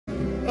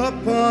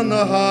up on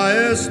the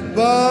highest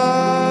bough,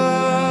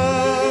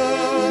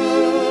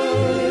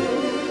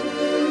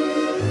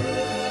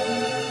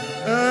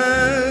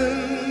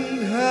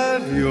 and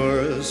have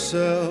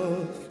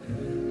yourself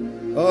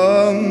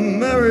a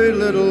merry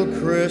little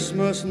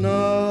Christmas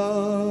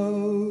now.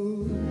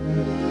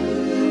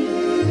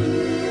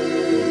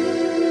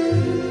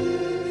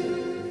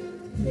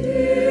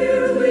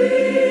 Here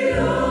we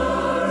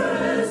are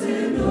as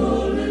in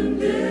olden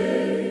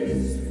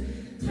days,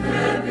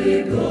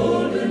 happy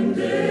golden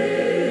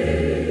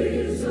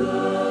days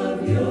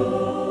of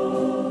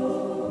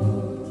yore.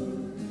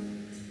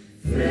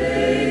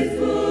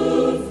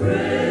 Faithful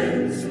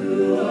friends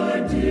who are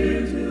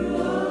dear to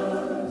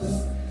us,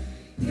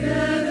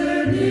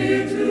 gather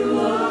near to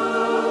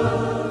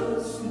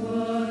us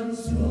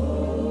once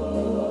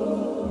more.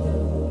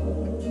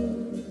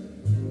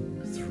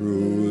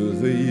 Through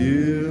the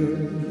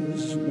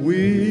years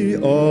we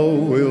all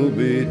will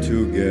be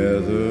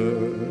together,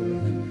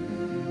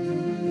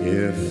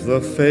 if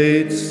the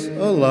fates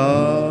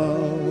allow.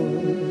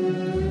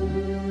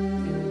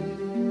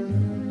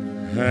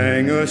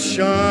 Hang a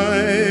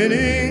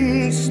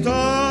shining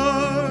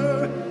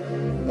star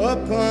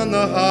upon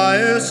the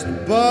highest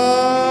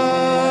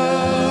bough,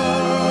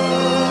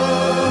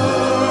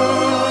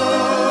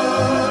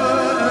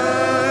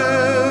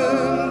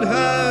 and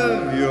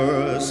have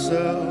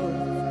yourself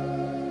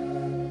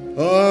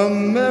a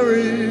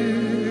merry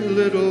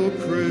little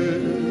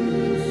Christmas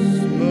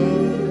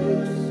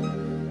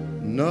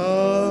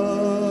now.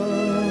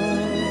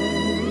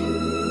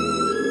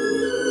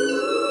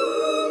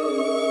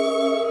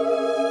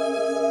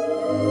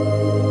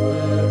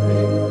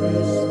 Merry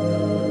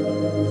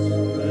Christmas,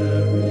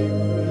 Merry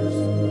Christmas.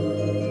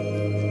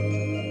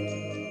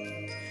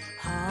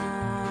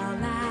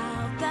 Haul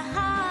out the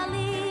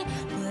holly,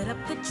 put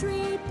up the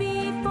tree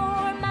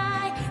before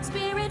my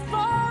spirit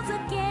falls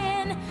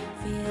again.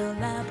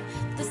 Fill up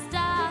the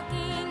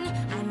stocking,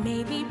 I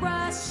may be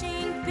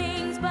rushing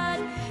things, but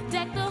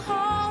deck the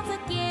halls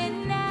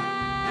again now.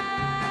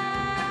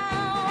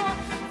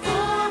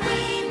 For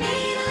we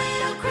need a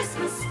little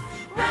Christmas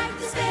right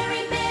this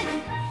very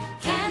minute.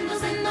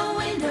 Candles in the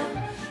window,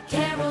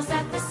 carols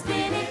at the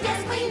spinet.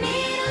 Yes, we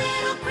need a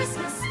little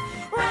Christmas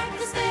right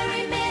this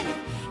very minute.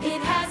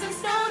 It hasn't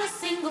snowed a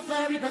single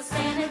flurry, but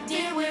Santa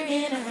dear, we're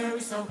in a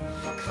hurry. So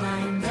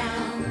climb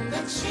down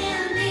the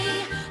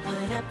chimney,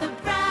 put up the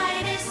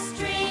brightest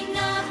string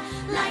of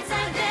lights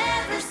I've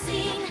ever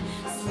seen.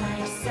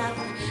 Slice up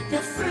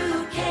the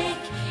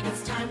fruitcake,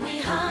 it's time we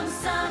hung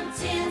some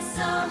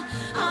tinsel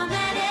on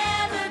that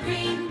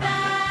evergreen bough.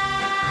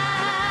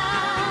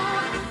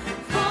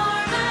 For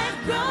I've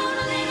grown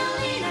a little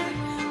leaner,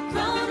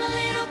 grown a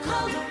little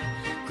colder,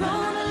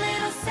 grown a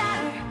little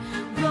sadder,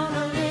 grown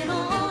a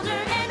little older,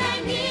 and I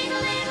need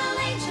a little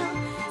angel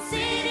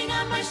sitting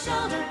on my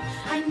shoulder.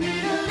 I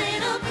need a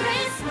little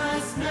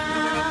Christmas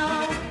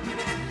now.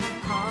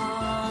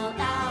 Haul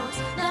out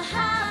the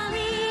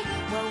holly,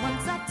 well,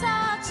 once I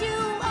taught you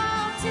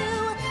all to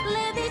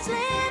live each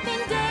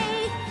living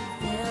day.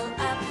 Fill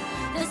up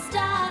the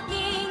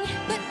stocking,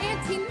 but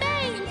Auntie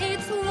May,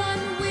 it's 1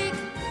 week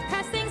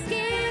past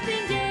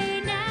Thanksgiving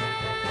Day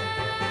now.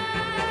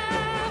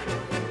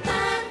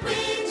 But we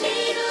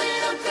need a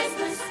little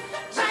Christmas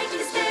right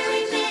this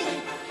very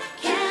minute.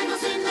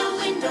 Candles in the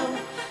window,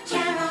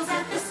 carols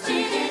at the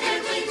spinet,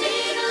 and we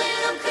need a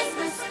little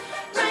Christmas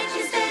right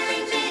this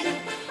very minute.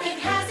 It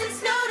hasn't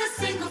snowed a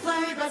single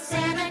flurry, but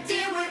Santa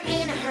dear, we're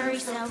in a hurry.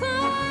 So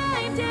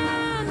climb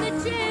down the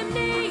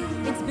chimney.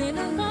 It's been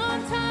a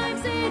long time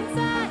since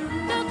I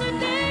felt the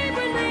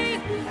neighborly.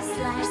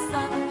 Slice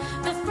up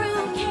the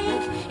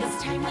fruitcake, it's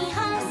time we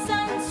hung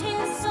some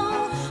tinsel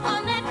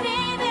on that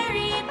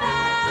very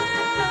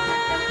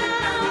bough.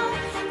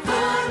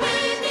 For we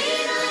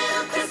need a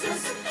little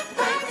Christmas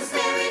right this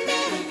very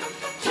minute.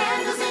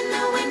 Candles in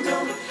the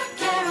window,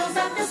 carols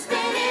at the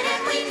spinet,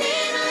 and we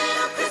need a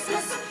little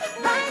Christmas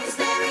right this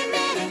very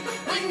minute.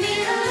 We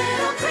need a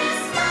little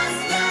Christmas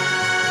now.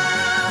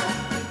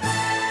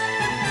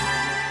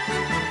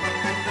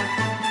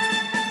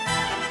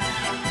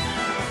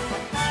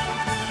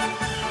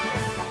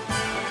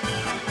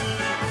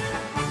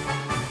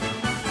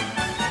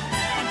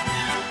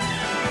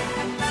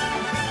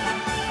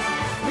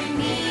 We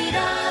need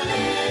a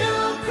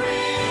little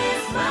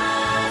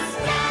Christmas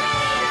now.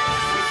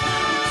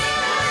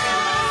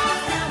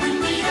 We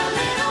need a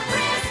little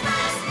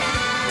Christmas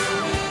now.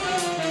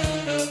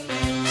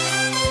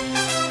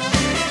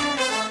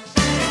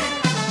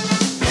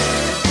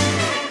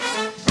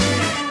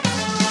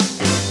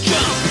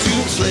 Jump into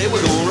the sleigh,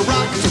 we're gonna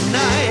rock it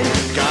tonight.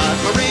 Got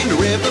my reindeer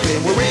revved up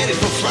and we're ready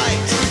for flight.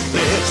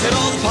 Let's hit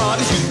all the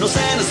parties, you know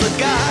Santa's the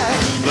guy.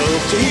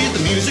 Love to hear the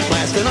music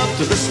blasting up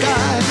to the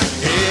sky.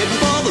 Heading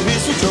for the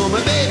mistletoe,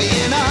 my baby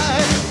and I.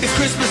 It's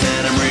Christmas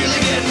and I'm really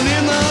getting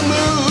in the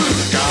mood.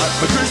 Got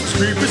my Christmas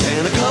creepers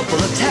and a couple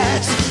of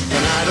tats.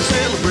 Tonight I'm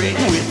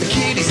celebrating with the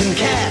kitties and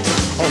cats.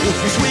 All with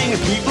you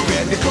swinging people,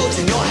 grab your coats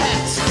and your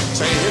hats.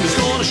 Santa's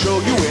gonna show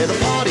you where the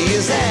party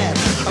is at.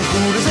 I'm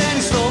cool as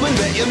any snowman,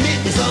 bet your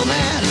mittens on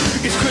that.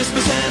 It's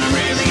Christmas and I'm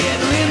really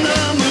getting in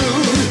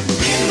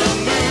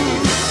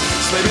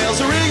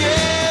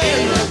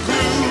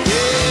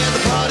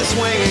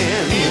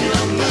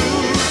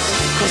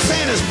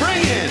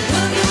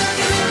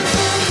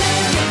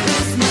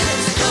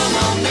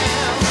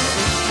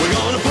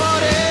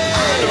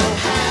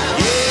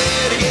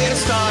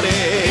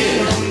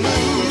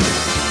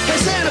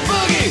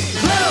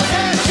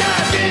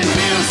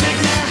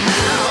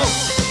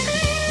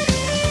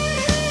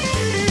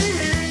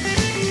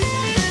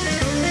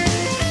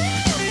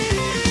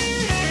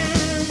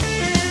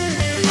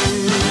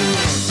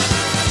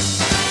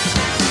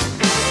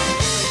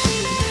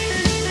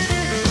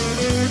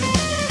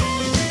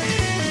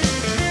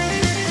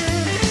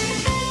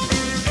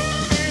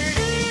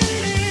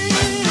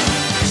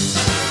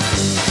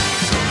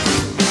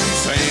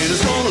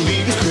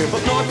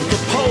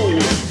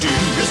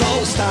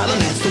style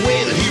and that's the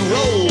way that he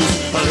rolls.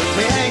 Let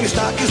me hang your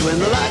stockings when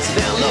the lights are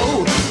down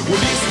low.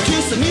 We'll listen to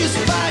some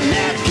music by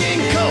Nat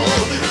King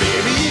Cole.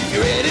 Baby, if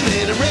you're ready,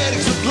 then I'm ready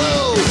to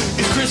blow.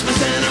 It's Christmas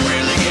and I'm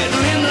really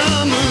getting in the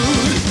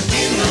mood.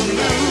 In the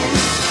mood.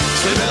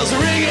 Sleigh bells are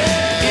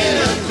ringing. In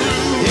the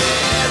mood.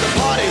 Yeah, the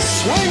party's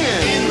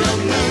swinging. In the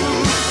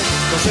mood.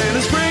 The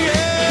Santa's bringing.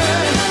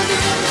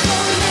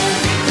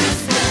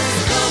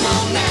 Come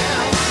on now.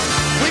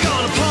 We're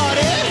gonna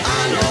party.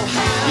 I know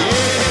how.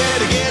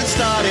 Yeah, to get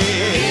started.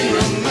 In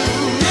the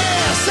mood.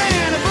 Yeah,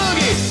 Santa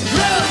boogie.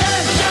 Love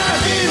that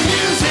jiving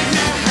music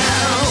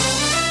now.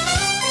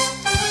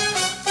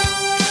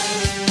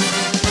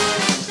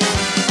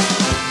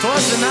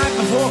 Twas the night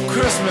before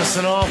Christmas,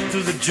 and all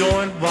through the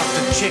joint walked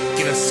a chick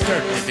in a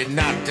skirt that did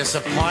not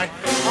disappoint.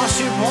 All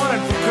she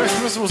wanted for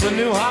Christmas was a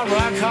new hot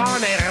rock car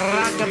and a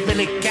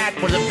rockabilly cat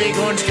with a big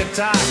orange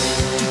guitar.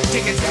 2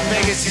 tickets to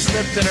Vegas she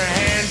slipped in her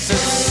hand, said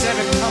 7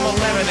 come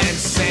 11 and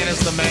Santa's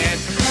the man.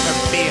 Her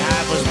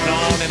beehive was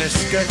blown and her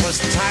skirt was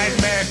tight.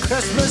 Merry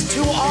Christmas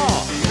to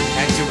all,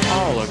 and to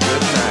all a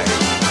good night.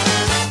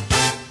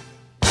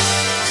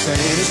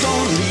 Santa's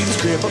gonna leave his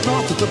crib up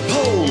north at the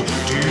pole.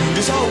 Dude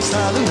is old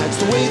style and that's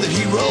the way that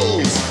he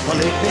rolls. I'll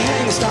let me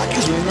hang the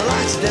stockings when the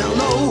lights are down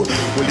low.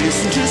 We'll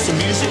listen to some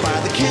music by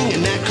the King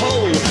and Nat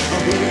Cole.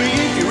 Baby,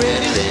 if you're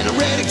ready, then I'm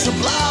ready to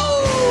blow.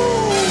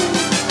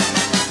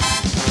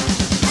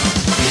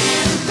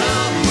 In the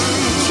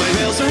mood. Sleigh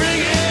bells are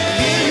ringing.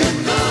 In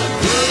the mood.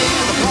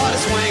 Yeah, the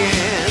party's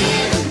swinging.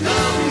 In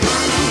the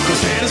mood. 'Cause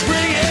Santa's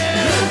bringing.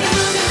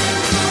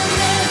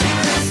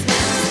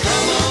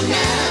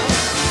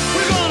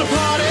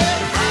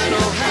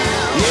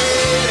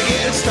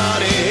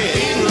 Started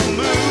in the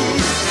mood.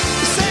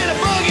 Santa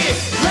boogie,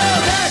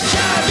 love that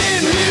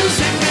jiving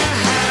music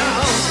now.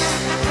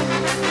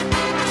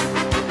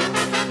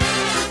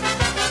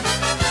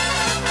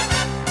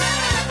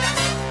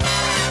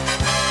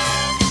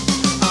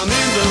 I'm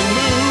in the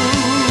mood.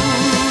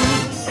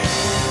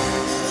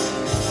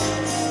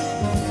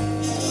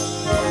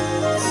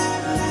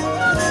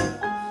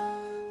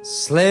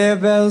 Sleigh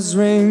bells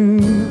ring,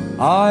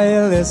 are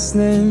you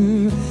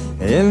listening?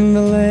 In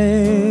the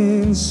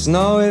lane,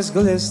 snow is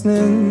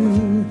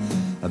glistening,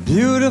 a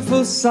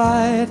beautiful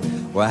sight.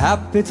 We're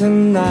happy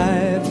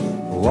tonight,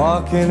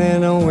 walking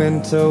in a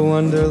winter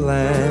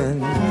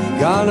wonderland.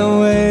 Gone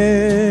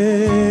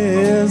away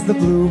is the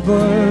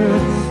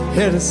bluebird,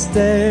 here to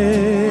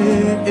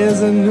stay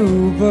is a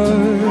new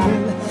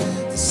bird.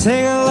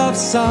 Sing a love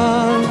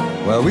song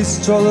while we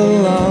stroll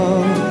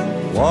along,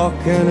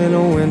 walking in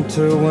a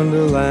winter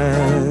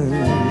wonderland.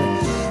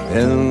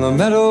 In the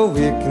meadow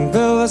we can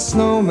build a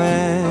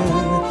snowman.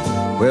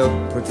 We'll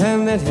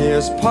pretend that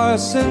here's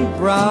Parson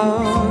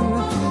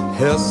Brown.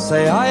 He'll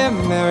say I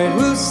am married,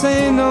 we'll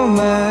say no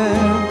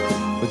man,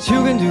 but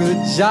you can do the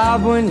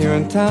job when you're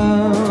in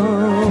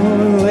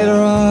town.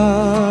 Later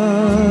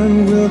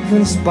on we'll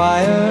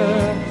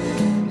conspire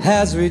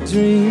as we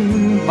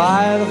dream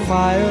by the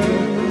fire,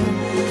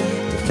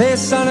 to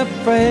face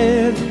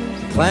unafraid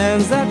the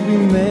plans that we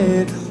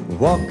made,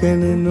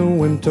 walking in a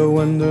winter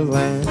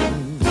wonderland.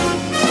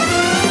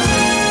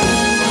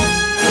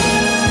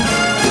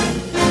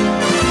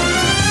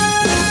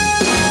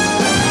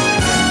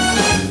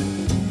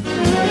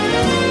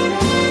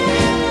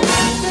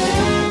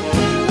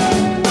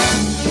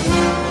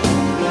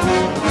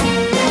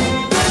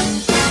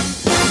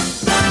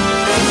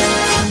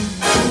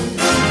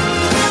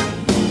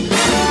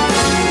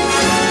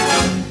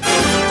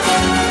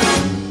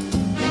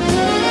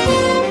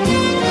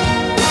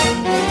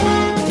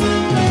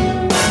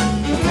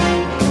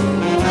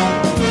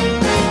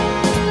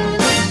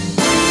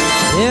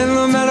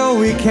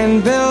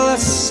 Can build a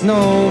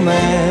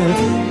snowman.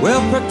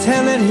 We'll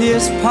pretend that he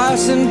is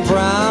Parson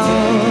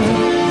Brown.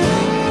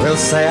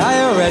 We'll say, are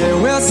you ready?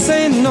 We'll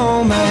say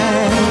no,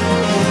 man,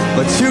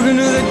 but you can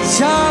do the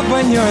job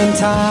when you're in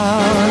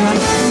town.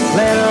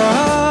 Later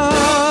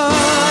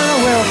on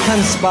we'll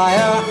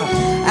conspire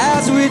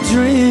as we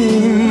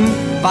dream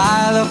by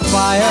the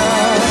fire,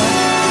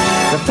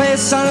 to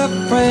face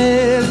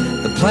unafraid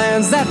the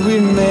plans that we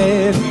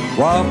made,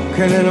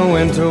 walking in a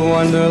winter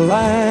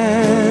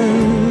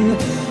wonderland.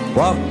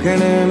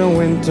 Walking in a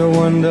winter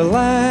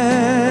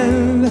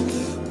wonderland,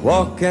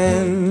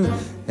 walking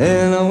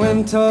in a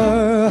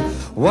winter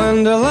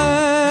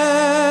wonderland.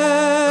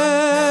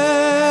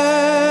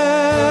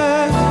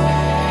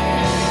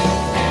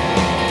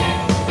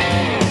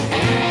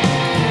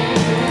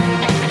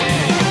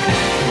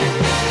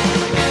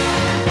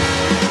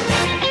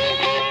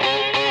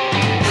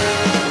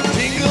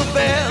 Jingle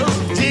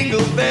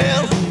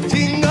bells,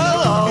 jingle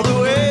all the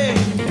way.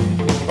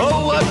 Oh,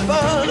 what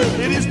fun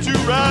it is to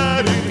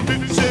ride in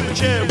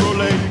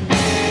Chevrolet.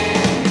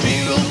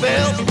 Jingle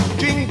bells,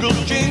 jingle,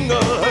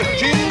 jingle,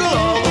 jingle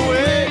all the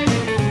way.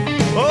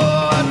 Oh,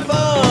 what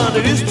fun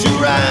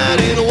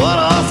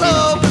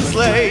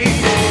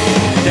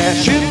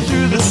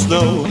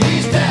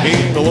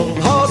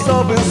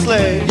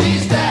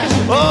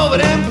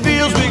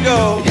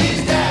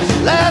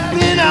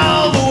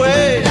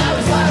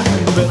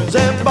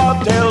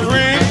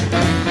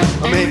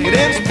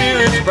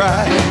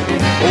ride.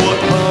 What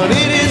fun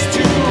it is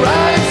to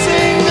ride and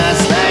sing a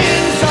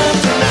sleighing song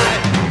tonight.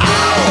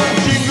 Oh,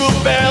 jingle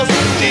bells,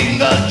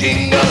 jingle,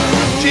 jingle,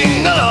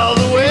 jingle all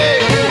the way.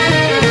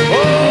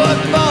 Oh, what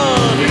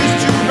fun it is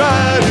to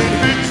ride in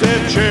big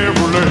that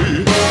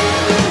Chevrolet.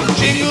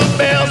 Jingle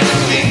bells,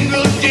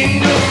 jingle,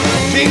 jingle,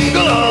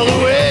 jingle all the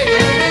way.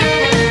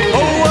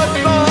 Oh, what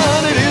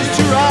fun it is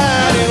to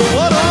ride in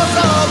one horse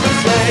open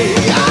sleigh.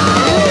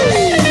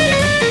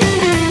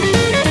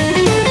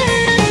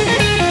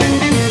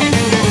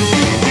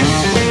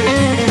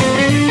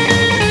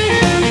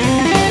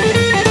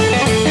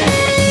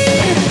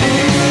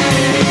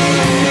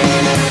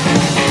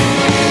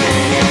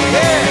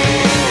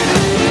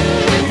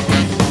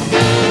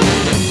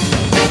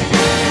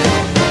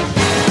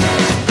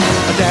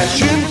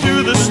 Dashing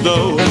through the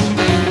snow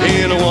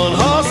in a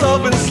one-horse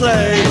open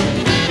sleigh.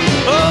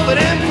 Over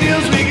them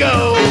fields we go,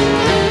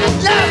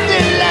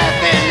 laughing,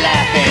 laughing,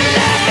 laughing,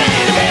 laughing.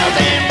 Bells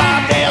and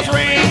bobtails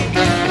ring,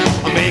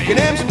 making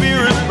them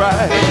spirits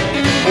bright.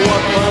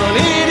 What fun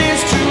it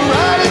is to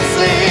ride and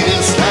sing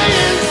a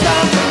sleighing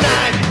song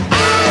tonight.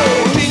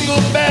 Oh,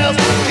 jingle bells,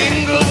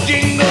 jingle,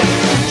 jingle,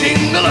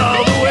 jingle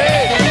all the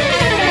way.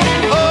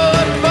 Oh,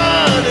 what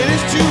fun it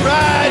is to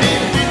ride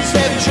in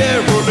that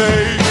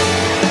Chevrolet.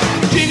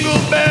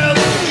 Jingle bells,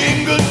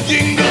 jingle,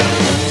 jingle,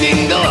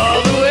 jingle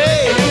all the way.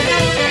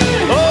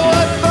 Oh,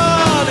 what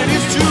fun it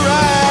is to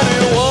ride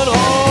in one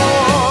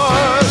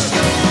horse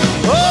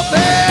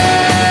open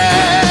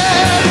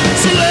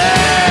sleigh.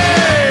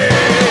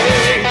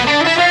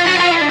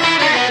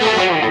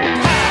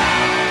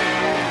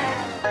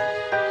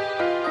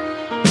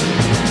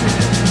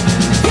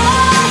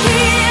 You're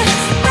here,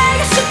 where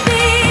you should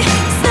be.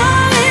 Snow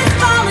is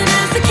falling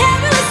as the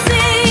carols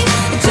sing.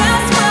 It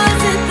just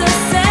wasn't the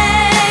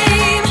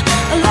same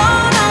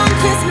alone on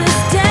Christmas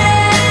Day.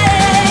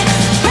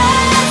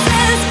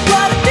 Presents,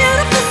 what a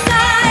beautiful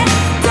sight.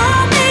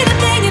 Don't need a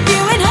thing if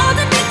you ain't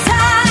holding me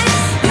tight.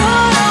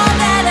 You're all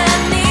that I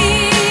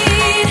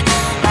need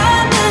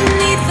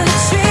underneath the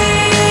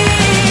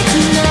tree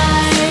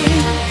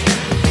tonight.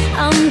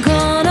 I'm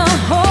gonna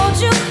hold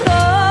you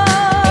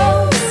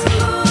close.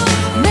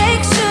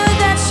 Make sure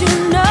that you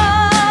know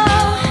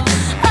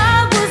I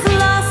was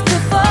lost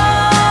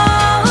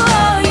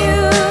before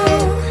you.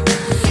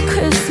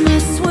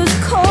 Christmas was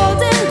cold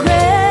and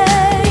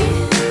gray.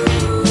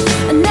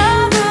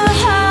 Another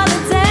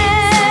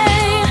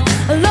holiday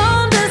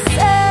alone to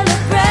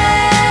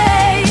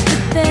celebrate.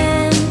 But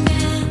then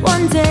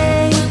one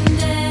day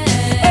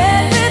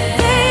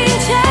everything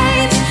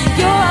changed.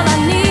 You're all I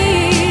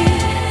need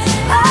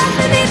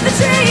underneath the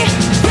tree.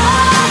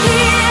 You're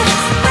here,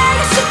 where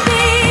you should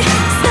be.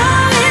 Snow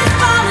is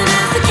falling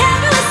as the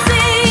carols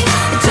sing.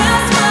 It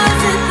just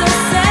wasn't the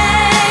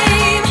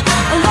same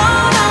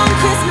alone on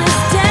Christmas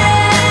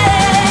Day.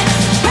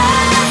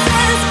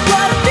 Presents,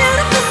 what a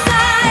beautiful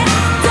sight.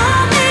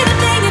 Don't need a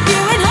thing if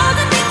you ain't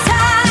holding me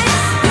tight.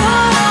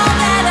 You're all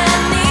that I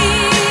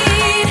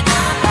need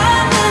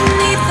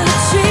underneath the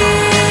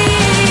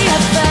tree. I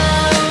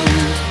found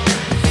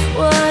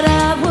what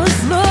I was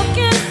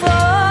looking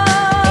for.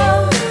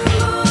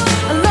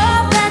 A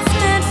love that's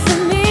meant for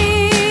me,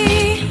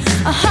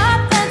 a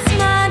heart that's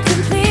mine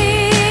completely.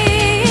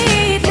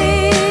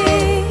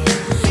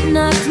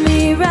 Knocked me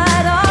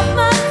right off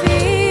my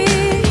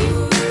feet.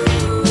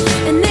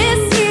 And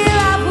this year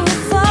I will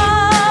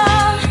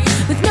fall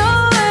with no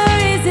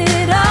worries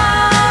at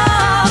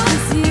all.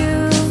 'Cause you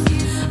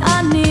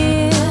are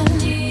near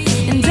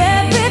and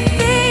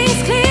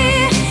everything's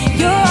clear.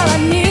 You're all I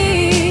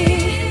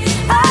need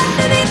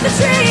underneath the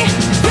tree.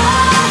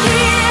 You're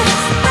here,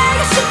 where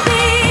you should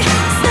be.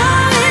 Snow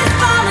is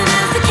falling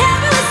as the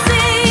carols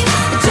sing.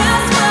 It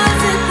just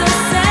wasn't the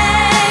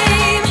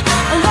same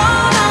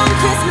alone on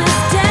Christmas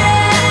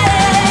Day.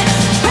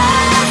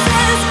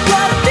 Presents,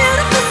 what a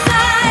beautiful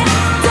sight.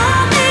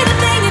 Don't need a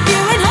thing if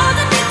you ain't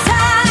holding me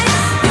tight.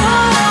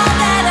 You're all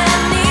that I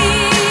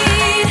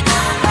need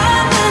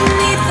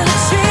underneath the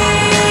tree.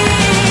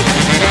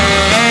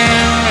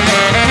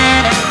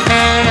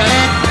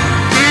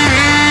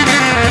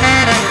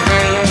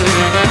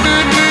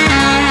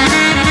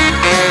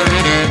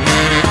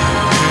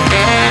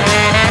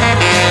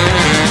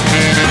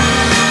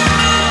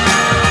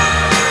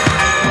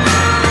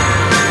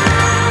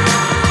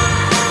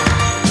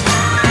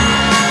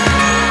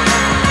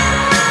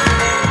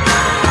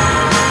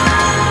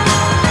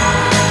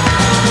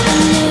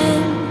 And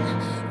then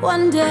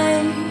one day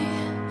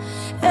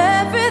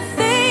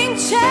everything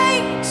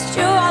changed.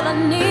 You're all I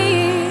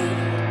need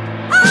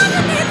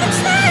underneath the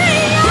tree.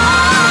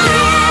 You're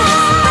here,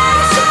 where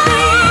you should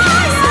be.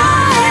 Snow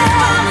is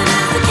falling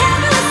as the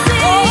carols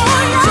sing.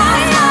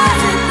 Just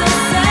wasn't the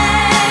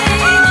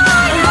same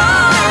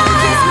alone on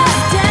Christmas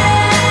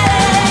Day.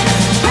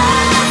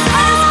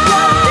 Presents,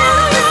 what a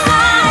beautiful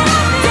sight.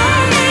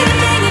 Don't need a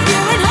thing if you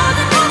ain't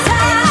holding me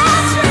tight.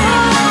 You're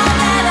all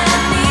that I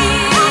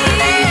need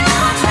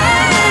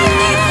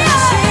underneath the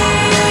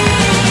tree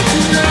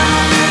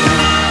tonight.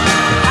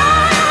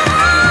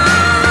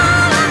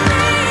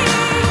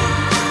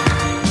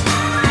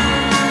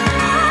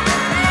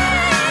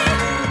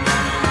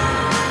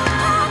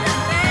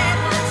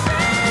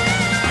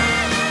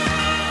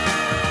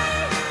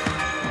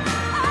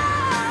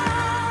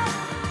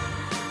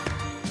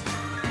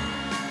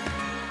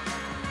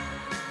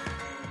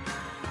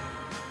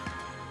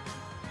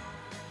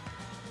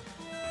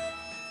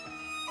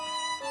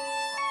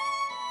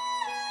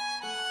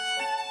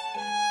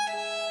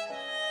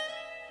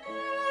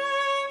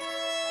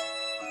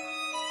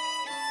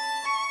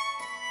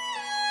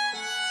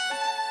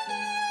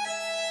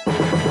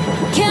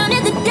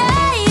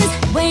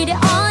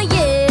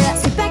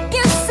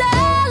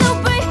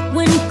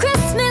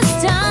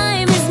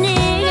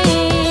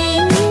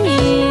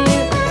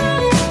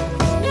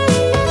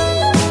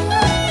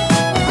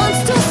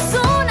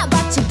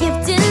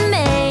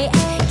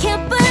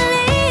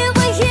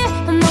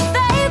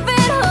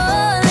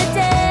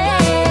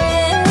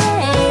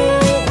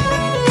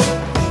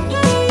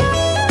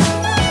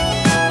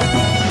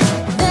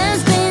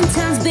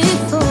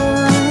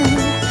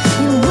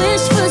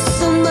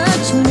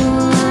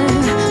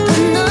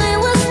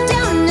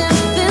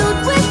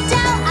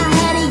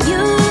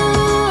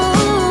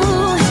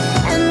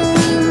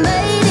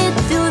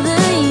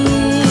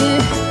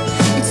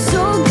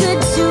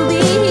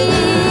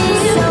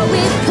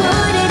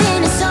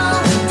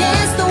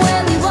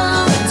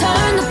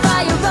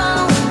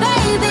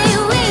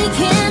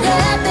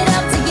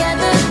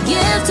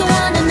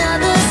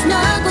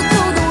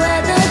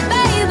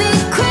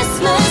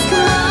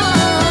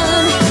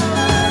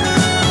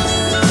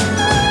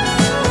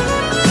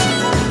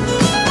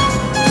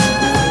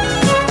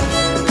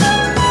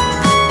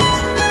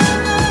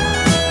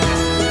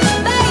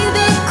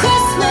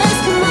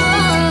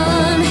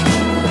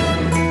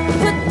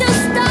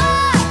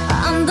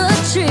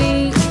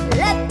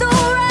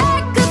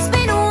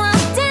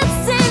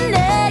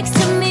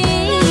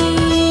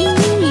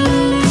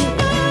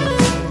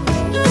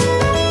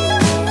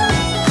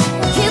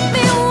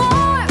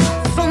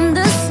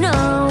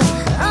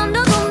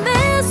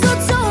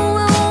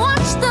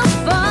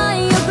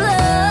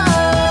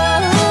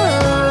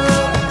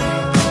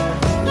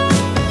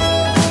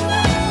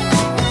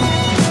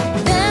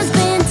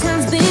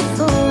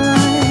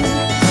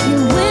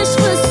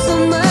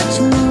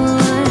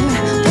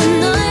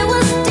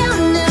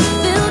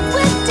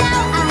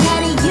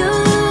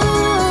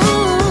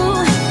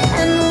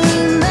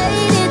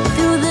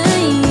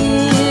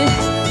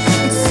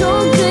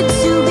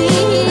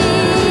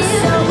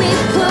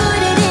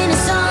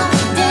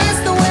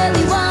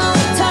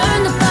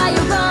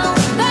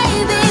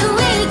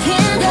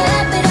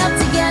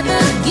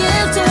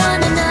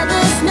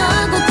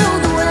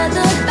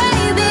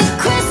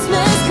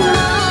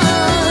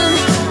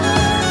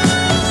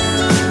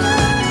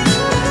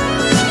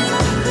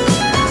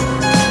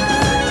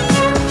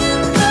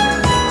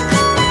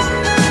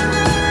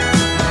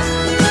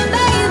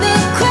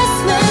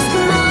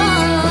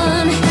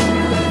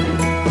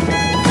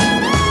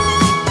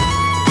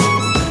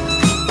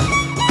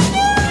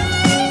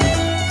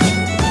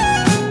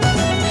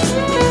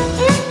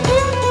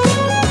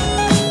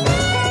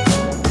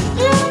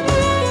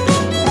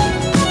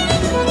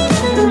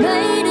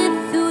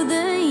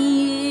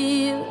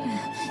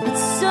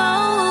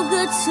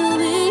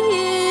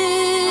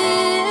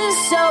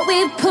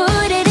 we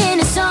put it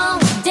in a song,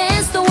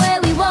 dance the way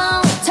we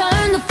want,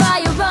 turn the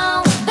fire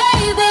on.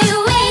 Baby,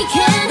 we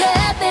can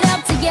wrap it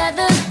up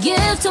together,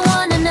 give to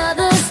one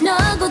another,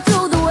 snuggle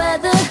through the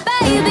weather.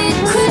 Baby,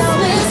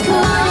 Christmas,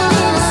 put it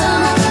in a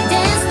song,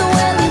 dance the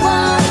way we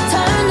want,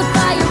 turn the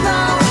fire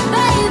on.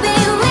 Baby,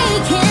 we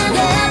can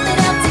wrap it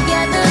up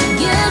together,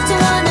 give to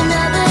one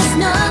another,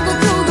 snuggle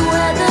through the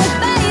weather.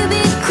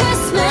 Baby,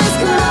 Christmas,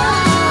 come on.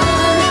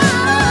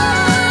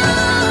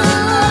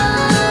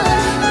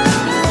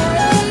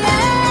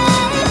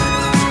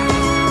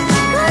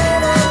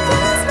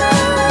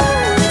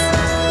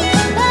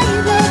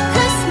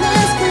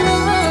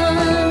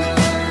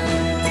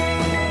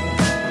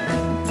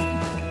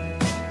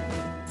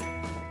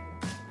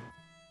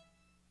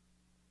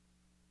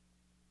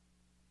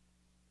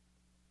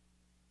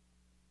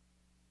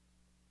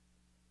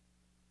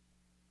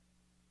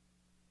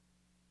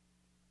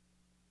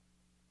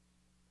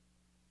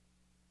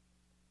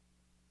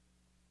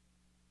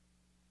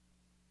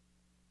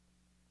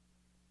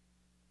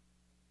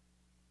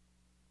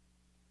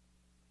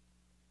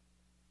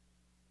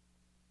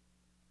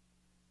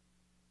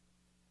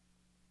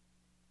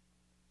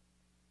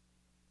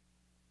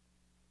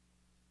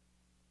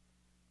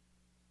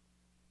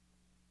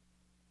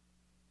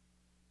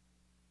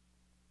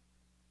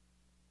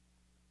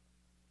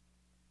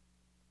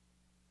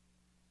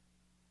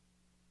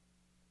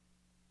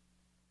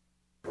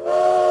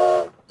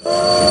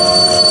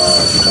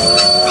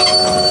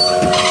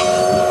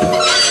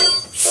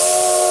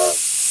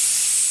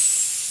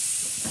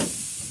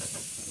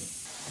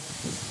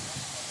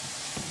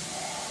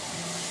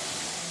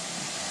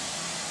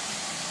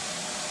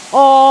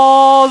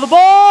 All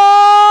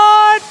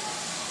aboard!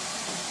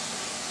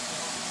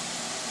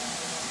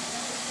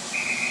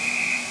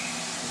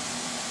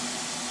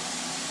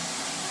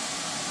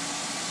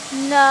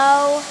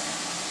 No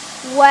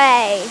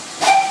way.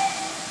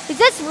 Is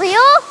this real?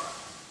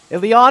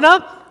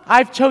 Ileana,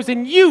 I've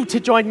chosen you to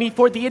join me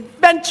for the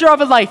adventure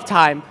of a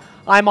lifetime.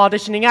 I'm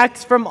auditioning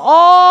acts from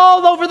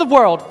all over the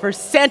world for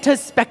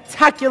Santa's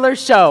spectacular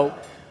show.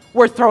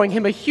 We're throwing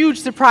him a huge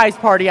surprise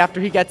party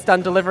after he gets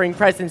done delivering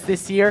presents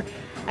this year,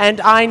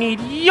 and I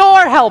need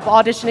your help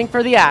auditioning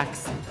for the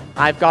acts.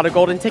 I've got a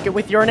golden ticket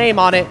with your name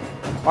on it.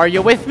 Are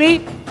you with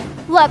me?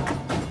 Look,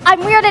 I'm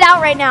weirded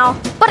out right now,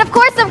 but of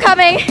course I'm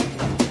coming.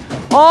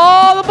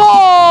 All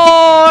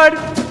aboard!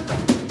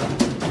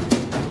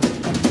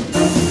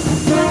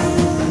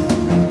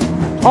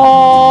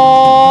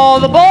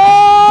 All aboard!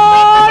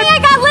 I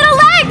got little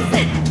legs!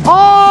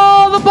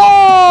 All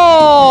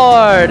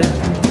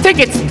aboard!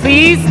 Tickets,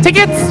 please,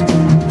 tickets!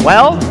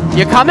 Well,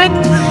 you coming?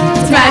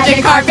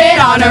 Magic carpet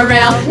on a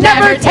rail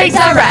never takes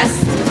a rest.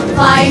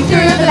 Flying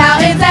through the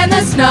mountains and the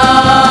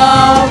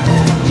snow.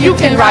 You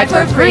can ride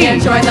for free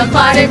and join the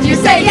fun if you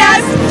say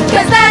yes.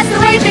 Cause that's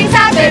the way things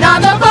happen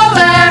on the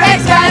Polar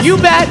Express. You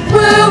bet!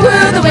 Woo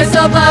woo, the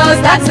whistle blows,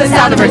 that's the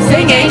sound of her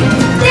singing.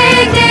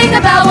 Ding ding,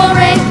 the bell will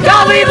ring.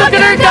 Golly, look at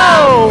her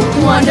go!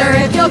 Wonder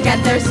if you'll get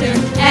there soon.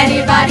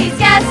 Anybody's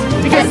guess.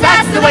 Because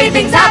that's the way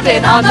things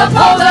happen on the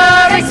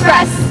Polar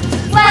Express.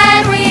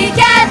 When we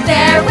get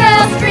there,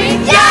 we'll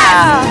scream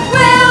yes!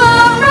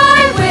 We'll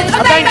arrive with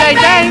a bang, bang,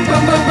 bang,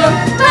 boom, boom, boom,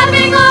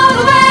 clapping all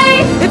the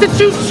way. It's a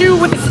choo-choo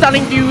with a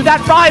stunning view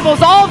that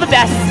rivals all the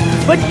best,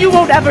 but you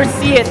won't ever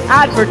see it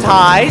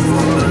advertised.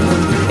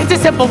 It's a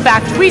simple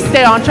fact, we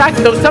stay on track,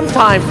 though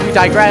sometimes we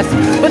digress,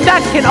 but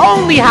that can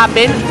only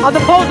happen on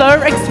the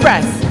Polar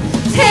Express.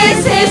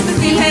 Hiss, hiss, the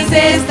steam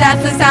hisses,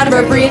 that's the sound of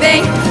her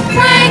breathing.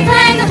 Clang,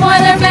 clang, the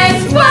boiler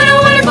makes, what a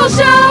wonderful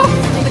show.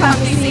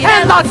 Comfy seat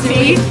And lots to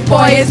eat.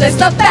 boy, is this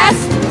the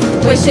best.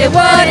 Wish it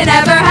wouldn't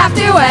ever have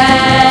to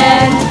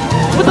end.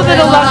 With a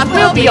little luck,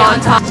 we'll be on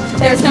top.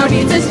 There's no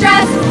need to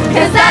stress,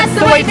 cause that's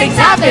the way things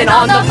happen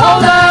on the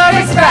Polar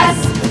Express.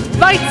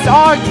 Lights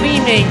are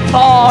gleaming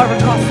far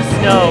across the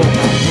snow.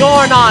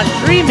 You're not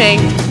dreaming.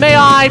 May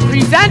I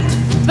present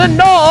the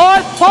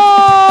North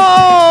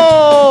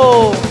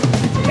Pole?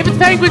 If it's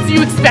penguins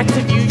you expect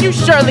of you, you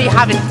surely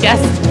haven't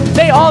guessed.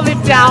 They all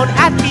live down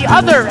at the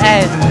other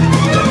end.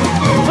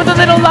 With a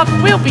little luck,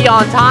 we'll be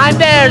on time.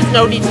 There's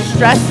no need to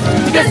stress,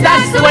 because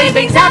that's the way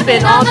things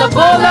happen on the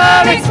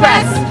Polar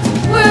Express.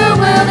 Woo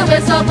woo, the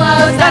whistle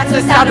blows, that's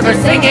the sound of her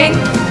singing.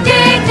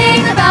 Ding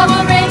ding, the bell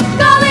will ring.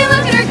 Golly,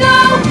 look at her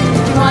go.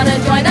 If you wanna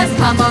join us,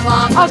 come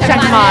along. I'll check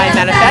my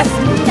manifest,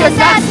 Cause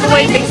that's the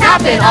way things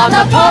happen on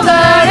the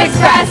Polar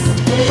Express.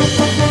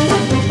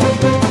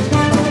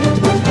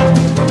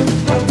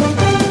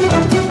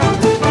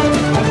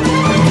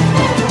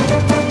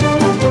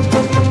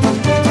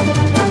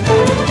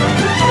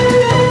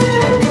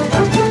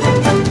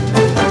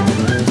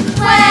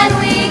 When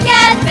we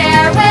get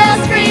there, we'll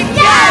scream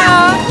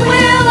yes!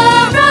 We'll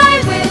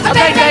arrive with a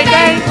bang, bang,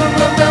 bang, boom,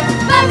 boom, boom,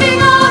 clapping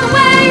all the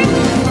way. If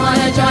you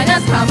wanna join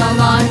us, come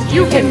along.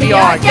 You can be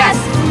our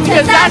guest,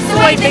 because that's the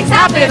way things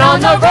happen on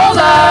the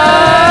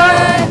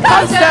roller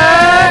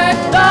coaster,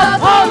 the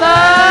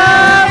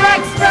Polar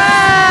Express.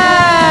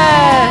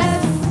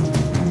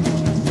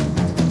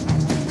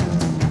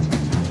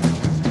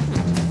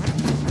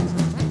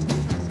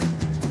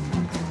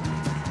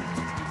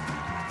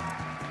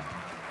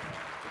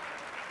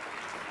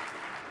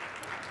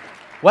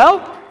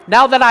 Well,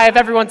 now that I have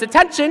everyone's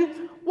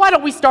attention, why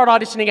don't we start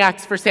auditioning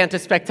acts for Santa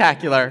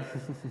Spectacular?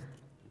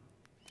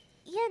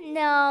 You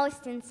know,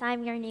 since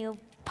I'm your new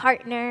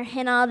partner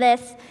in all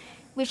this,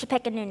 we should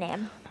pick a new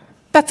name.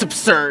 That's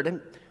absurd and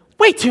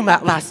way too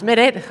last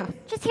minute.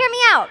 Just hear me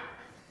out.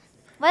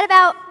 What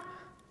about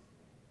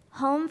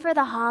Home for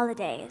the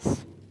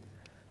Holidays?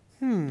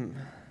 Home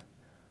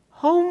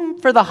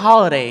for the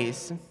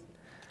Holidays.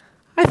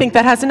 I think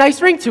that has a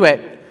nice ring to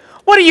it.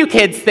 What do you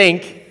kids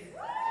think?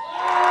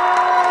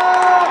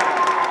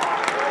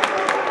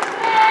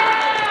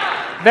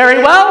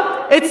 Very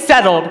well, it's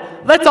settled.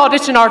 Let's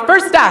audition our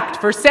first act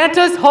for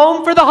Santa's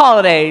Home for the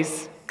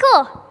Holidays.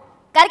 Cool.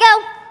 Gotta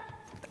go.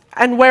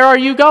 And where are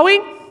you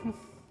going?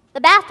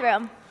 The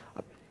bathroom.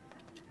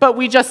 But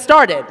we just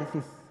started.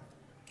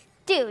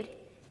 Dude,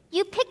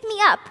 you picked me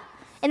up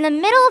in the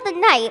middle of the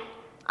night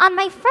on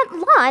my front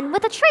lawn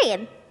with a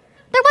train.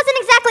 There wasn't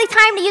exactly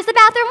time to use the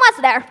bathroom, was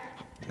there?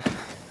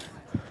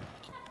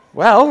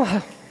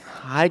 Well,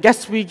 I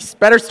guess we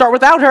better start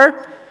without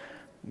her.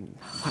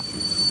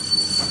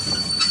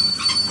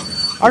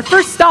 Our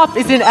first stop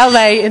is in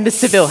LA in the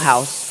Seville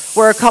House,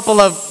 where a couple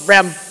of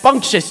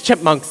rambunctious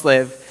chipmunks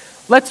live.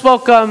 Let's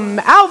welcome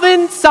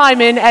Alvin,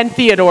 Simon, and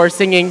Theodore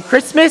singing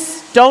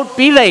Christmas, Don't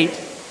Be Late.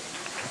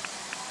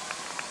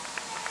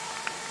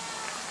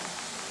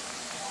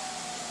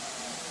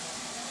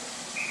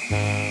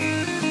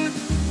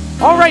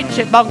 All right,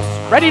 chipmunks,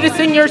 ready to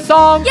sing your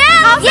song?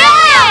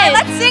 Yeah!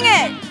 Let's sing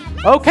it!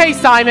 Okay,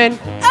 Simon.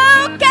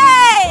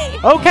 Okay!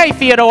 Okay,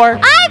 Theodore.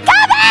 I'm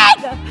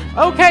coming!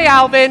 Okay,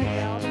 Alvin.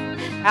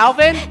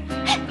 Alvin?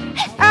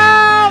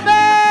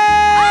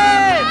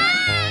 Alvin!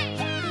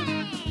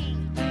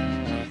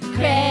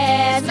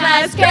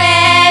 Christmas,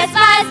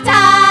 Christmas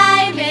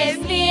time is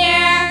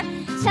near.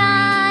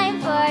 Time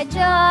for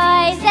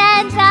joys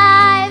and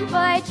time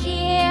for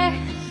cheer.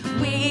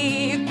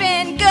 We've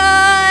been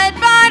good,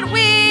 but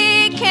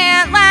we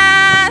can't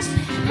last.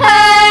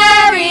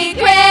 Hurry,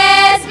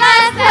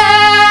 Christmas,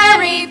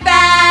 hurry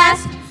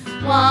fast.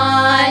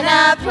 Want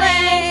a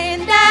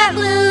plane that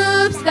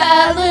loops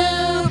the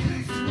loop.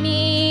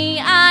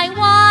 Me, I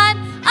want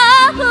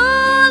a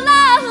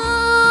hula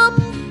hoop.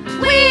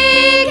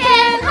 We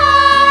can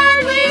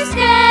hardly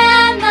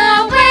stand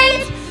the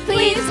wait.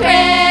 Please,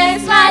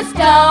 Christmas,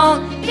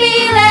 don't be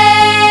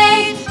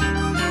late.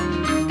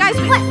 Guys,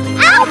 what?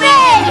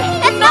 Alvin!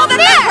 That's not fair!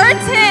 That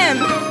hurts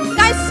him!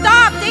 Guys,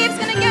 stop! Dave's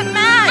gonna get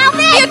mad!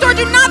 Alvin! Theodore,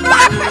 do not throw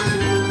that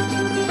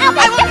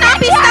Alvin, I will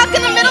not be stuck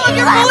in the middle of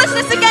your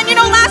foolishness again! You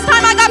know, last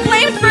time I got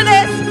blamed for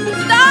this!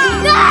 Stop!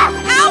 No!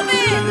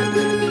 Alvin!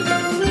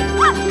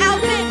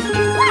 Alvin!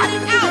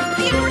 Get out!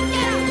 Theodore,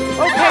 get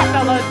out! Okay,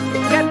 fellas,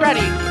 get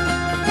ready.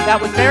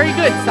 That was very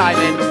good,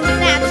 Simon.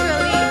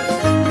 Naturally.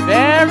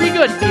 Very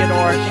good,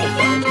 Theodore.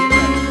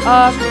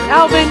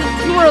 Alvin,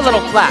 you were a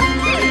little flat.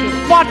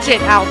 Watch it,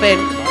 Alvin.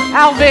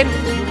 Alvin!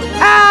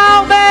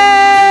 Alvin!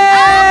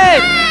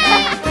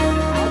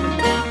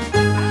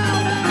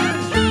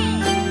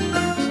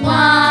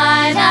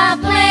 Want a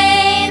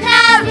plane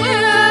that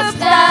loops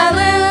the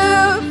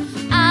loop.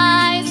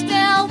 I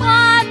still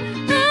want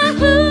a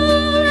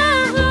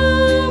hula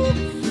hoop.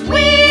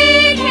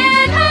 We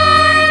can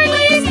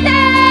hardly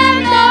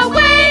stand the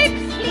wait.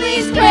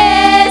 Please,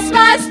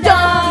 Christmas,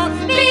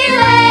 don't be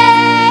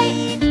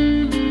late.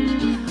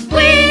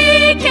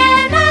 We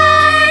can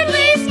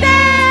hardly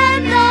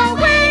stand the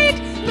wait.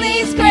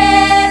 Please,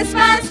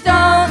 Christmas,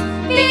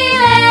 don't be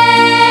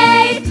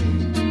late.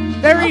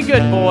 Very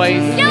good,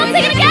 boys. Don't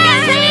sing it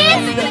again,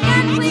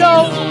 please.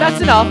 No,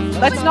 that's enough.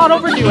 Let's not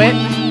overdo it.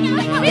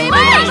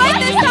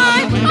 This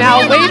time.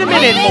 Now, wait a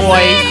minute,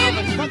 boys.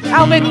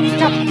 Alvin,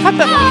 cut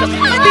the...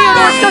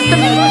 Theodore, just a...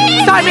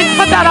 Simon,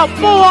 cut that out,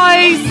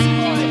 boys!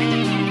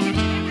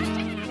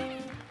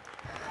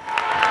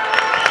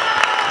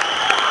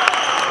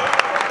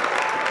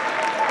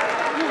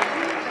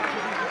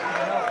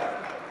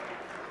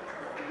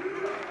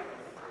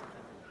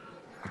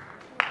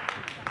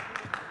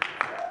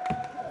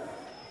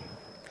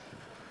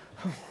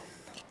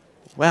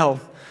 Well,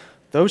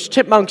 those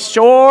chipmunks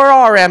sure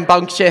are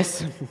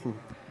rambunctious.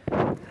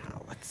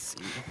 Let's see.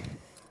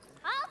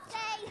 I'll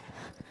stay.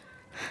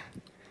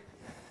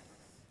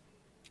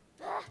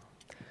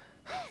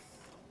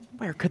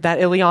 Where could that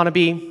Ileana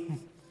be?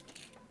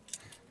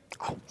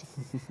 Oh.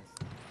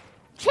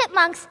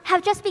 Chipmunks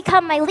have just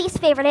become my least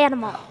favorite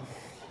animal.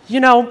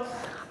 You know,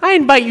 I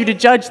invite you to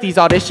judge these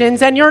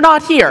auditions, and you're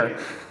not here. Well,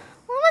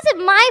 it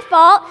wasn't my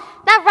fault.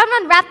 That run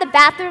unwrapped the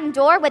bathroom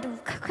door with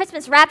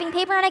Christmas wrapping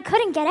paper, and I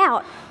couldn't get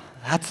out.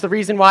 That's the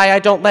reason why I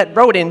don't let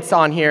rodents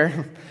on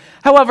here.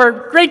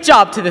 However, great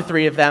job to the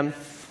three of them.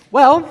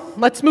 Well,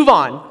 let's move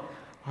on.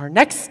 Our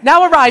next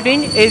now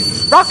arriving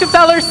is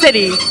Rockefeller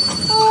City.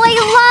 Oh, I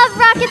love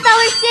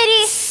Rockefeller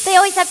City. They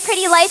always have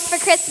pretty lights for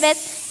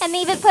Christmas, and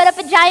they even put up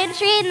a giant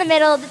tree in the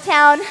middle of the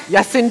town.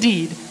 Yes,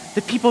 indeed.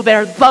 The people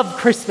there love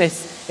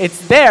Christmas. It's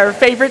their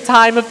favorite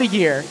time of the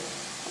year.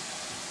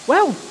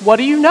 Well, what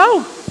do you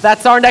know?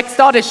 That's our next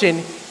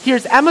audition.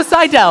 Here's Emma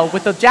Seidel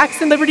with the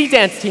Jackson Liberty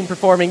Dance Team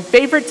performing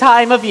Favorite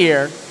Time of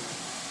Year.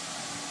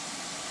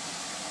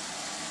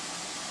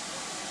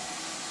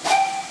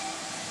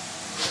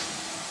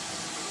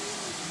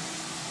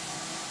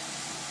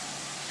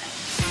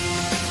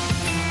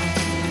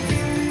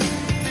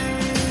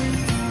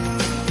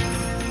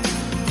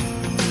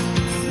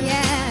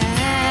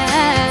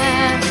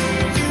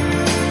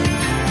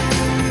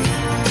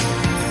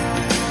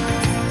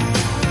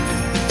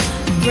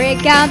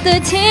 Take out the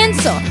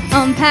tinsel,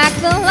 unpack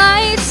the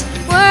lights.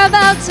 We're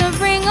about to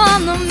bring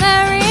on the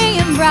merry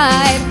and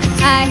bright.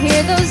 I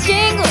hear those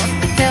jingle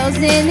bells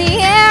in the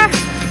air,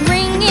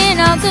 ringing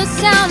out the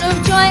sound of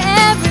joy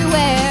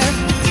everywhere.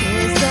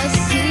 'Tis the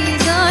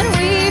season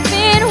we've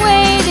been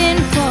waiting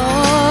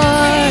for.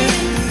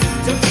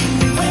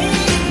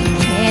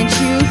 Can't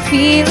you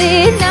feel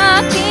it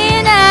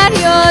knocking at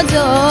your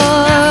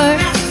door?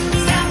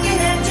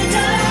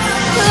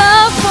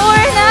 Love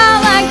pouring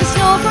out like the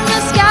snow from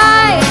the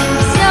sky,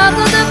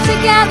 snuggled up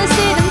together,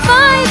 sitting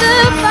by the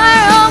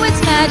fire. Oh,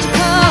 it's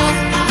magical,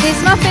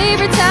 it's my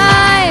favorite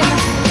time.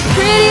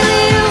 Pretty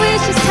little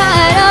wishes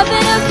tied up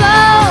in a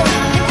bow,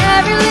 and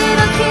every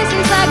little kiss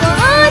is like a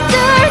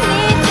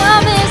underneath the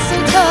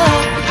mistletoe.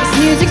 It's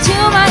music to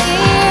my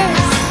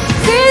ears.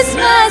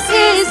 Christmas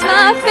is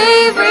my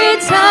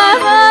favorite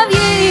time of year.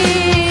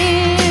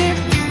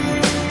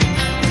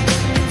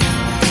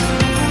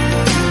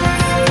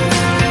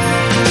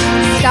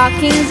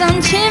 Stockings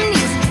on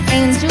chimneys,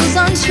 angels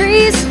on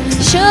trees,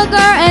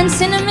 sugar and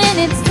cinnamon,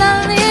 it's the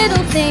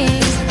little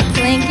things.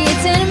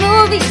 Blankets and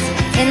movies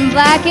in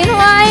black and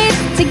white,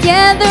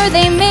 together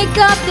they make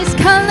up this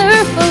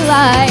colorful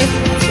life.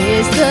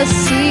 'Tis the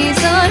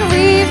season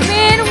we've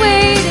been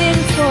waiting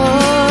for.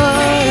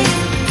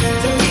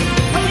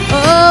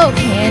 Oh,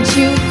 can't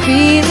you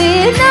feel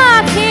it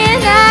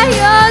knocking at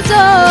your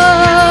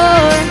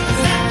door?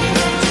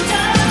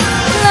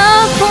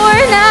 Love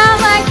pouring out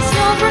like the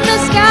snow from the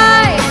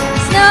sky,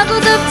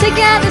 snuggled up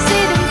together,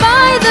 sitting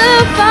by the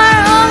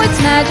fire. Oh, it's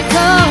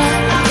magical,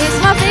 it's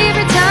my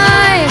favorite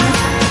time.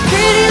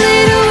 Pretty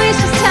little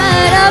wishes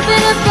tied up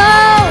in a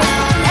bow,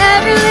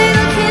 every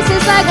little kiss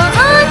is like one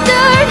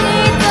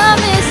underneath the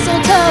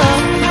mistletoe.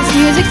 It's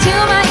music to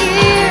my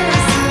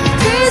ears.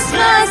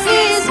 Christmas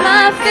is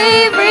my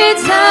favorite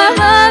time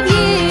of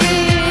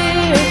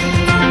year.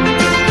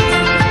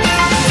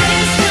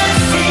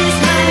 Christmas is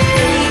my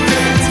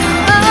favorite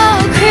time. Oh,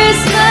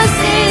 Christmas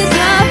is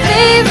my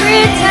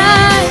favorite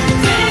time.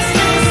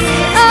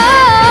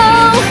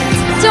 Oh,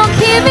 don't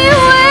keep me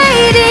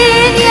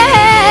waiting,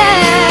 yeah.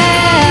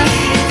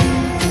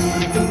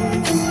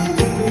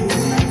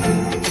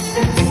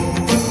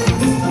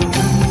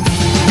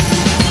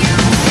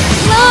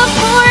 Love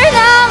pouring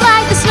out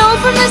like the snow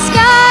from the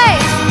sky,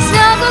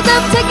 snuggled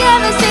up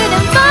together,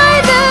 sitting by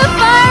the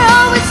fire.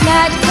 Oh, it's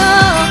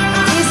magical,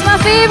 it's my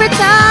favorite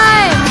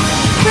time.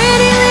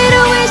 Pretty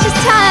little wishes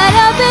tied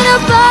up in a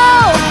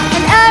bow,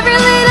 and every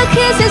little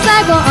kiss is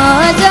like one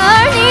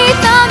underneath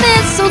the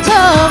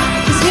mistletoe.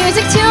 It's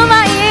music to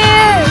my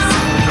ears.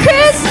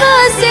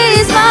 Christmas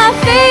is my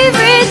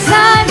favorite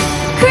time.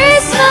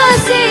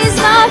 Christmas is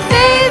my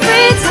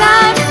favorite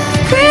time.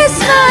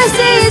 Christmas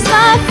is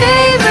my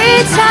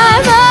favorite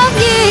time of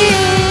year.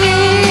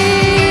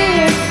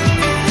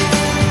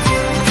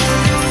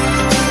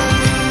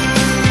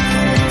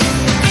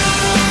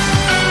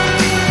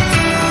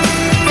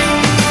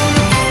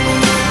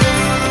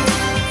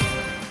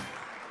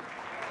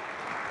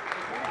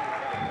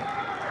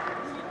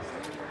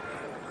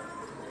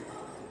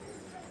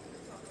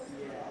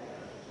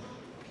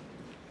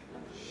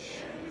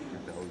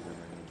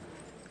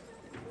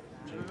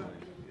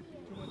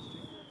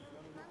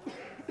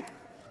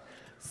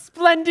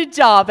 Splendid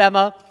job,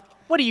 Emma.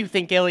 What do you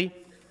think, Illy?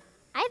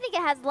 I think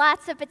it has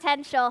lots of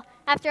potential.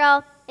 After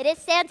all, it is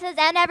Santa's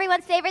and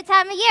everyone's favorite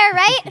time of year,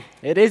 right?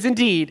 It is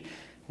indeed.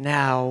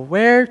 Now,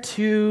 where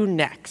to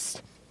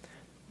next?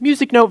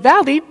 Music Note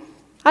Valley?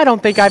 I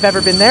don't think I've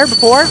ever been there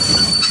before.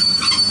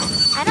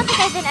 I don't think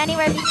I've been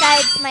anywhere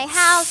besides my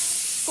house,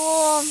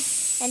 school,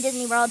 and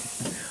Disney World.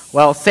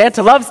 Well,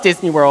 Santa loves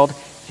Disney World.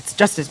 It's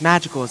just as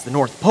magical as the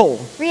North Pole.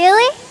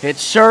 Really? It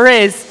sure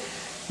is.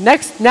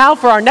 Now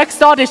for our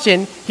next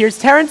audition, here's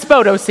Terrence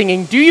Bodo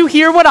singing Do You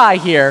Hear What I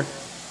Hear?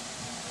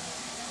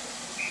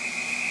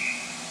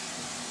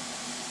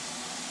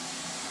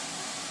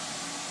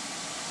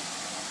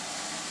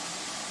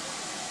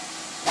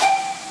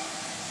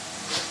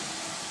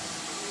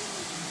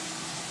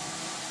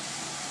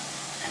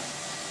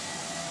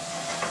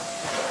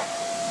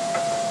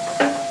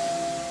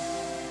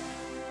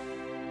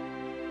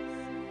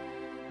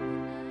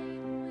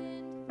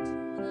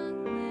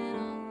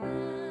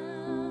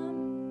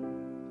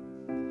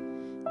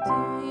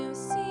 Do you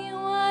see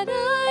what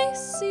I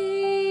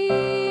see?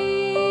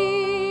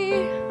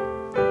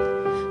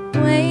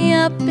 Way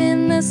up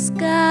in the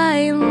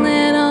sky,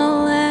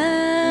 little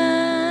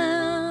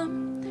lamb.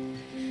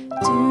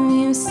 Do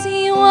you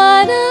see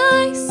what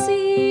I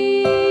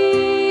see?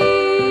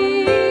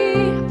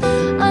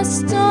 A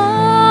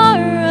star,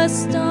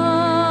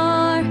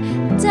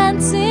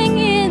 dancing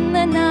in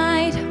the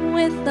night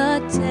with a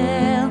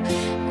tail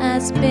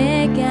as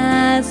big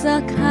as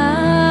a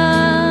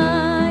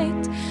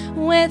kite,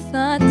 with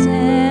a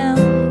tail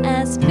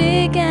as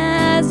big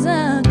as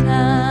a kite.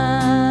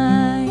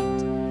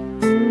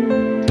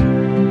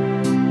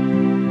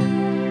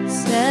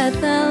 Said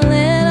the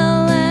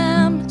little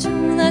lamb to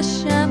the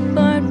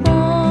shepherd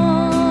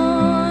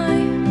boy,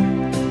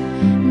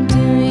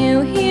 do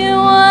you hear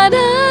what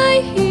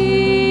I hear?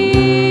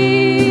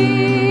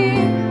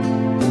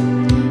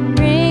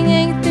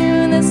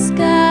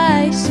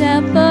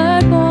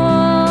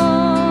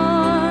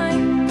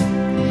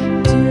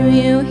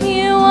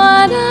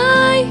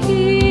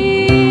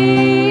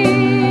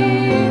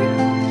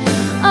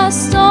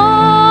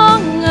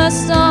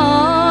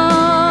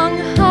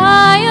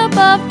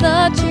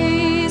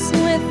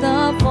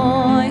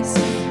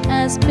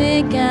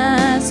 big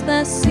as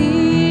the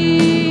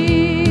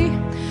sea,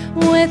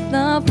 with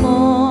a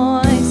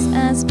voice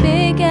as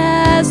big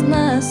as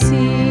the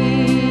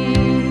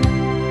sea.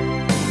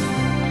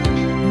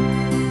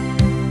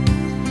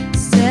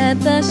 Said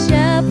the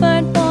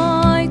shepherd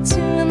boy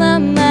to the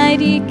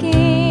mighty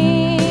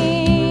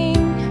king,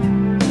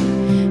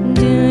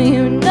 do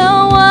you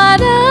know what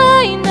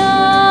I know?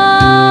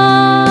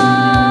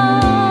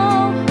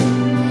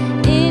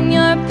 In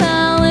your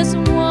palace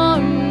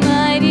warm,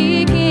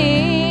 mighty king.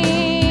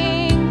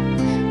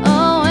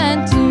 Oh,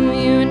 and do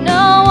you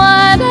know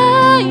what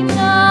I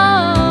know?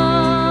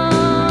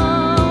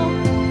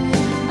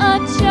 A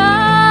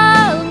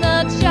child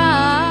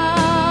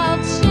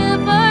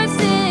shivers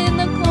in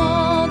the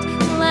cold.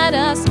 Let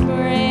us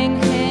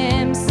bring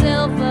him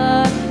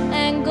silver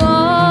and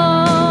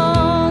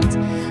gold.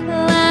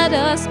 Let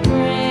us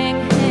bring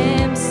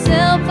him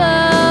silver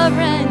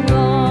and gold.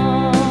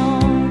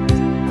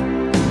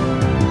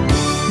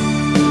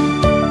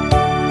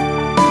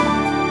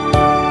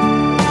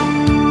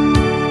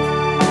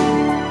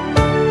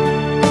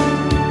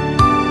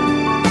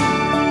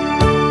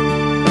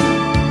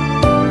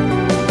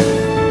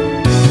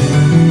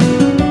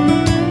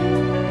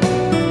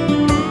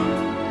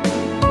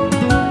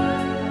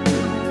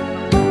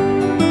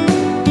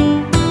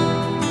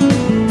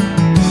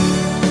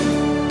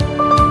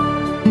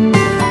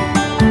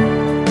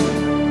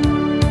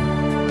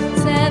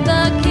 Said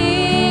the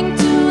king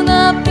to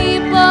the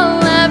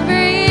people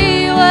everywhere,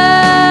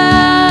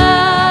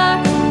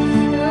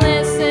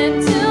 listen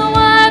to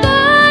what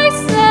I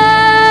say.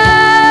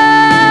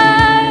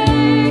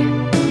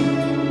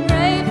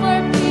 Pray for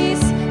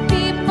peace,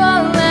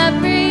 people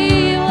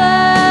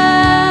everywhere.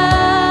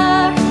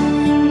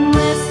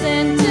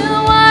 Listen to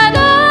what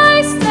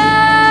I say.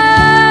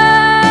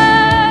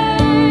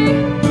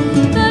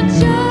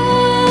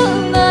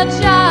 The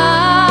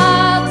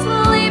child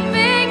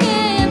sleeping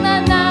in the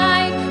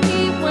night,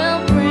 he will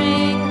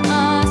bring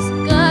us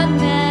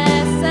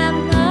goodness and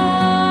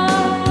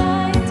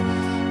light.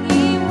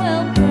 He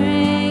will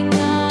bring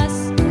us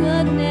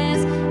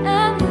goodness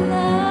and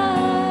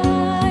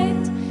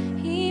light.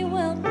 He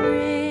will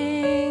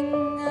bring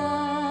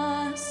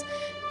us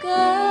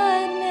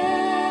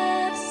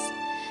goodness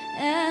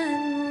and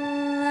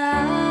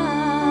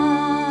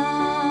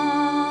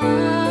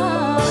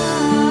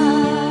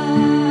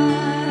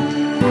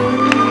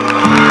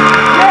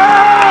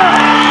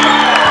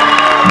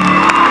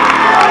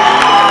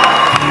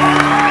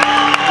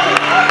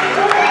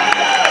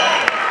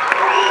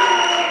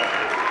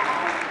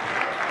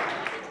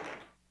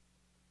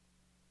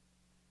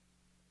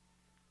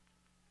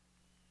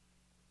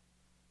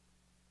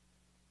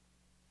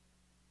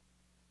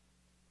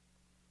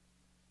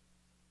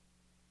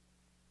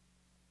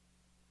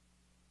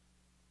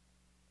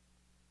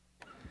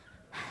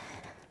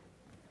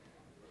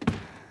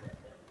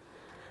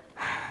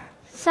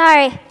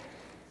Sorry.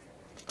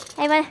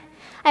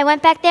 I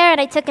went back there and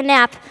I took a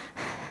nap.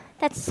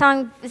 That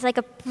song is like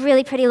a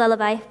really pretty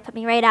lullaby. Put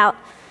me right out.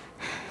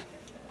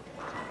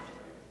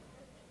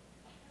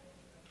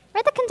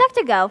 Where'd the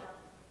conductor go?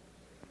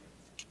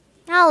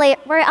 I'll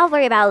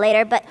worry about it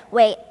later, but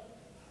wait.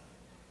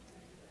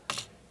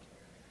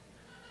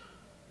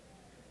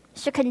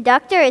 Mr.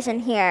 Conductor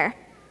isn't here.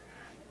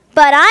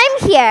 But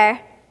I'm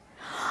here.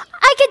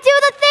 I can do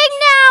the thing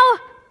now!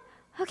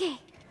 Okay.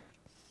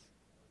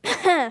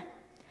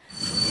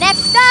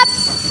 Next up,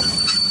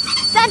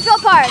 Central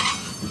Park.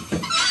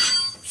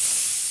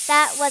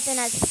 That wasn't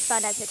as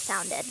fun as it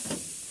sounded.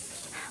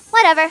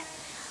 Whatever.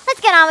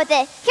 Let's get on with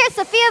it. Here's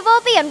Sophia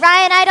Volpe and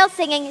Ryan Idle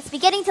singing It's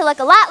Beginning to Look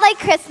a Lot Like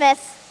Christmas.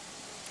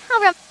 How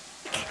romantic.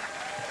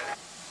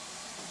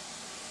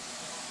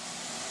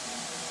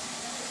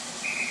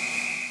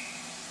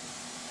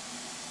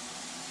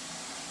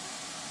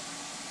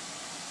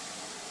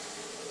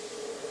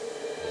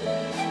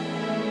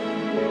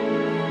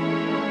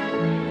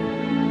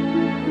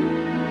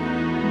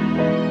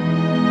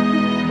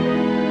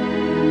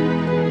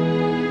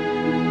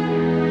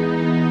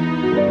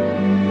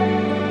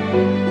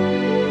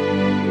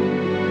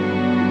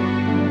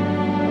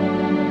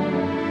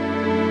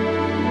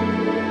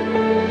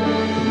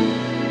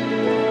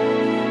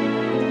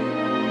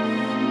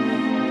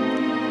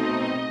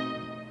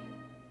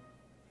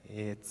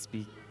 It's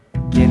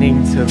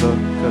beginning to look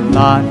a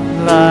lot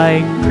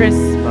like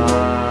Christmas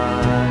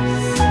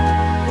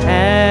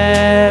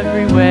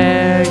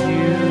everywhere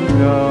you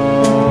go.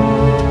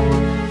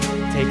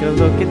 Take a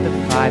look at the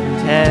 5 and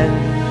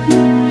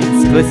 10.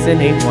 It's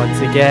glistening once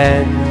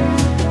again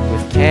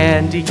with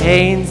candy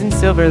canes and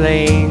silver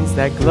lanes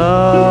that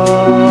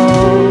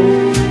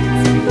glow.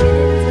 It's beginning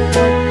to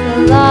look a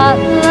lot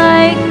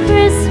like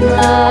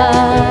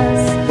Christmas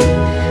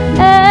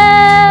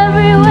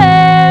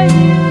everywhere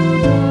you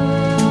go.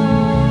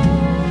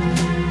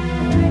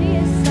 The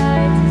prettiest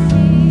sight to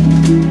see.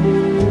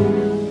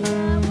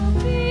 There will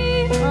be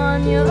on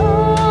your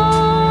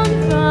own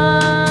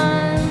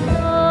front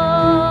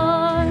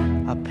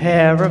door. A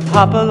pair of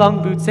hop-along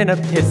boots and a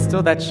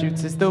pistol that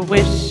shoots is the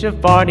wish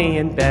of Barney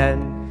and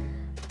Ben.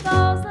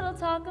 Dolls that'll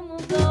talk and we'll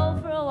go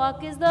for a walk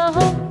walk is the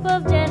hope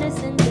of Janice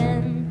and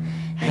Jen.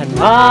 And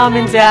Mom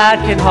and Dad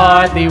can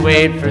hardly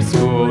wait for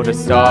school to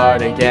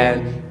start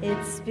again.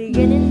 It's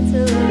beginning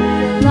to look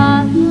a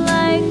lot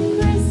like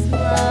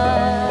Christmas.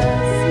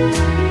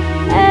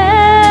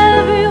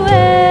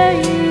 Everywhere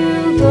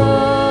you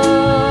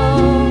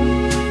go,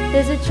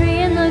 there's a tree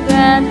in the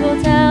Grand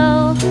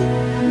Hotel,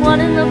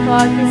 one in the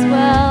park as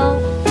well.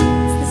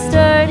 It's the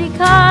sturdy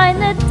kind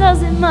that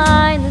doesn't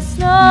mind the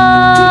snow.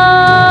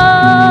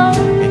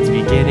 It's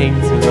beginning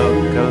to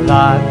look a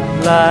lot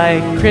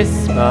like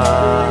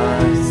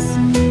Christmas.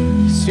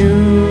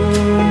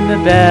 Soon the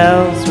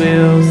bells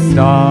will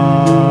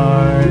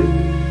start,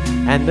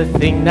 and the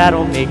thing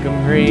that'll make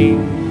them ring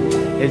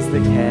is the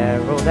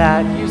carol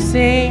that you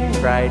sing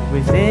right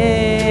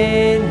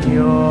within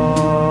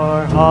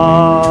your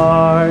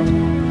heart.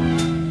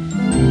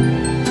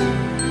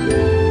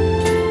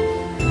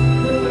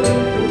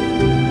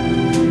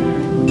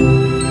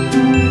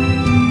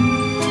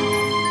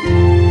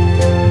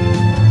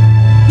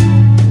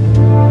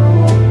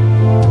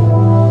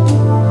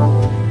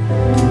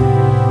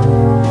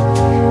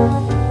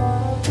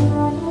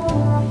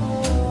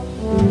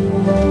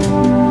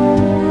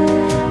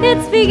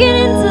 It's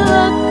beginning to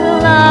look a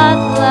lot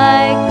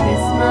like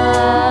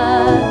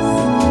Christmas.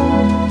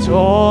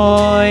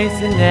 Toys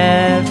in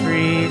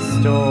every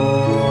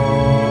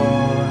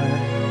store,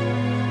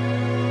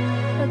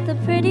 But the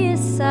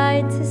prettiest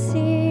sight to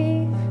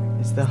see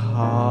is the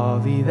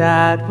holly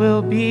that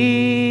will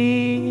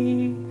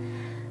be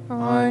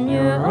on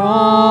your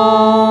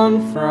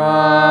own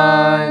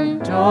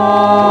front door.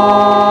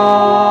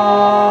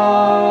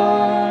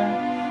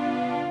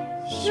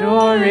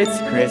 Sure, it's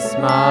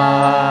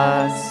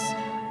Christmas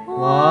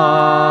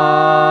once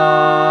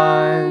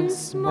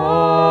more.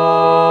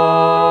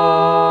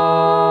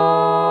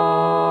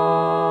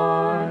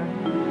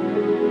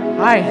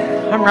 Hi,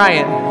 I'm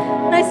Ryan.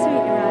 Nice to meet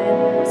you,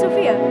 Ryan. I'm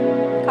Sophia.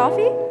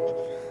 Coffee?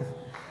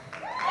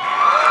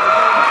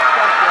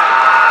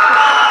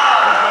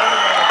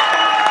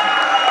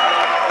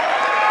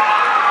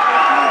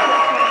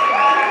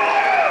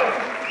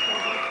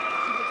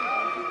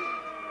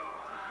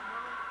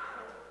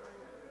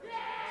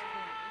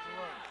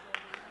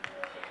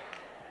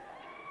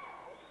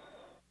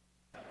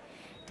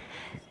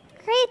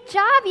 Great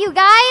job, you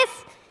guys.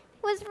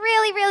 It was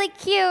really, really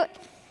cute.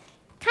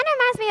 Kind of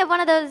reminds me of one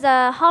of those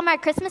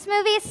Hallmark Christmas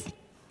movies.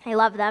 I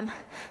love them.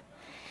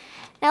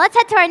 Now let's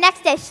head to our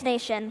next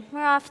destination.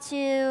 We're off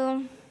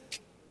to...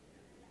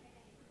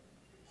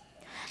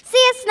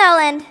 See ya,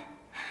 Snowland.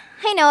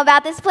 I know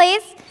about this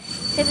place.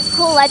 There's this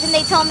cool legend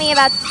they told me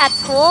about at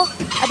school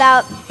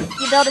about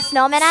you build a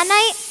snowman at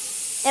night,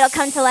 it'll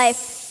come to life.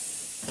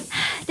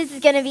 This is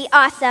gonna be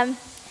awesome.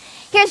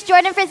 Here's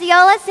Jordan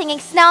Friziola singing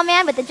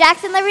Snowman with the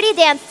Jackson Liberty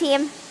Dance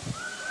Team.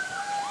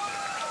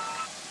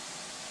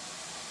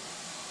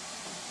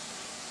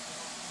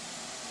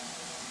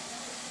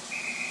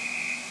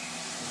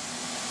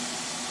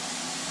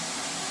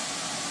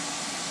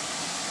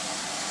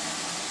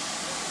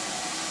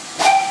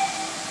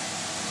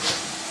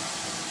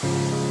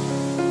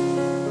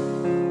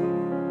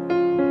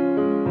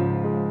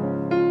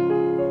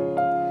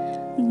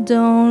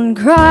 Don't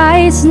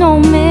cry,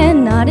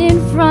 snowman, not in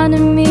front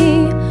of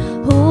me.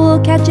 Who'll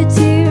catch your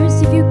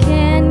tears if you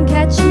can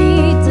catch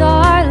me,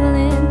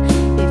 darling?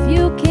 If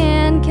you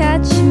can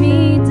catch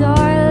me,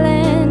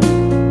 darling.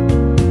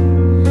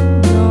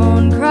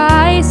 Don't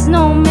cry,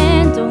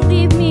 snowman, don't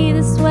leave me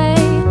this way.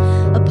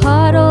 A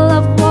puddle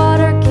of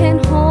water can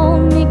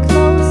hold me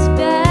close,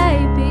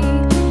 baby.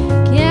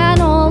 Can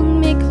hold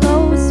me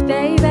close,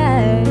 baby.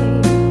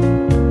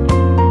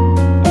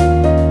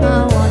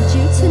 I want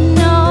you to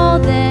know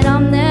that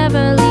I'm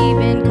never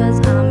leaving, 'cause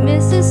I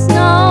miss the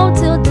snow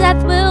till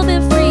death will be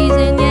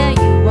freezing. Yeah,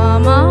 you are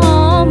my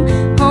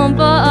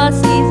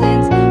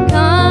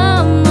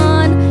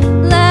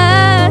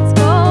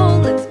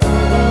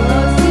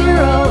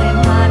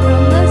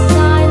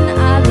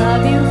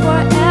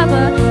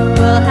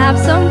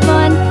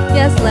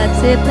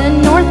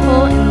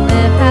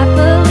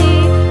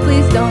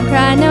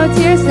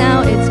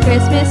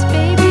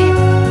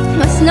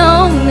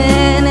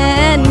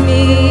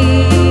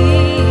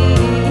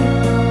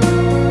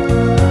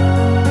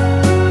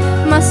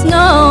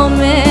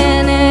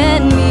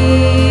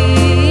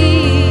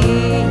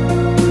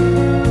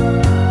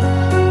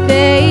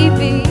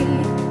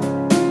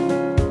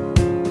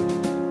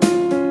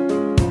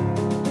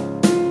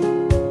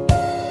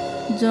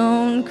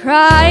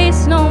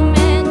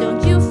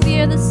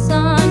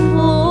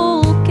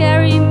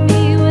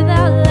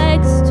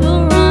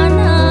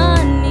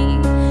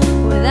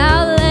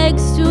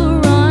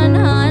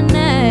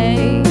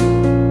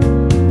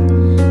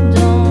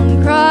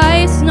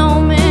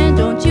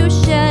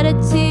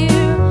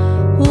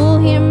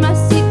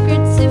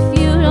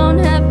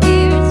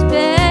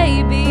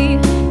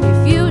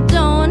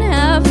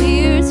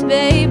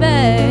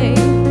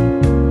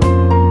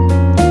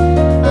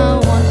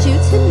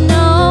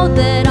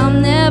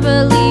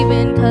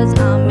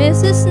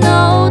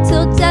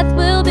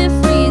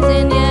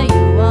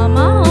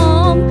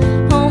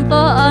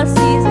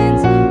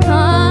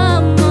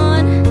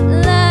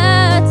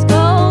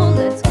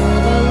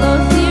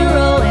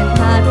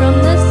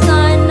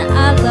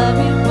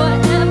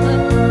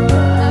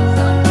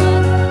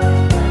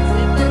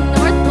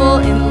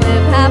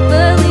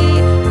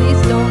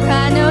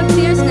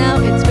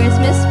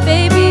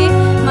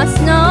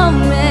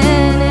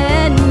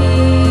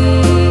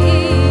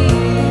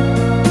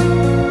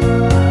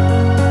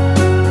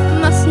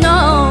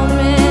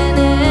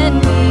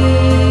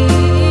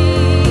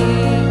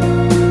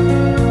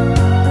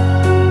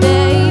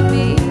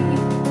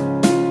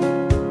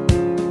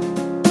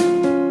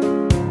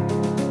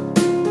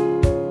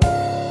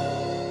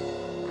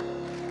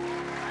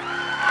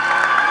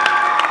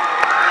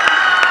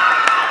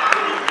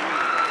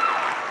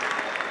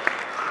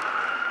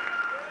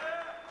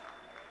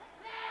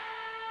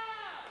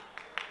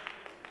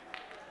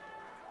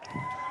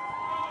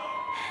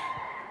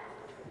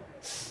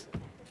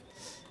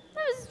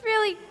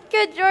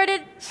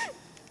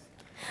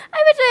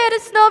had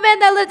a snowman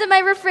that lived in my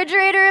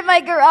refrigerator in my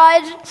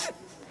garage.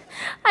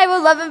 I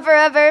will love him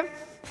forever.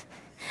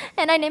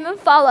 And I name him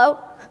Follow.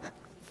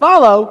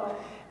 Follow?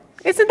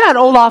 Isn't that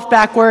Olaf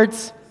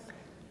backwards?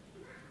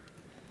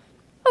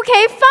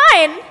 Okay,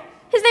 fine.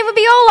 His name would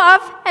be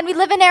Olaf, and we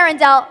live in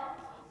Arendelle.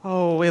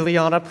 Oh,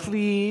 Ileana,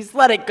 please,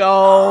 let it go.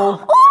 Oh,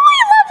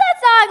 I love that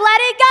song.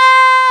 Let it go.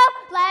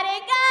 Let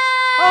it go.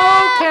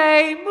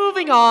 Okay,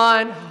 moving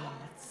on.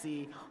 Let's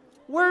see.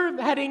 We're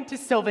heading to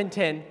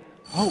Sylvanton.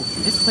 Oh,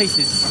 this place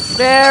is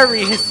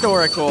very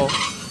historical.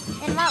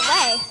 In what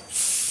way?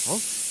 Well,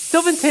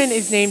 Sylvanton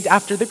is named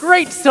after the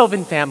great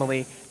Sylvan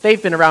family.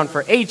 They've been around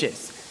for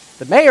ages.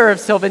 The mayor of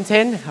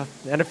Sylvanton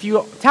and a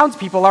few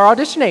townspeople are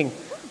auditioning.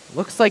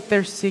 Looks like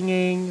they're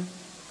singing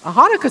a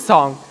Hanukkah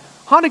song.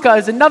 Hanukkah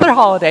is another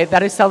holiday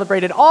that is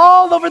celebrated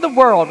all over the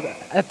world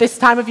at this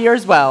time of year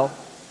as well.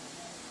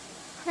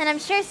 And I'm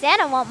sure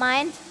Santa won't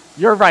mind.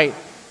 You're right,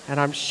 and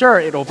I'm sure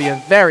it'll be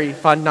a very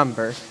fun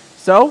number.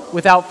 So,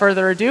 without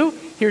further ado,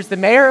 here's the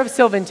mayor of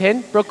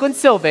Sylvanton, Brooklyn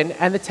Sylvan,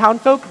 and the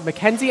townfolk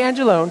Mackenzie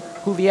Angelone,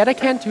 Julieta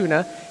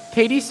Cantuna,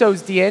 Katie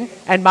Sosdian,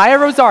 and Maya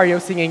Rosario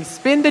singing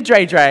Spin the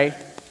Dre Dre.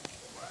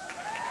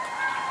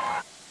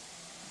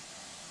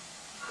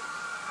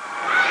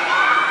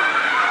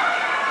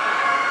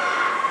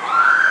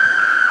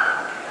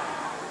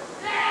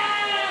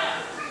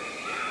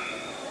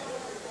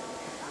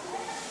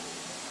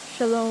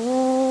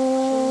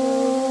 Shalom.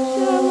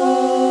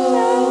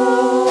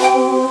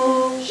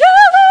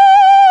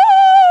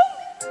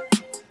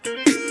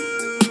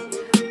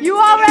 You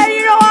already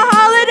know what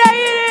holiday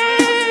it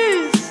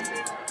is.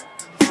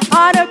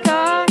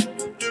 Hanukkah,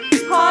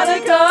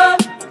 Hanukkah,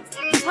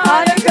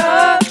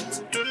 Hanukkah.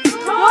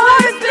 Come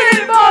on, spin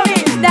it for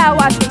me. Now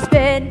watch me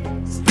spin.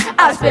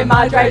 I spin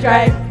my Dre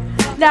Dre.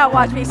 Now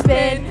watch me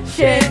spin.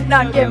 Shin,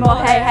 none, gimel,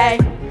 hey, hey.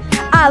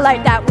 I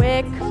like that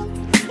wick.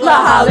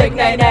 Lahalik,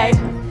 nay, nay.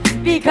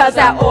 Because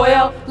that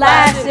oil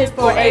lasted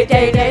for 8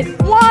 days.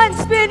 1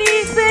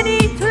 spinny, spinny,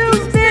 2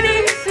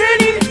 spinny,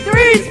 spinny,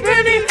 3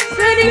 spinny,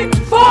 spinny,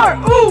 4,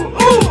 ooh,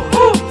 ooh,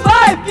 ooh,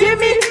 5,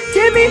 gimme,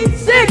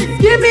 6,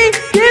 gimme,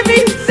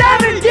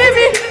 7,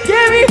 gimme,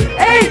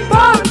 8,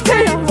 boom,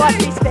 10. Now watch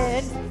me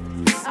spin.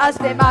 I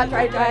spin my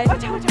Dre Dre.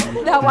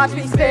 Now watch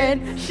me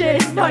spin.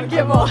 Shit, none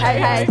gimel, hey,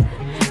 hey.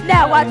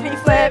 Now watch me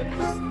flip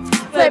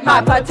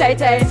my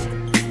potatoes.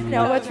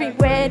 Now watch me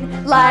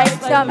win like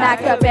the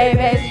Maca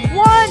babies.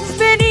 1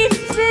 spinny,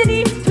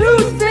 spinny, 2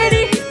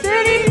 spinny,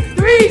 spinny,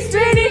 3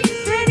 spinny,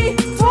 spinny,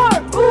 4,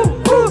 ooh,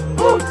 ooh,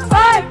 ooh,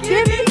 5,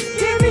 gimme,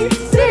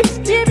 6,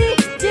 gimme,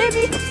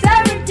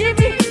 7,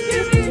 gimme, 8,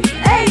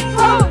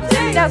 oh,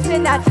 10. Now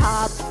spin that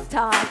top,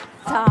 top,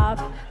 top,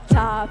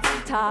 top,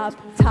 top,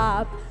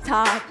 top,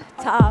 top,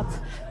 top,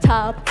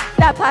 top,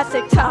 that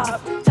plastic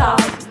top, top,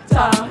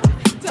 top,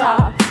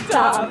 top,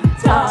 top,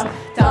 top,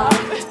 top,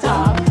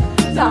 top,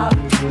 top.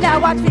 Now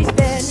watch me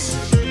spin.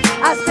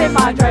 I spin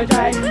my Dre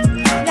Dre.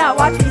 Now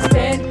watch me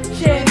spin.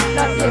 Shin,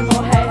 none,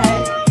 gimel, hey,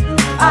 hey.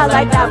 I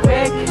like that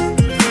wick.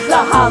 The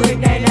holly,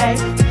 nay, nay.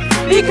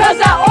 Because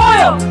that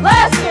oil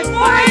lasted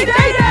for 8 days.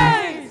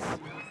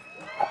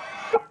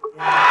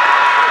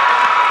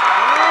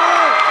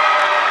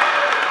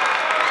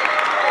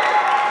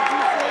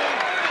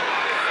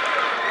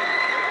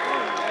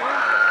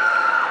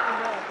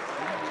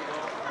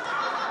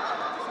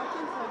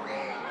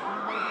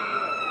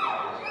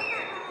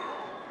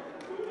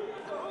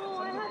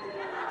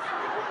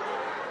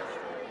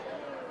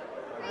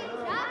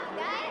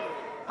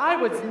 I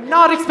was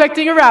not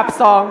expecting a rap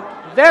song.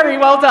 Very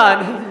well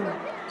done.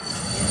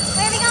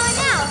 Where are we going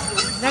now?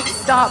 Next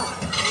stop.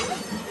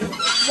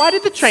 Why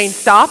did the train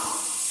stop?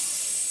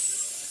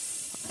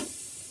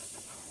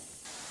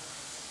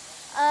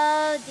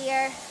 Oh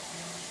dear.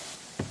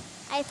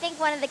 I think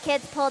one of the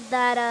kids pulled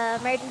that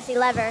emergency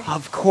lever.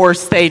 Of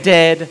course they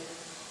did.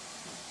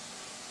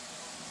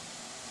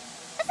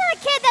 That's not a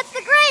kid, that's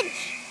the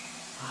Grinch.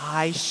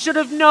 I should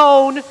have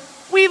known.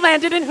 We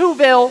landed in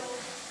Whoville.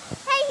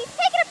 Hey, he's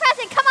taking a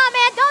present. Come on,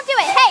 man, don't do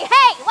it. Hey,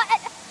 hey, what?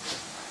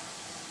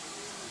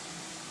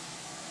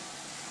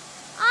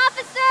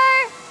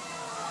 Officer!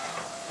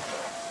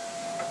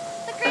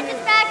 The Grinch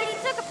is back and he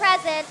took a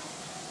present.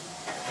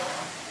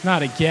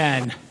 Not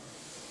again.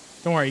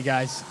 Don't worry,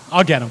 guys.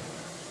 I'll get him.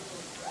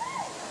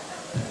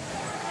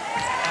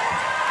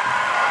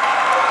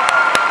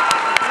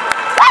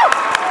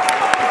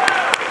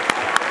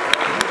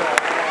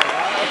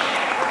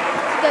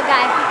 Good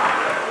guy.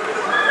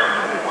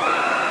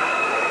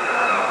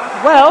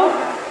 Well,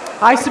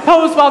 I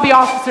suppose while the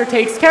officer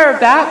takes care of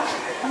that,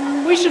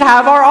 we should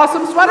have our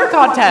awesome sweater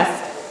contest.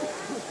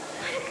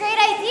 Great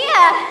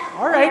idea.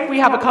 All right, we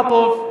have a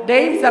couple of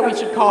names that we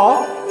should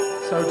call.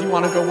 So do you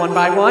want to go one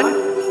by one?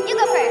 You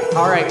go first.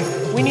 All right,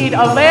 we need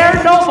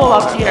Alaire Noble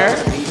up here.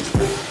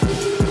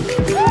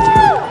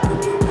 Woo!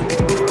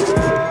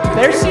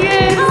 There she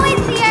is.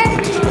 Always here.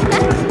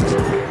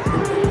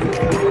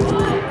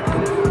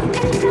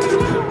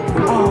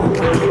 Oh,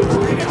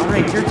 wow. All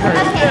right, your turn.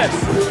 Okay.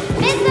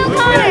 Miss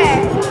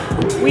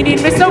O'Connor. We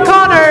need Miss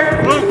O'Connor.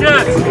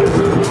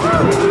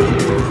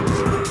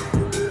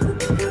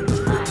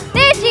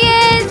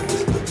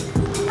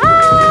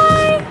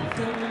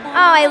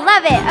 I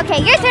love it.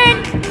 Okay, your turn.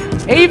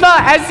 Ava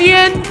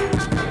Esian.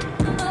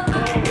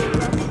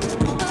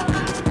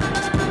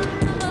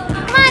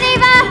 Come on,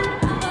 Ava.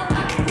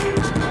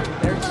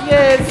 There she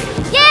is.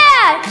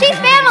 Yeah, she's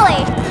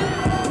family.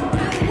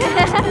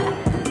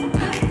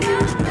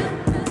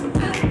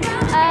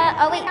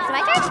 Oh wait, is it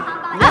my turn?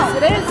 Yes,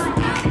 it is.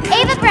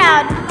 Ava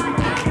Brown.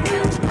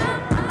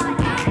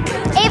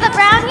 Ava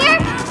Brown here?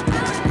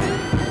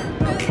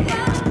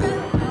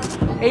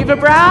 Ava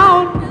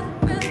Brown.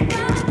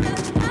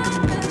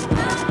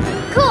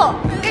 Cool.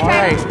 Your All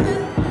turn.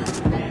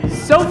 right.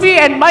 Sophie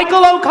and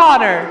Michael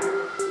O'Connor.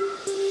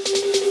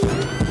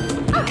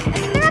 Oh, I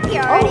think they're up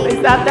here Oh, already.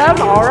 is that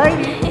them? All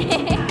right.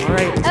 All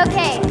right.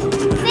 Okay.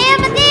 Sam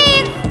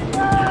Mathis!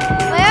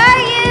 Where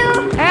are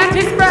you? And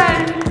his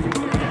friend.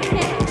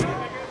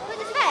 Who's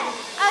his friend?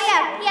 Oh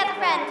yeah, he has a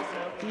friend.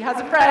 He has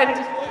a friend.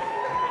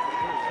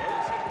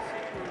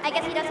 I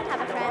guess he doesn't have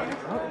a friend.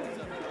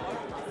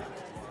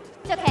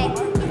 It's okay.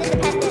 He's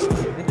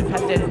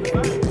independent.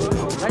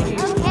 Independent. Righty.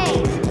 Okay.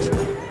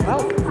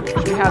 Well,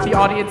 should we have the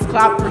audience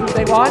clap for who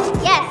they want?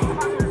 Yes.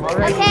 All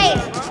right. Okay.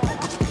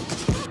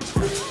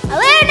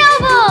 Alaire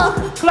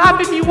Noble! Clap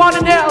if you want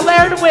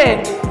Alaire to win.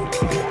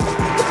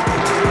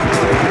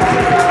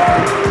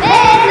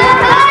 It's a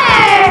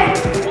corner!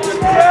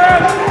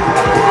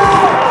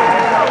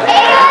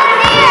 Caitlin's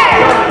here!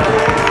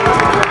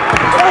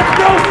 Let's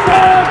go,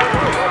 Sam!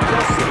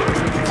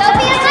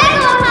 Sophie and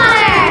Michael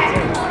O'Connor!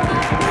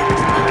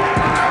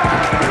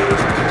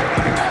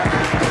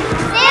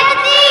 Sam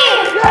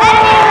Mathis!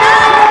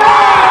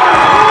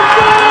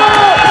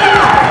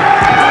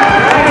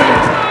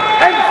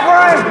 And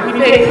Frank! We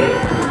think.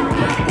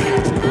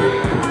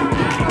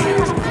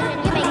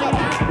 You make it.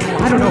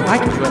 I don't know if I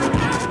can do it.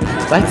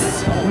 Let's.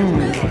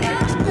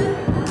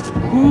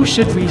 Who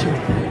should we? Okay.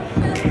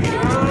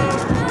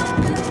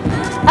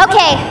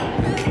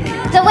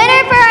 The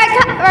winner for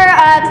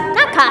our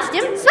not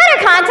costume, sweater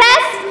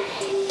contest,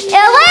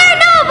 Alaire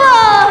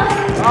Noble!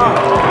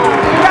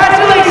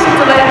 Congratulations,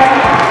 Alaire.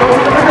 Go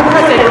deliver the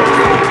present.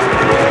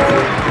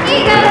 Here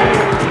you go.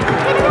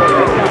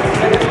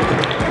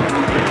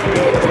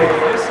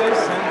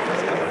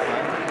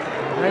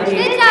 Righty.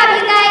 Good job,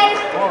 you guys.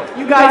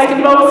 You guys can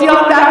mosey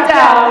on back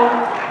down.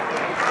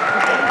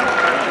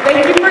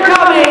 Thank you for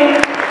coming.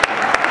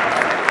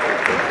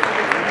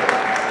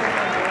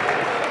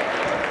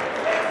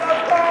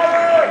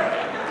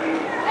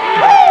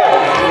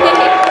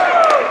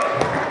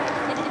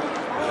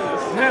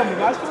 Sam, was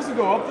I supposed to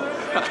go up there?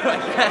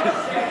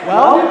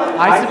 Well,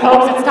 I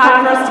suppose it's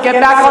time for us to get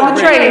back on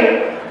the train.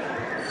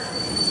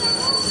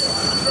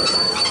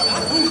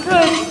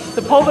 Good.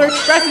 The Polar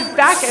Express is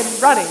back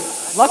and running.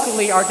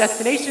 Luckily, our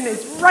destination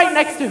is right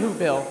next to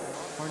Whoville.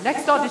 Our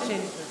next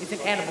audition is in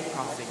Animal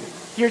Crossing.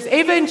 Here's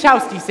Ava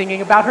Inchowski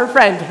singing about her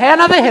friend,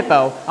 Hannah the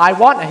Hippo. I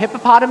want a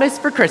hippopotamus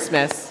for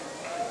Christmas.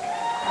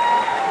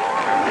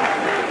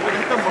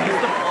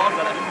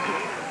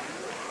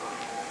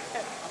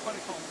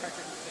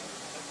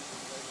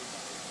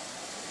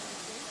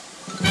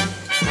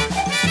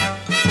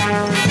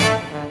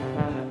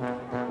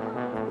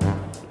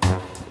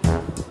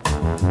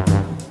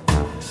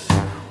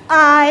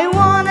 I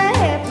want a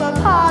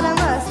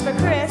hippopotamus for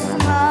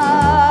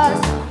Christmas.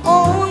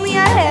 Only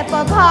a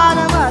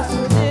hippopotamus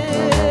will do.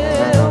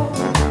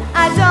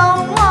 I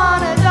don't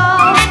want a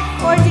doll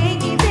or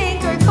dinky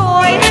pink or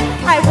toy.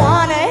 I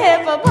want a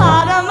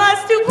hippopotamus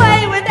to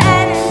play with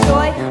and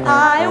enjoy.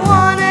 I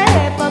want a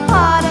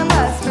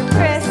hippopotamus for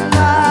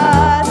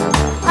Christmas.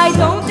 I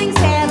don't think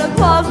Santa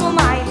Claus will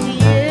mind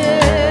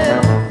you.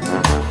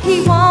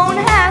 He won't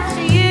have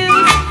to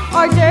use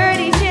our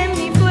dirty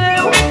chimney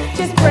flue.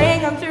 Just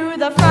bring him through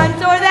the front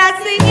door,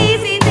 that's the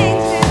easy thing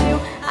to do.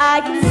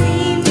 I can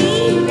see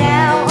me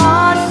now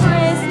on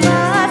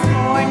Christmas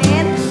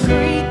morning,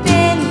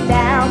 creeping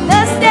down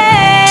the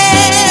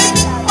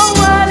stairs. Oh,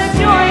 what a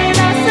joy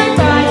and a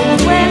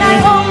surprise when I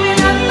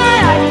open up my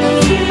eyes and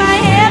see my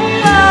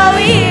hippo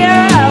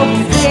hero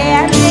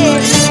standing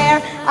there.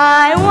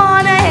 I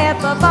want a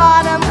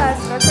hippopotamus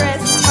for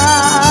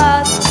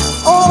Christmas.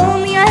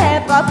 Only a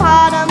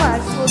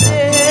hippopotamus will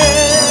do.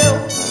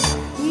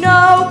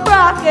 No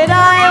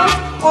crocodiles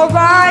or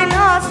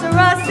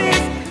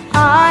rhinoceroses.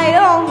 I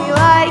only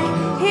like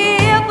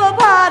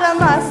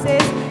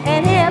hippopotamuses,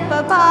 and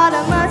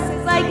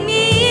hippopotamuses like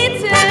me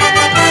too.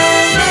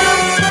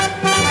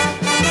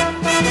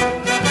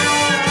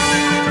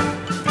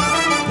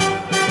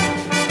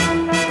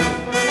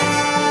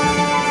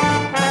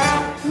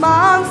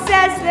 Mom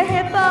says the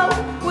hippo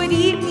would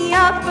eat me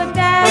up, but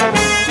then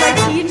my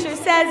teacher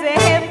says a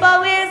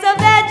hippo is a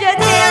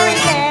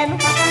vegetarian.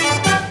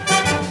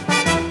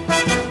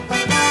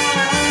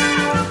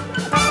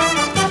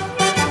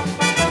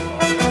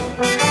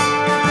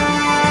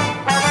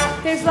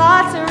 There's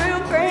lots of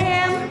room for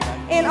him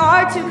in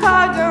our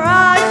two-car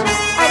garage.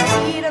 I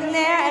feed him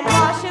there and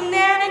wash him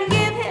there and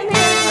give him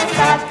his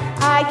massage.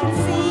 I can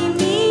see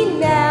me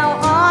now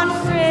on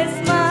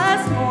Christmas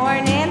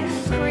morning,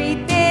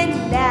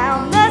 creeping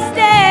down the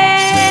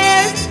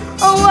stairs.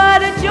 Oh,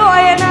 what a joy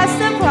and a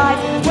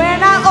surprise when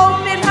I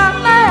open up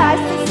my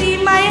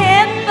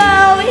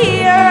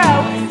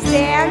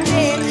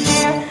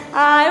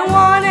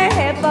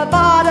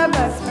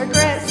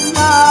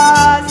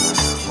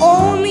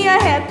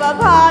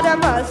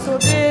hippopotamus will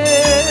do.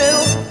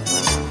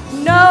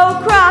 No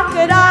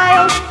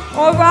crocodiles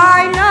or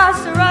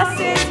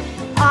rhinoceroses.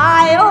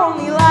 I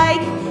only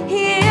like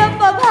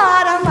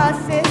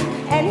hippopotamuses,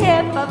 and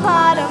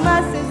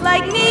hippopotamuses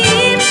like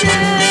me too.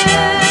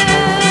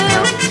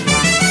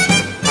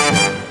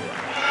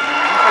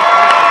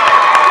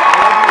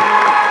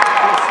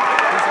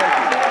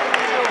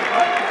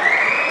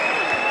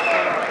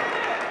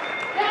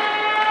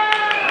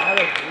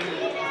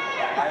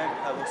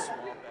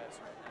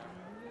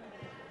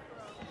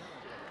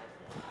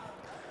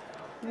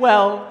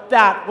 Well,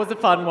 that was a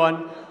fun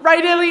one.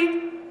 Right,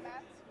 Illy?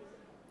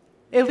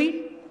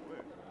 Illy?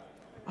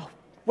 Oh,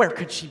 where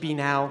could she be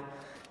now?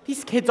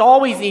 These kids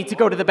always need to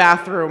go to the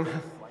bathroom.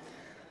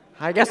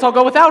 I guess I'll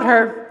go without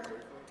her.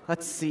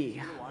 Let's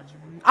see.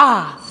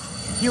 Ah,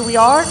 here we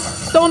are.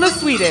 Solna,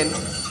 Sweden.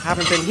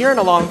 Haven't been here in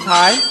a long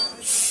time.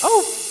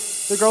 Oh,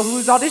 the girl who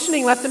was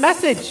auditioning left a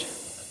message.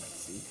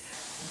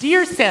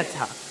 Dear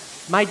Santa,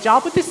 my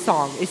job with this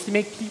song is to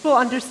make people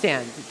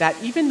understand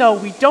that even though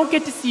we don't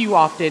get to see you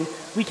often,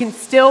 we can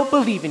still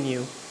believe in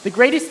you. The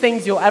greatest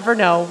things you'll ever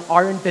know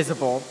are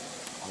invisible.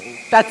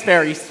 That's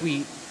very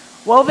sweet.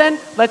 Well then,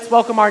 let's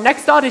welcome our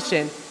next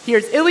audition.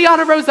 Here's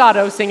Ileana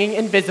Rosado singing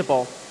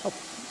Invisible.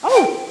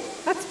 Oh,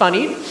 that's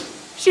funny.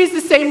 She's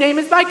the same name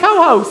as my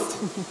co-host.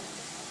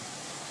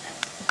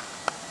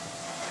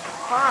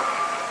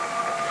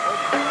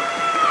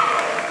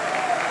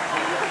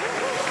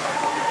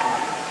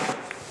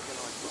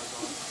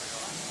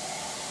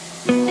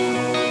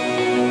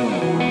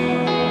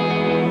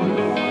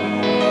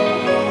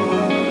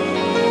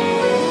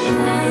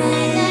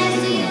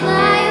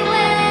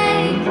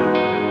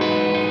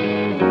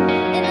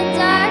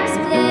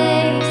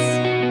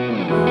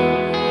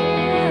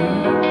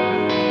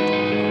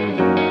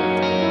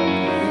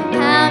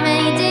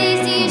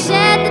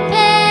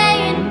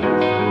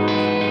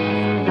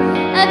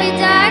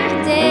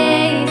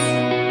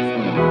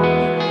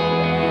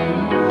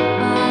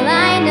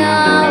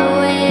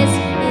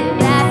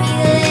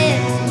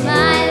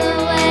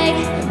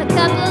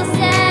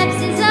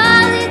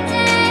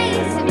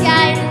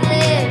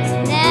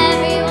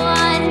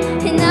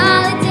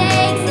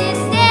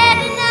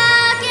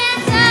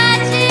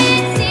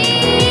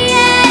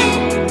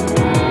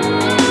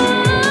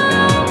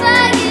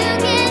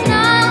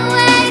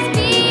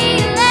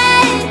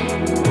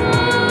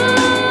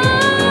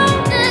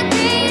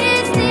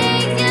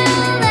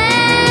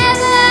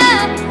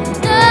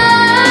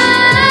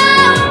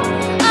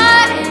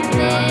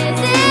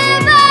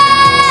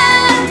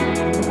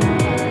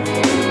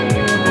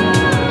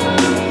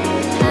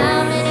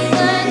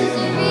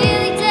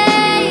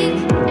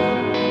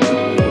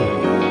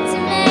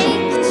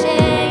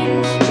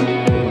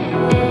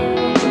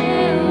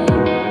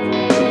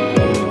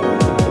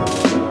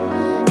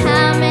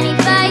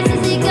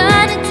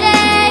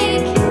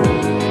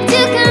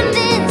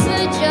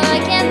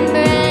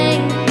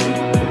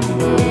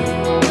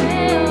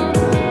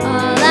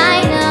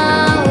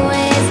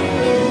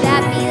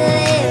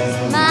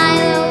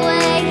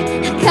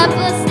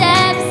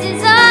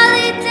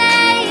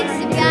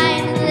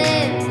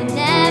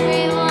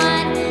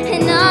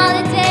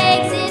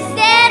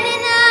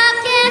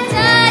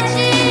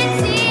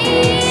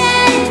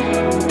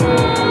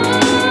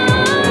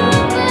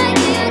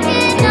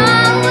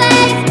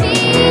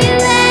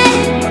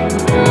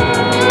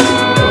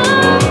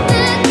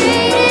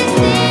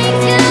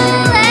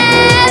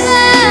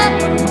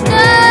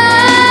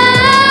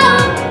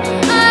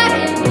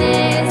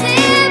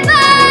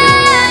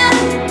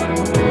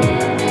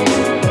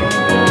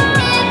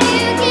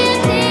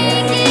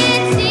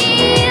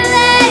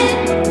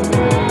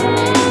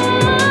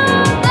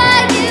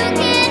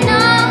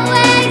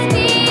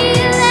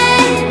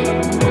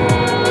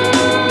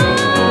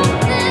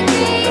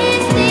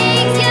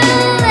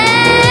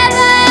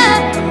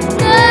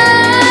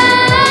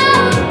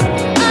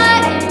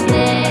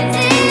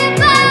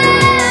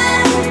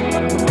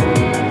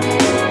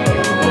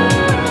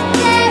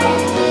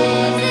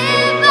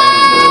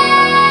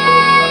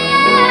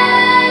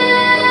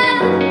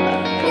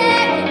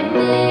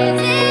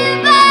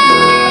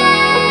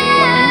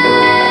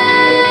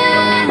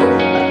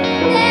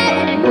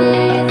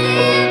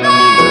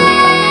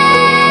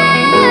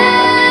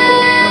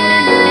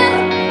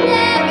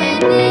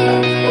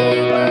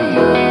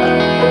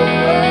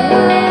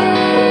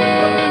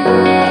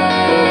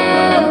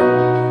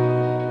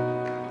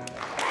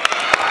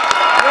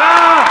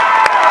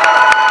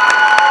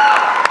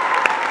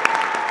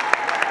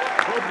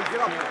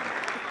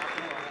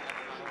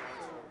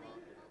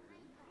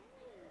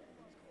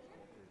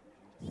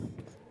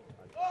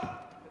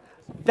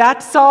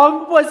 That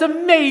song was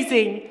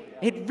amazing.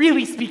 It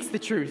really speaks the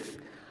truth.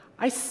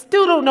 I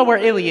still don't know where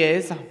Illy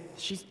is.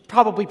 She's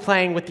probably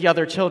playing with the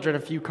other children a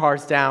few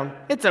cars down.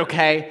 It's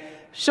okay.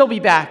 She'll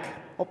be back.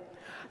 Oh.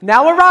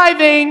 Now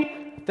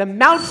arriving, the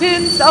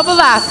mountains of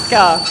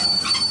Alaska.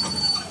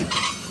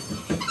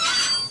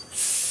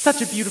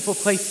 Such a beautiful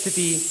place to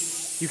be.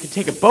 You can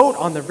take a boat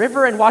on the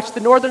river and watch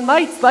the northern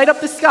lights light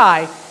up the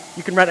sky.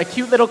 You can rent a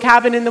cute little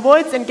cabin in the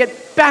woods and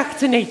get back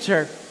to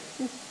nature.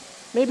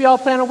 Maybe I'll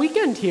plan a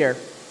weekend here.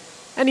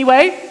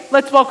 Anyway,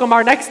 let's welcome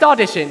our next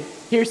audition.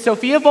 Here's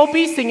Sophia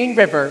Volpe singing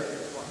River.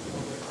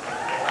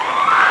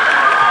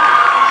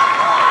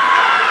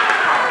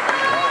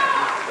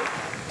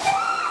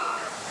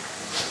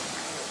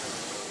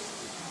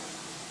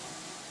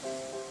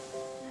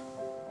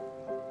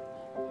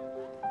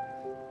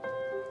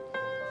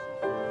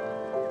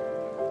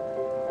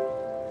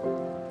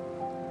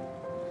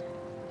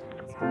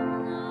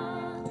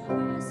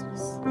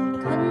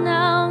 Cutting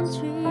down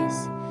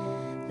trees,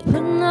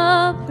 putting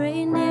up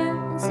reindeer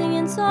and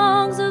singing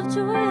songs of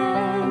joy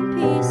and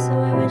peace. So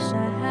I wish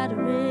I had a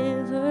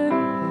river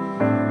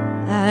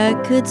I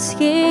could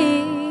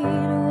skate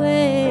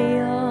away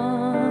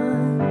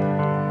on.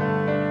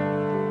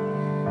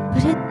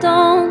 But it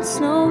don't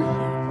snow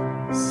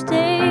here, it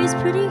stays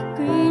pretty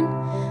green.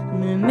 I'm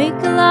gonna make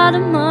a lot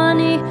of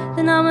money,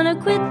 then I'm gonna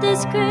quit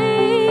this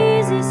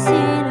crazy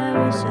scene.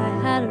 I wish I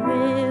had a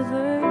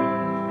river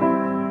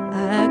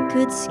I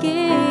could skate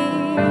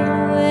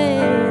away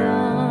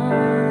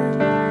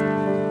on.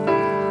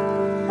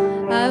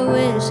 I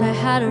wish I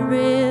had a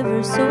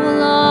river so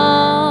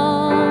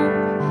long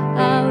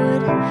I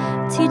would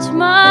teach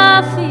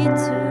my feet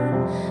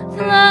to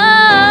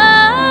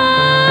fly.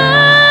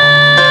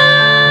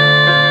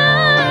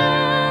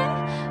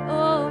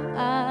 Oh,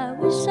 I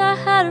wish I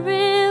had a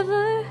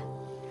river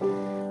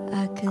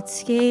I could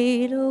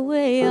skate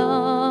away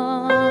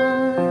on.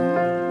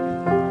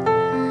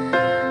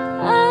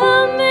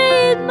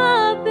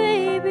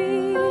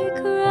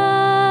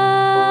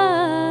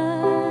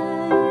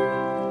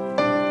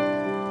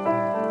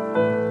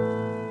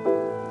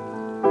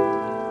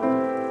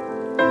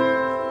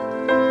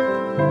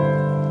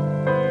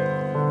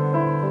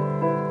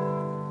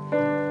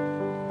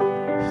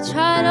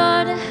 Tried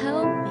hard to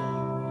help me,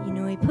 you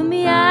know he put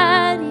me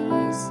at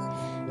ease,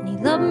 and he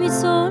loved me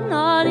so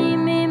naughty,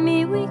 made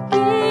me weak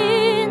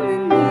in the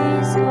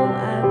knees. Oh,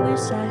 I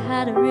wish I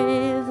had a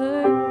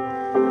river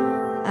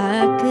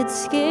I could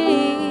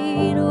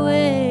skate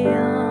away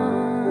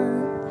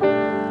on.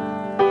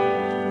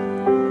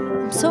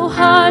 I'm so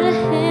hard to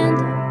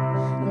handle,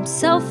 I'm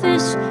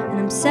selfish and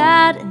I'm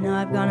sad, and now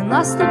I've gone and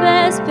lost the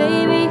best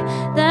baby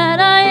that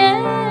I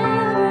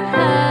ever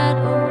had.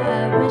 Oh,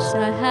 I wish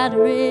I had a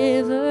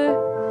river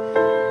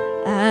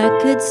I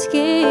could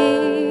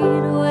skate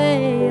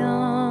away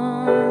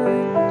on.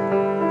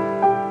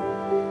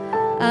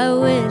 I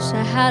wish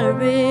I had a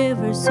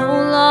river so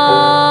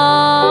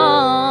long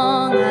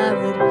I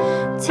would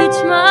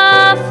teach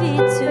my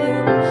feet to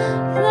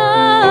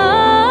fly.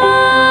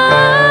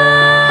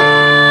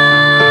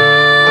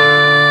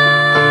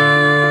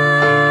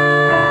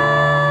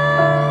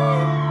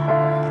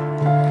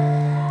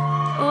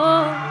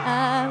 Oh,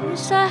 I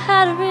wish I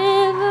had a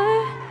river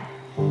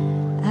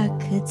I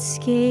could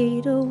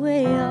skate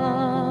away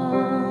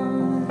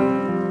on.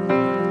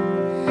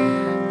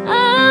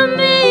 I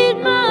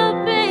made my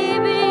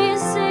baby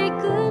say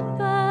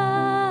goodbye.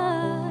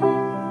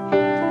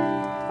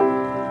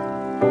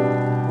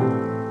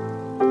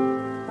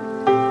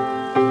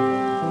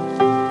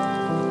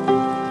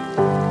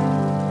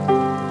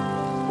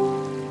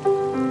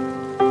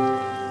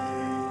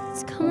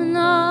 It's coming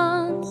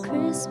on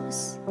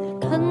Christmas, they're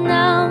cutting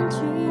down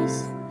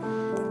trees,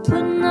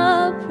 putting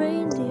up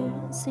reindeer,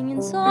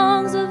 singing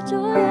songs of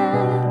joy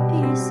and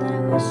peace. And I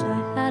wish I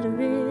had a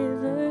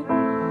river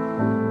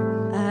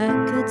I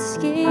could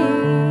skate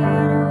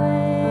away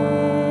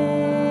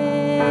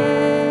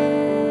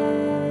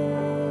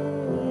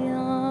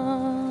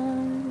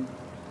on.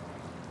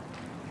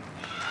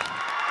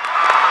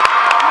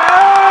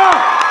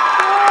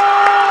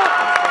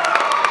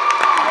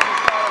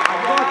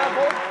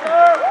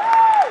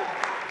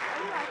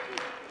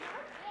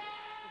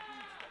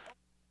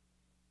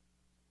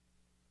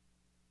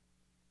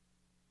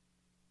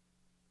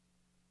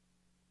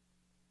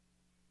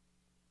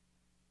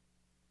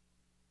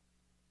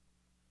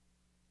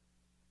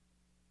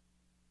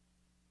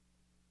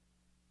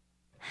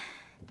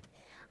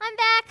 I'm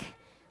back.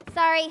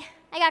 Sorry,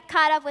 I got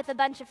caught up with a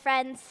bunch of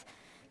friends.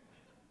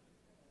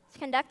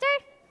 Conductor?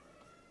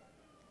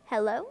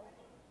 Hello?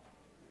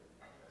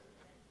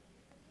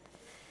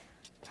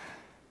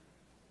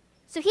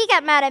 So he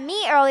got mad at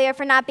me earlier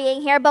for not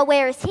being here, but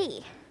where is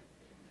he?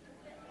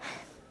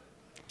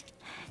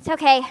 It's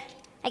okay.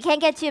 I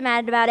can't get too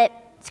mad about it.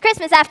 It's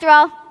Christmas after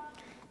all.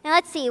 Now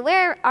let's see,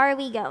 where are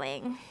we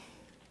going?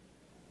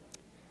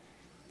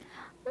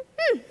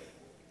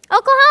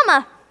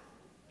 Oklahoma.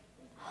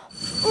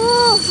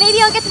 Ooh,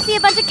 maybe I'll get to see a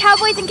bunch of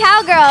cowboys and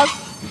cowgirls.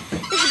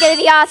 This is gonna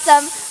be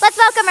awesome. Let's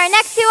welcome our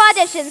next two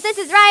auditions. This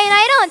is Ryan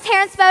Idle and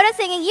Terrence Boda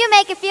singing You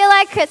Make It Feel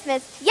Like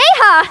Christmas.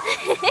 Yeehaw!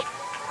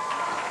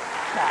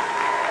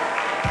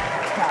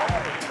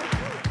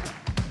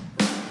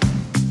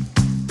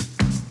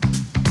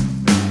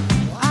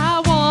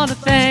 I want to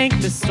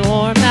thank the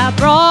storm that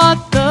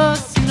brought the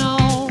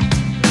snow.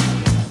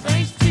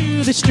 Thanks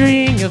to the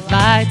string of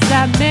lights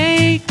that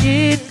make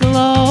it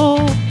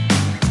glow.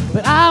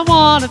 But I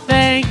want to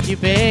thank you,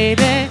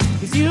 baby,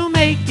 'cause you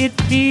make it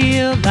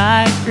feel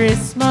like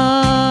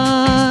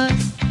Christmas.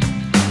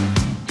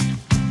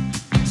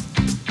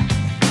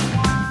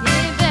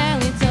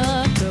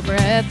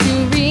 get to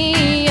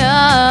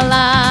realize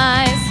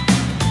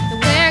that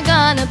we're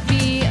gonna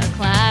be a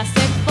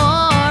classic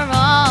for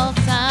all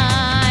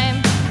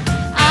time.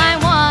 I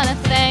wanna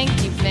thank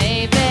you,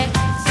 baby,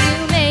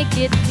 to make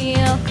it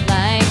feel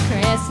like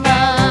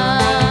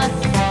Christmas.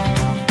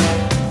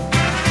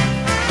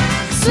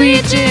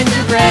 Sweet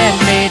gingerbread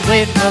made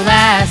with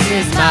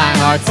molasses, my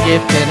heart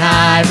skipped and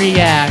I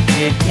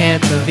reacted.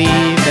 Can't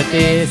believe that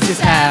this is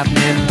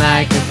happening,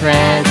 like a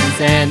present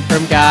sent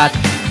from God.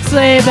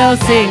 Sleigh bells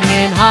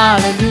singing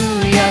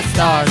hallelujah,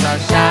 stars are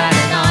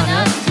shining on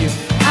us too.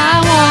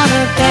 I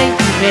wanna thank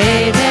you,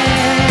 baby,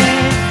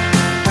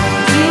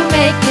 you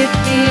make it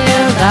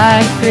feel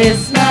like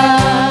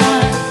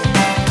Christmas.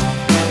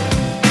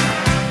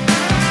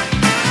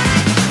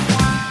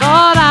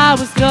 Thought I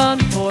was done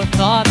for,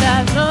 thought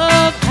that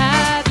love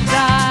had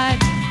died,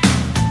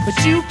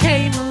 but you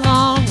came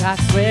along, I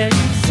swear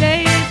you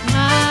saved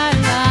my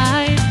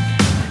life.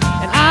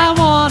 And I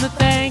wanna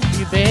thank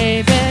you,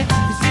 baby,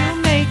 'cause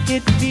you make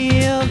it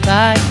feel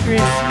like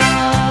Christmas.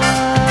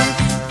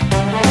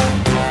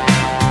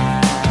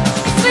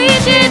 Sweet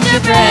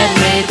gingerbread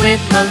made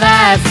with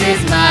molasses,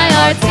 my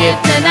heart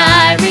skipped and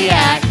I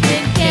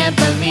reacted. Can't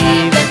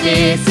believe that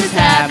this is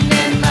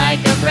happening, like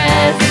a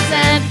present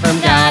sent from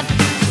God.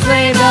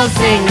 Sleigh bells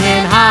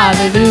singing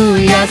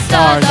hallelujah,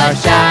 stars are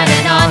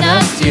shining on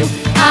us too.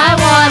 I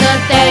wanna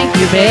thank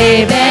you,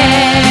 baby,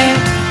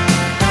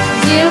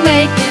 you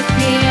make it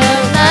feel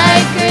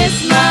like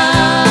Christmas.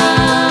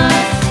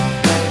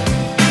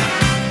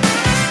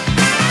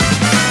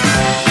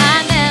 I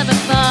never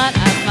thought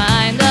I'd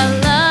find a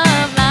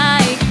love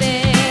like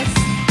this,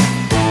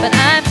 but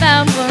I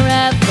found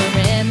forever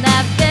in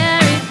that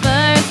very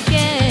first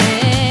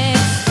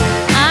kiss.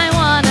 I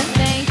wanna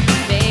thank you,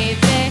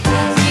 baby,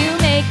 'cause you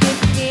make it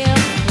feel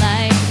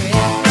like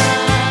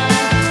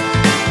Christmas.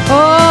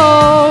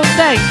 Oh,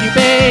 thank you,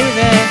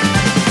 baby.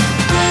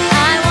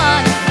 I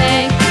wanna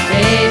thank you,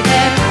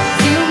 baby, 'cause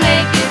you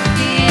make it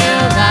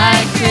feel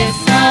like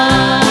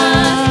Christmas.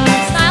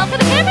 Smile for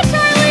the camera,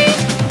 Charlie.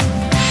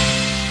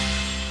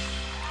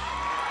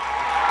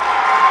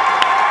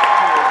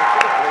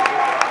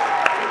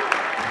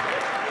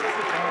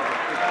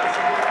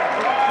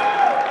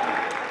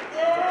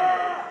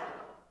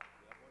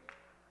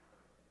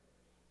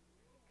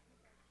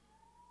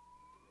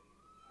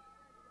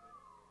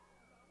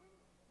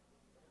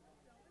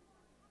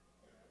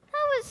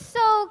 That was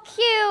so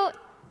cute.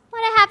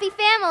 What a happy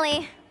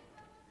family.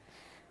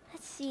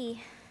 Let's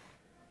see.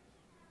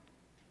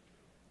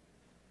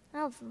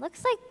 Well, it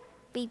looks like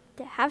we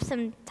have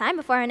some time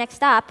before our next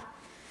stop.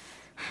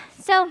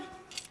 So,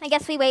 I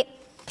guess we wait.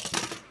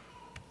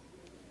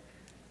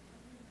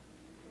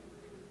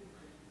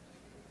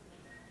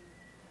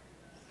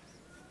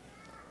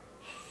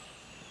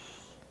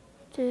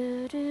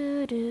 Do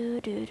do do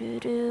do do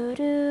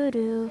do do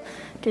do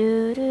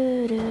do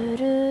do do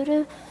do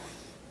do.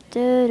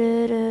 Do,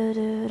 do, do,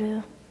 do,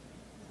 do.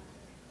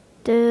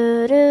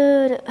 Do,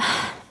 do, do.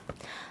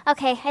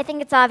 Okay, I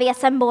think it's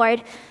obvious I'm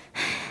bored.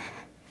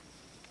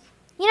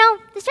 You know,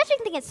 this judging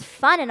thing is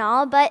fun and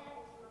all, but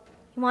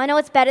you want to know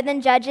what's better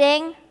than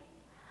judging?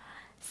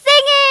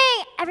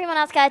 Singing! Everyone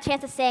else got a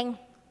chance to sing.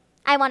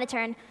 I want a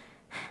turn.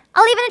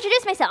 I'll even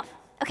introduce myself.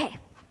 Okay.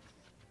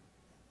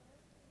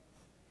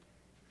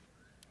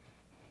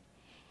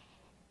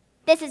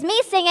 This is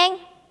me singing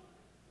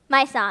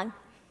my song.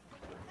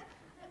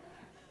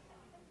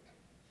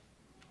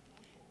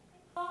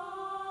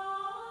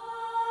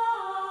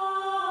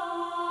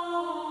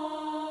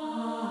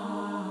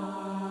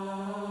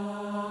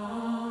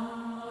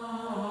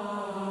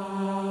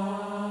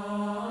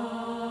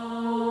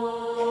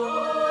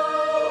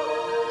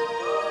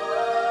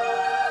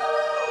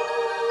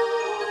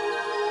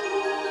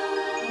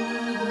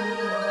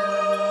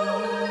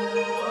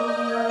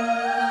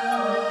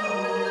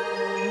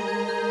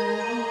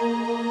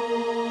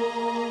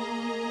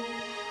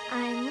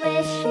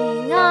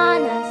 Wishing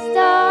on a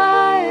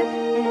star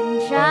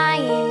and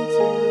trying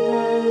to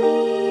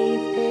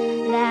believe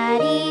that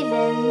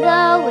even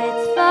though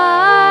it's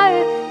far,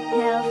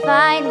 he'll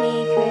find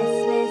me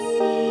Christmas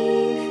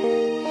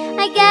Eve.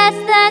 I guess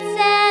that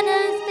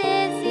Santa's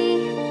busy,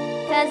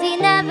 'cause he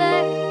never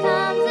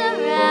comes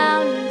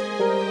around.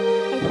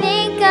 I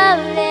think of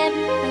him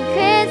when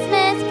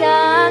Christmas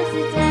comes to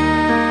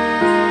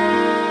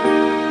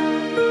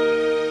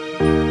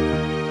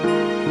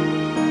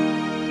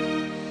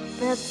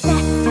the best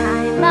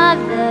time of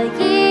the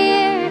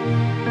year,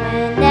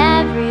 when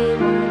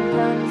everyone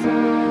comes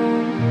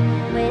home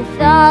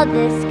with all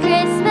this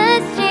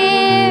Christmas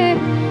cheer.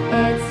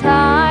 It's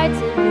hard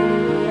to be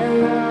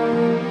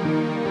alone,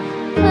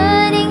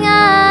 putting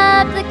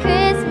up the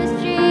Christmas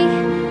tree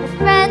with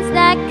friends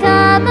that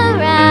come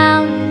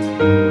around.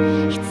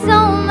 It's so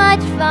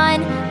much fun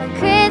when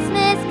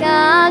Christmas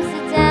comes to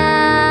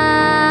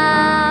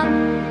town.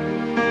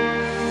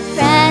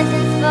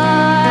 Presents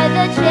for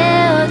the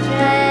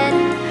children,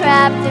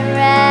 wrapped in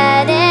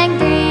red and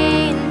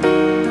green.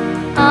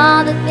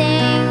 All the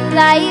things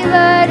that you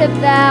heard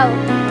about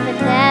but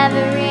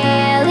never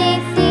really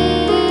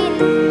seen.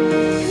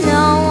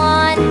 No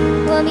one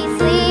will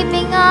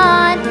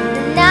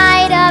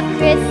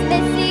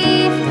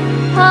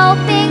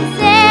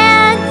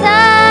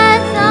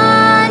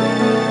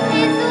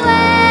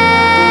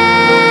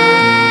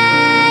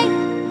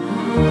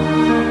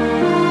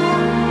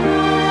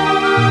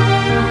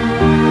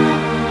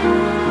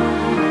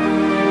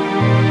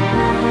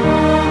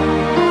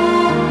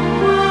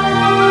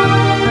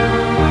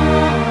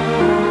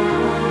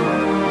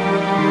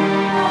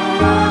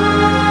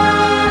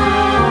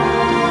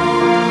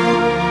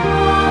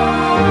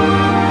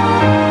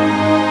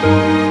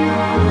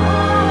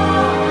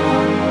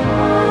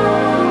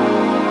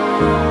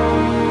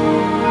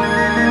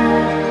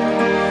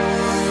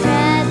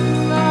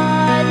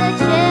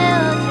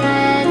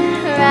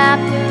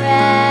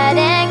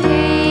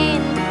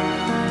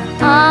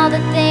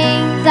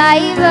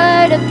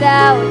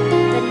about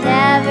but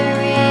never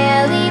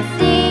really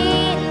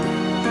seen.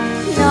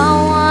 No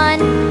one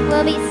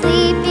will be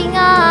sleeping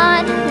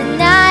on the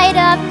night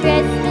of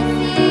Christmas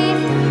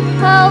Eve,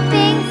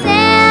 hoping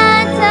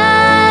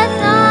Santa's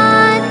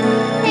on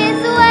his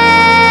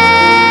way.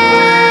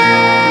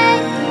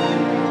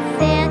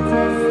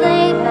 Santa's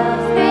sleigh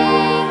bells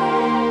ring,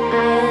 I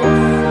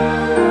listen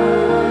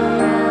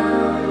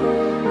around.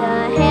 The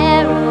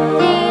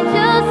herald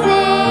angels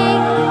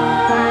sing,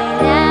 I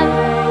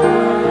never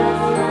hear a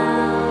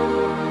sound.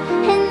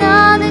 And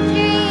all the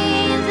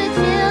dreams of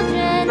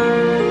children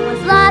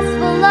was lost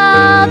will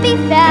all be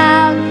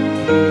found.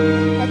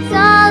 That's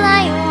all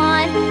I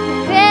want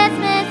when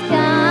Christmas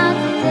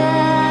comes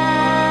down.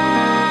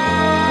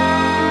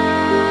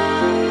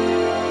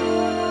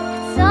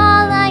 That's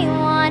all I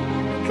want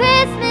when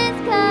Christmas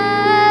comes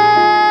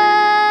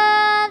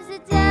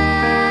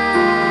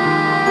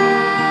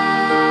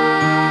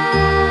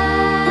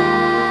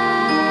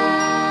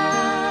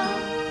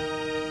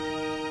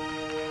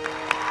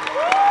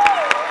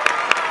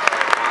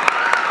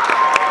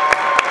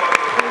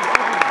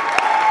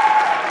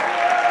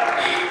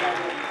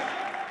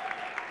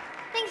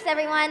Thanks,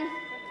 everyone.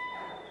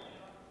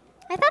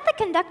 I thought the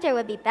conductor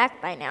would be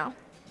back by now.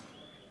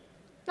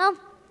 Well,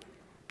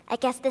 I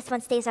guess this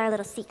one stays our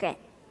little secret.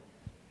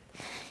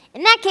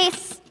 In that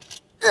case,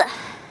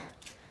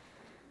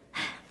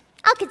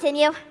 I'll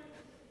continue.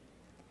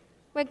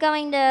 We're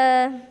going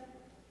to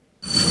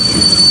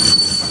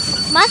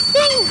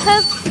Mustang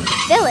Hoof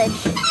Village.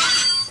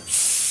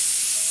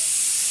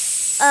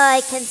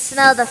 I can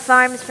smell the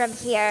farms from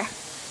here.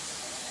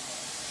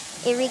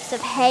 It reeks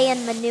of hay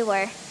and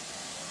manure.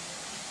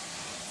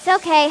 It's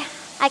okay,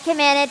 I can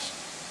manage.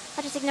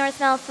 I'll just ignore the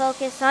smell and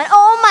focus on.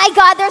 Oh my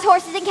God, there's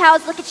horses and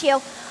cows. Look at you.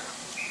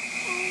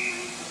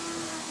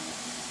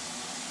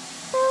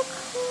 So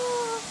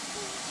cool.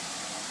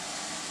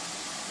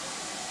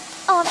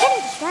 Oh, I'm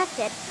getting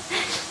distracted.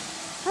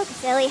 Focus,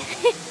 silly.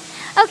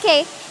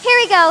 Okay, here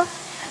we go.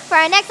 For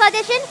our next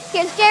audition,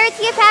 here's Jared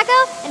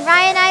Tiapaco and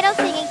Ryan Idle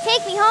singing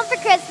Take Me Home for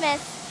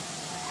Christmas.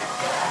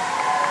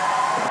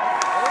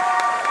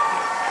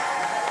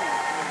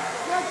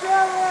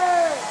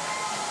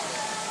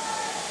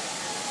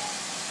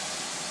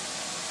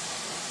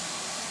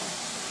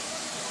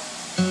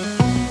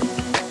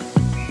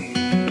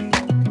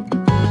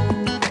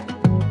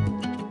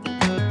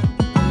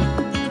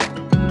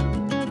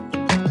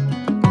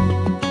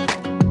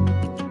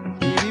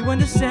 Baby, when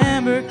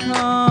December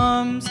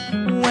comes,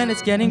 when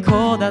it's getting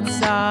cold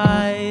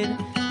outside,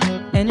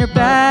 and your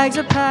bags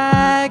are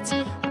packed,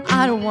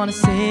 I don't wanna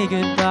say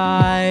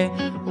goodbye.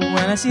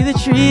 When I see the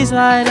trees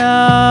light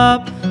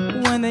up,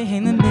 when they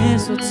hang the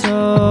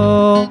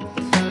mistletoe,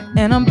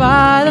 and I'm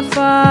by the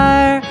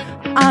fire,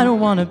 I don't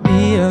wanna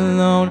be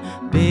alone.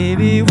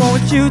 Baby,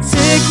 won't you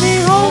take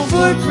me home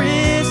for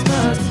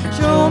Christmas?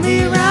 Show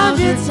me around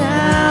your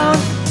town.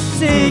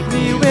 Take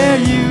me where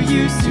you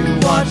used to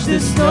watch the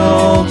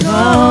snow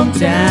come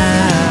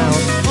down.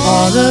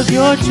 All of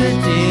your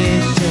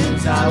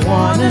traditions, I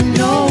wanna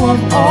know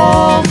them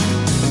all.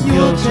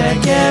 You'll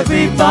check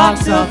every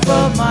box off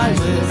of my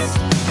list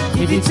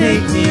if you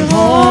take me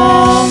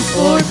home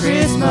for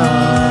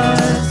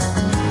Christmas.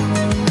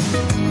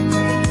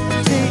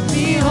 Take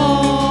me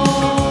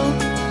home,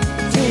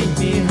 take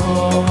me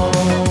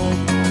home.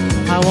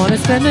 I wanna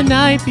spend the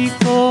night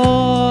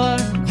before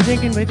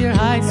drinking with your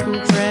high school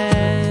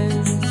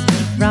friends.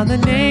 Round the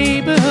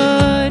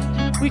neighborhood,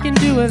 we can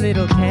do a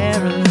little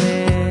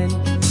caroling.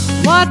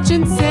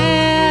 Watching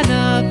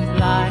Santa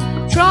fly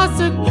across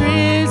a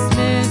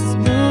Christmas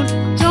moon.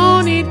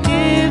 Don't need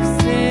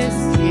gifts this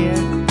year.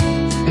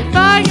 If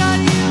I got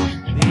you,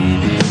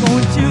 baby,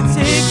 won't you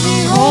take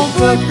me home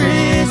for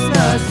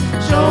Christmas?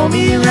 Show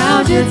me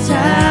around your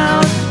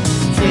town.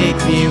 Take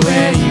me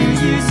where you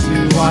used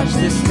to watch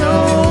the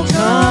snow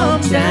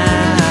come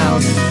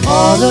down.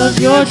 All of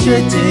your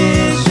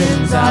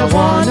traditions, I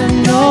wanna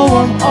know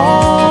them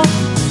all.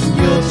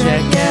 You'll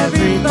check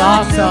every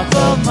box off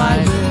of my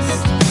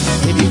list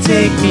if you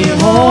take me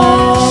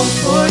home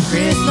for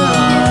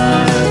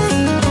Christmas.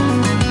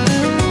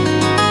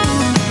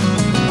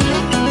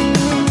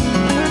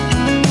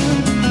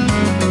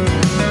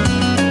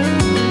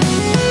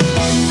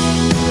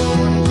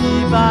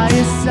 By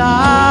your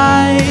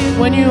side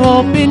when you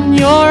open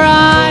your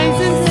eyes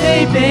and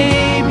say,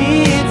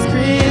 baby, it's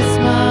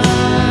Christmas.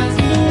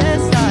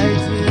 Yes, I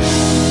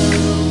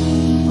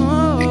do.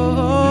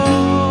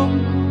 Oh.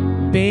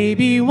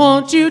 Baby,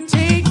 won't you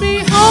take me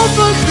home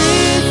for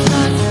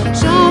Christmas?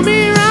 Show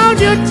me around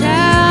your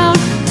town.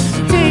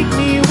 Take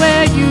me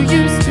where you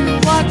used to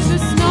watch the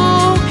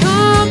snow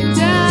come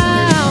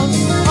down.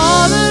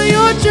 All of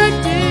your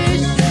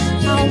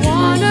traditions, I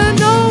wanna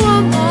know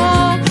them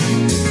all.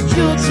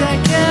 You'll check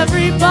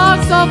every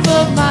box off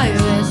of my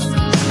list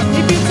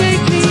if you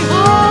take me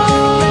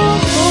home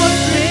for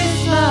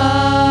Christmas.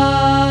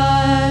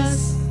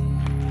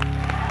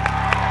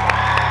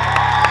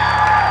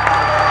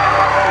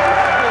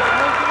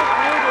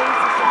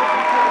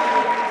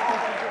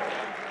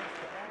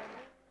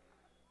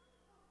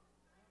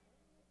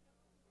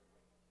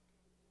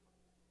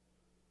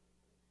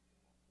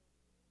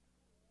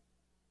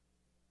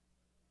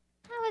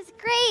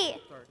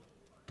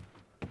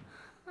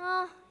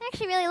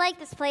 like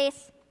this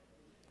place.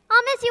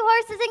 I'll miss you,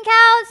 horses and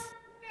cows.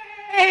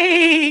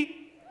 Hey!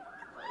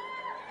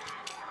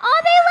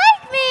 Oh, they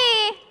like me.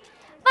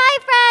 Bye,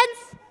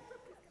 friends.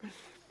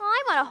 Oh,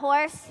 I want a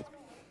horse.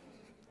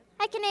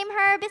 I can name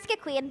her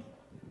Biscuit Queen.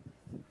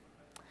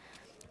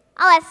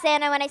 I'll ask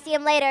Santa when I see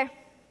him later.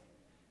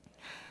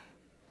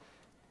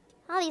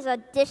 All these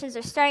auditions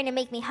are starting to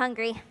make me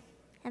hungry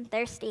and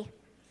thirsty.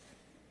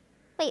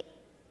 Wait,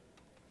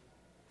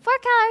 4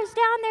 calories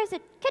down, there's a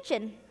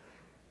kitchen.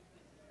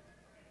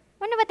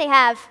 Wonder what they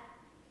have.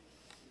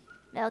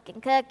 Milk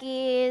and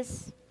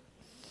cookies,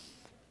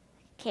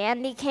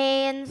 candy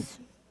canes,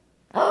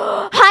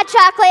 hot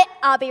chocolate.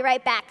 I'll be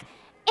right back.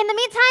 In the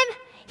meantime,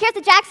 here's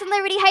the Jackson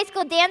Liberty High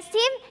School dance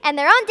team and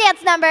their own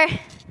dance number.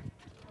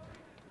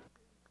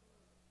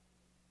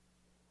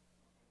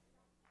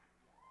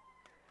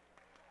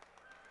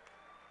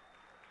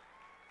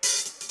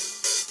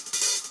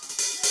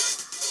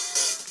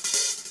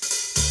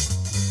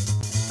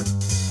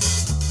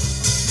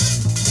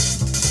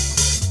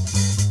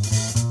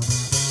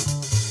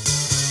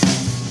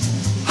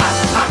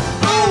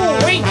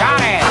 We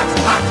got it!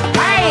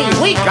 Hey,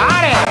 we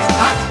got it!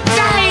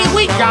 Say,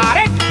 we got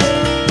it!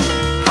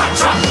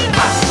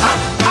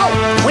 Oh,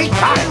 we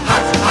got it!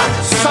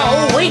 So,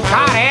 we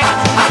got it!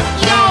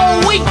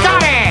 Yo, we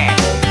got it!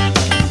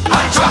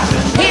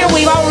 Here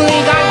we've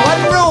only got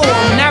one rule.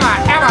 Never,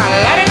 ever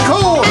let it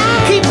cool.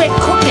 Keep it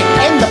cooking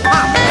in the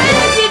pot.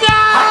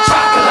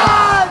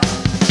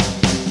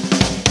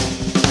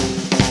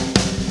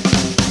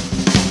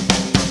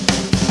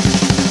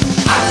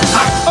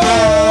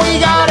 Oh, we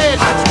got it!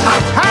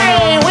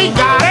 Hey, we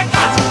got it!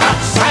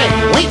 Say,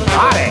 we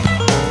got it!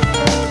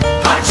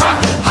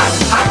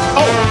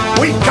 Oh,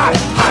 we got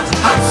it!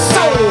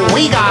 So,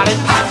 we got it!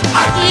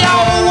 Yo,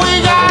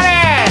 we got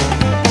it!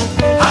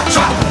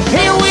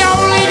 Here we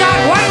only got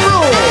one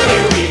rule!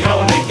 Here we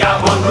only got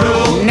one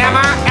rule.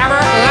 Never, ever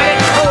let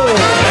it cool!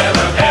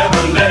 Never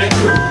ever let it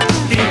cool.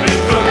 Keep it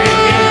cooking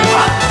in the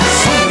pot.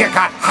 So you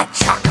got hot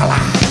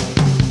chocolate!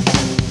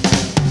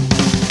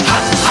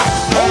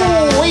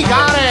 Oh, we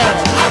got it!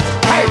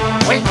 Hey,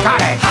 we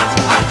got it!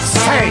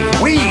 Say,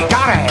 we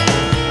got it!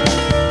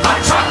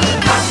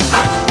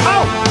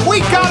 Oh, we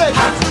got it!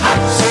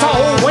 So,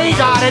 we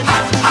got it!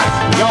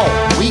 Yo,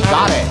 we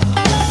got it!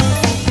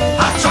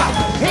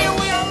 Here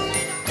we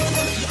only...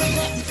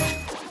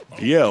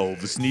 The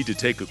elves need to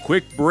take a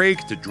quick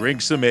break to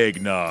drink some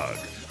eggnog.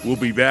 We'll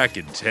be back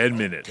in 10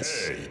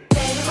 minutes.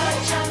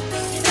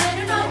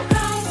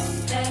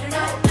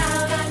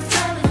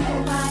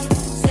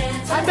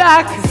 I'm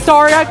back.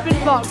 Sorry I've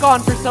been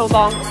gone for so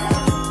long.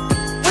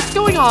 What's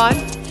going on?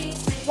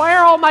 Why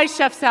are all my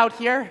chefs out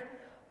here?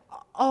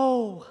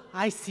 Oh,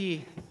 I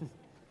see.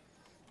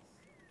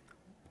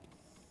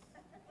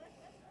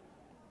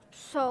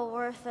 So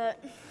worth it.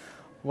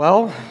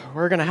 Well,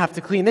 we're gonna have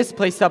to clean this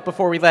place up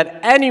before we let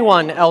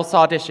anyone else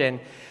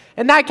audition.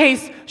 In that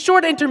case,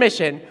 short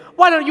intermission.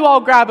 Why don't you all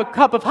grab a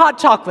cup of hot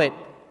chocolate?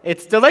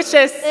 It's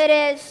delicious. It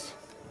is.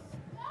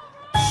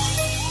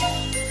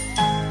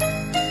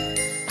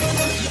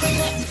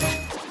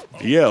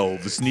 The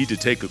elves need to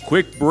take a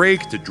quick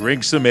break to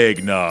drink some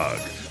eggnog.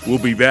 We'll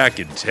be back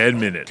in 10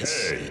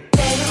 minutes.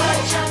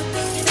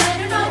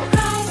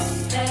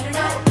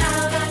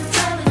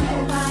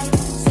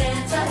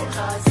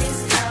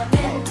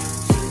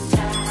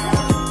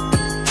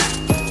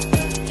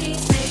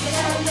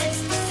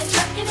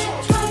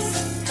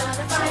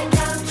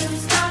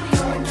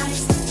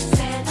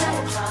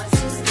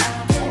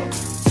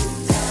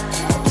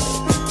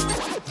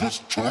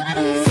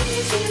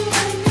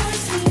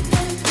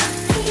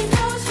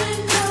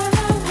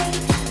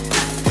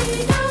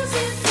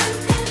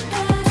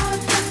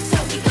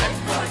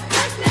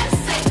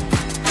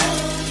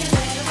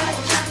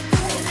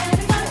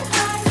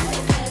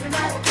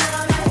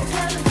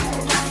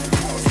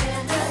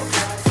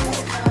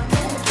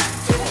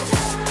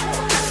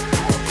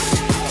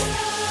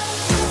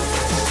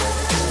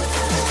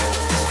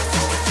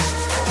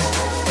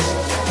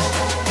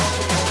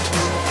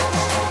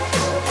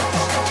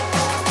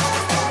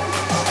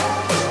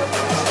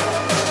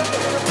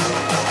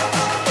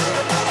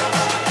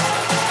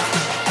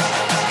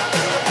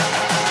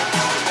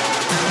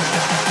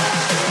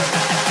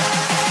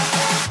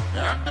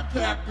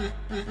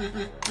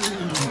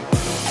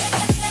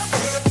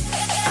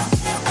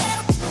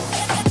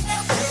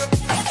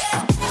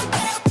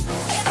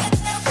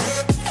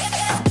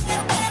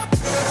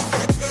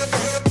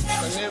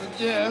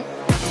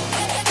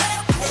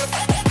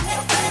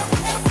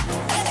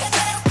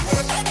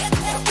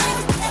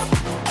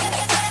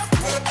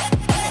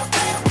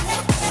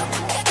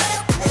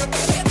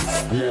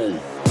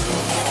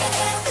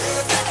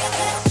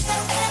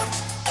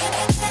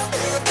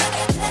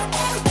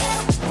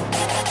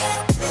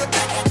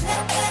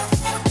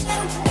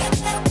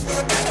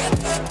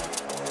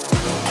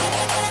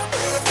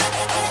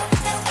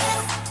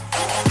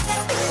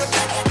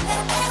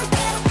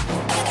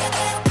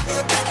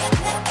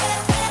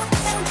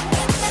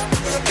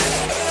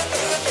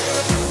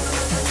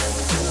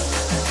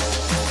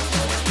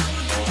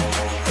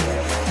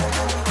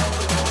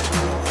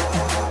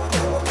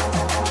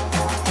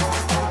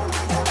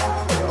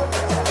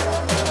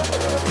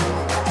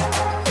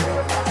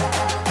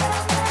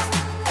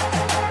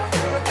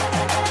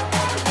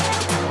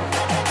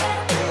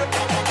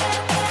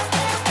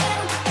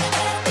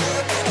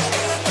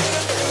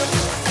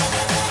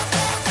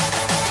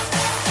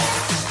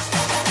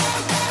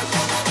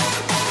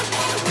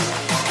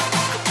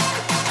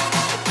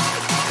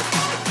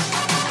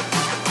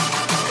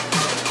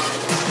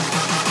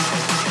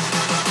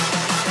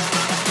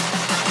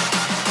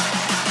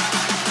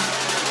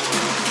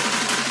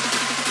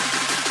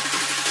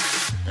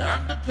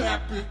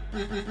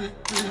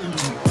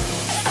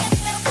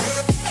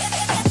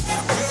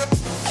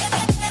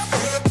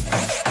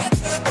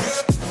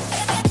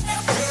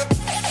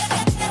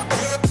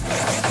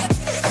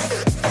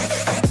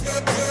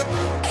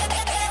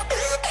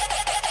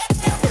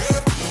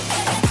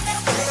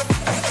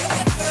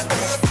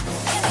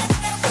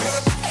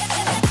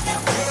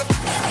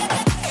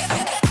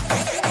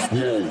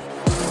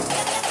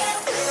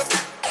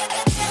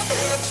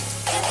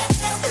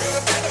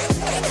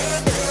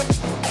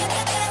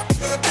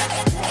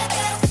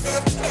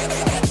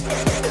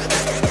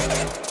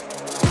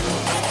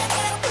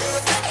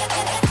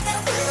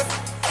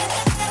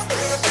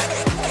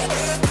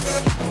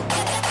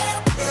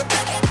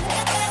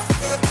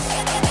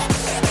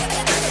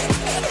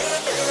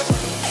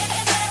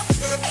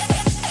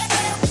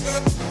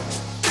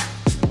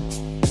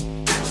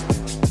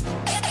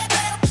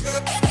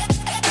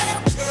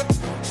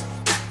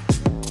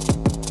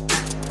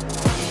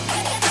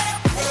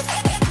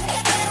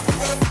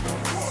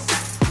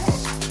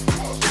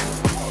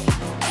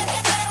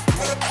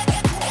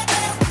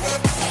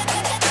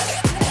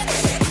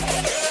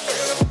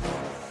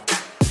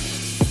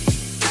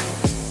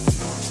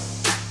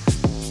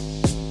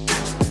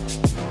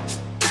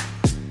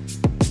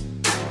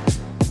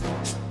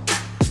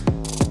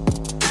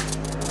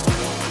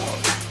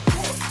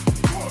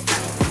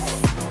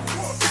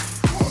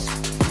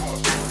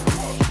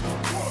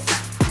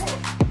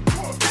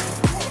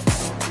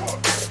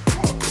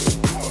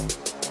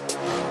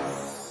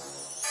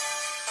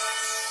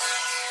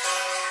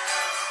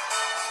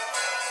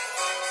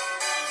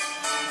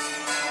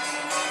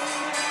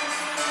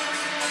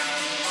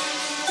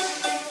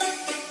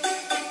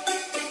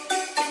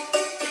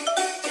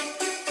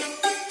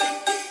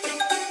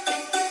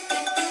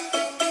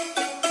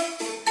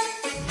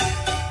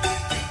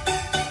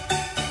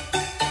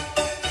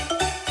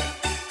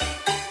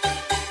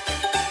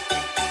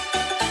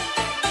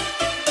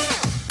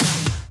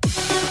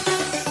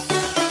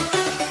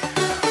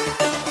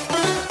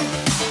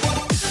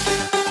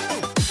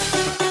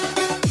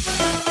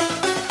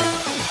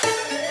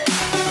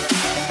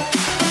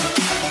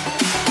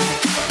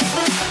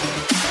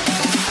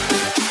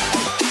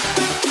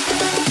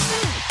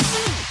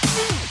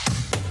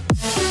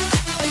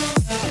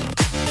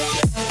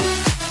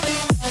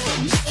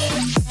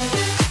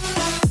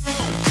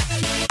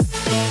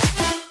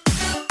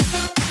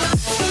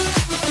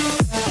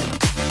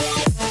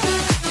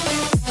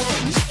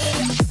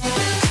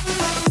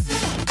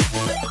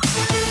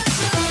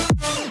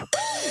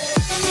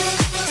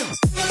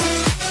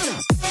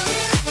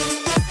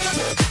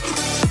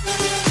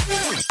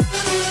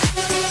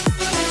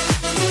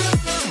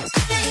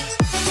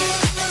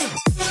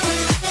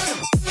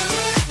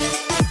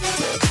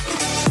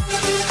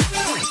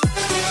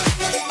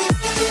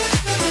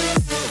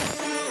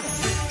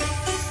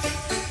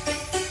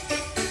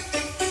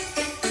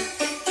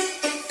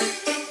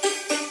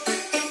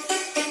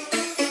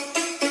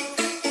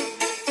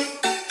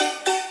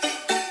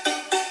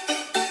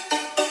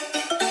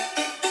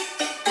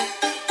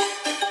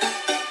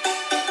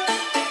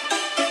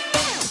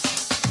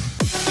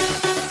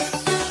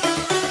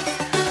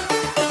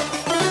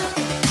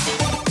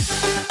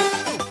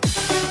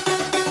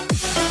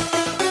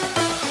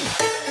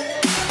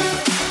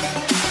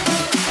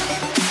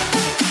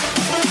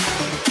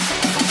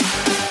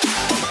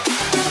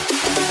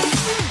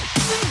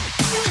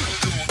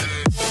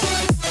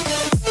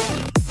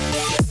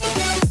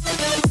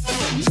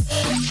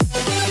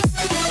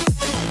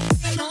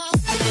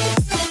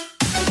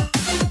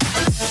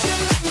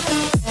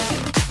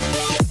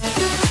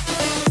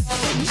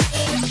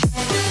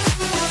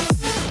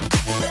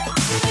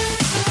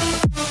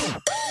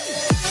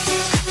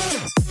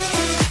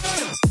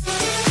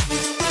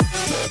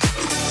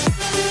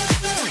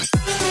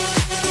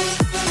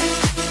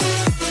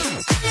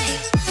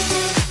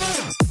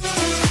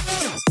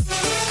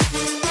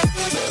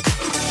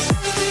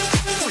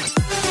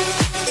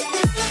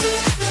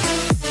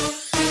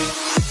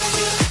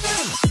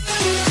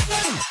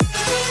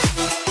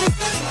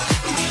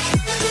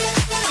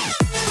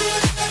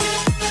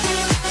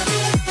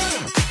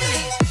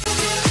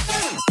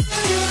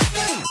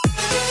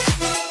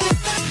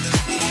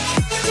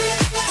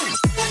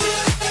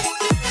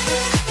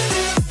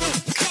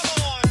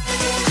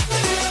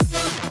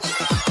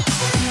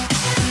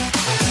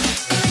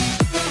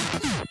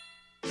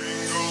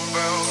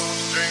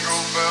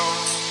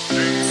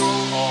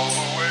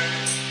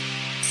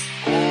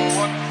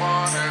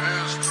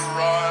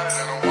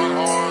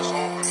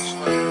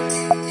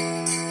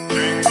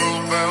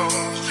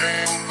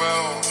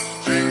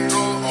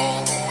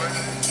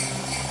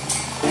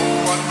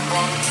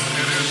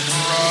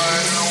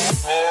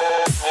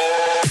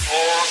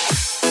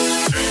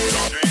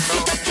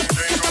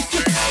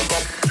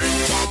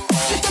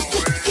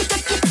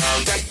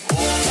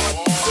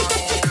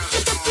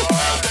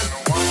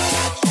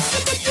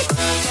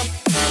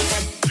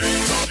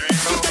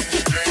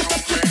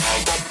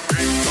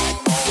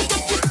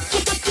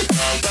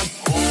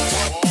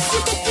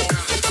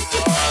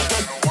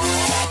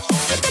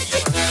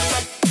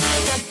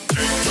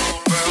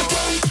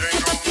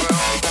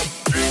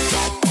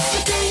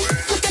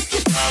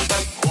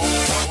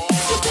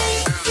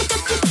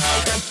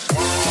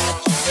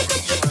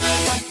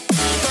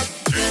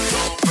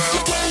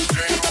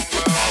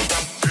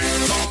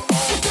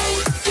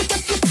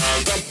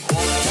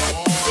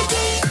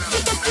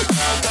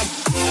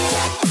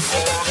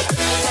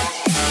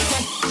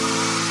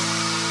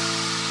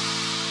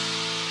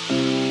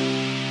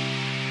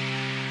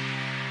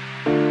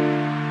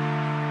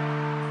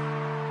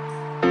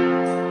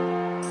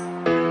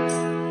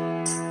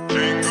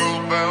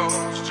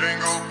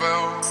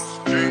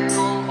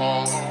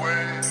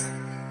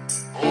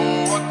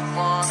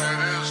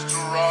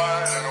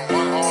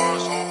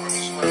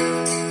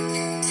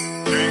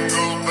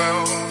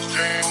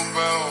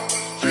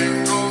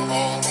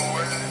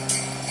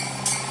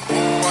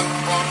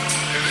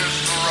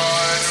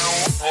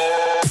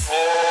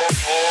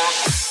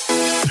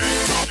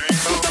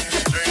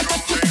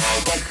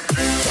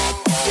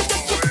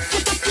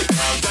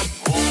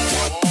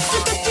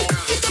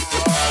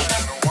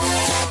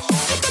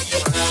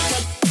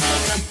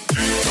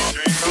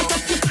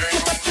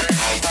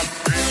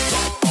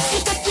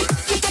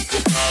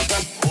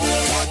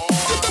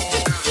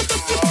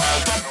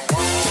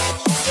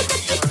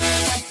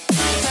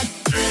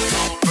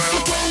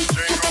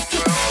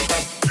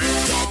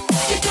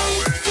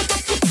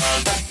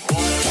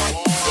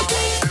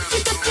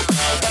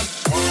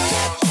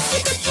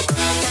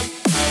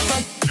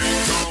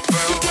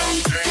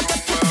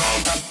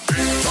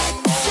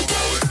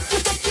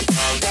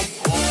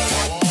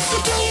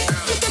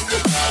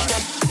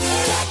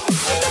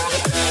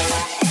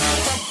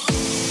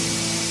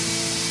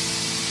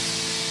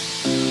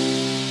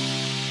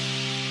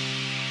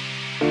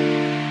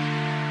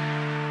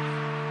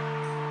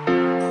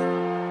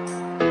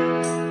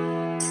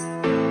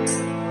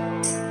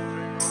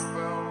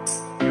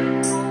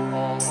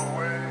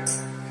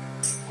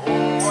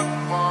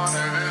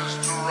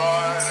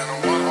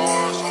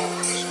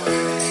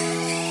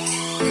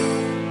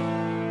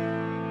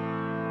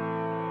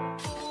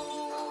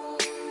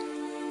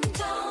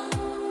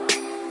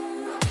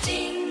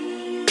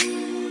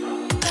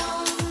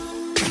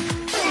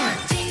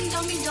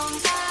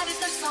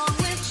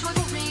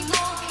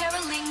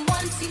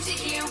 to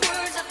hear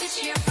words of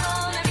this year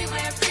flown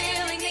everywhere,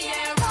 filling the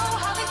air. Oh,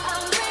 how they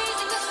come,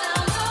 raising the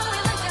sound,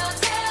 calling the tale,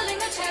 telling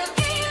the tale.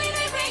 Gaily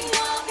they ring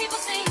while people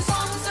sing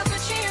songs of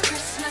good cheer.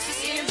 Christmas is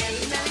here.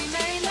 Merry, merry,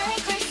 merry, merry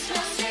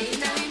Christmas. Merry,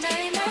 merry,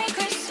 merry, merry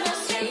Christmas.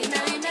 Merry,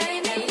 merry,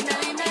 merry, merry,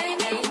 merry, merry, merry,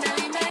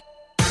 merry, merry.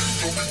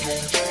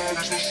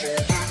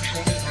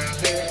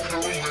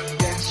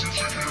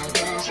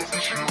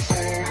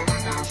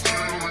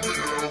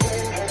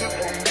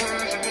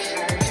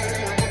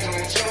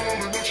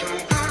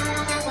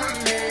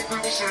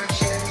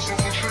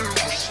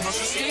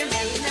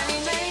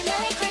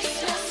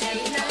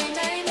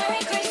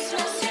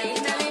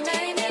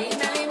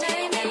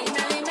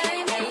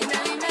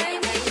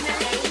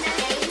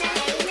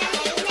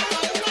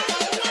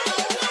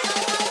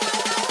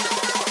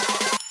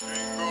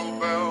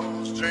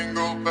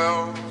 Jingle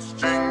bells,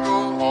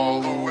 jingle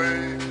all the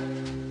way.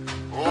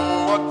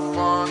 Oh, what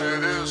fun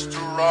it is to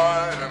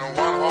ride in a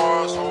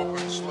one-horse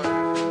open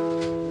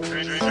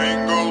sleigh.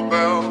 Jingle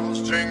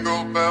bells, jingle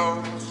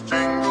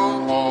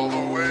all the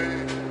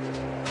way.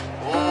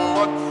 Oh,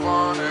 what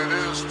fun it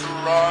is to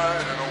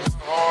ride in a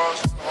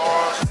one-horse.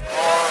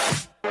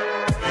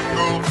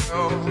 Jingle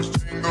bells,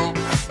 jingle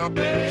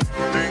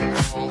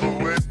all the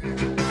way.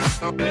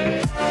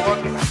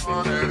 What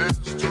fun it is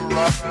to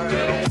ride in a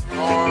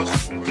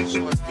one-horse open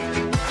sleigh.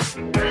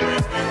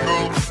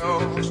 Jingle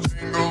bells,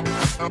 jingle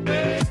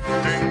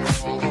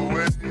all the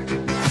way.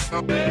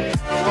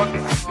 What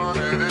fun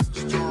it is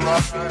to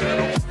ride in a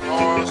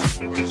one-horse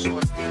open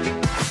sleigh.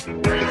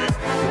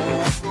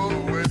 Go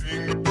away,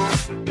 jingle.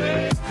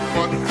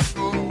 What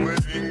go away,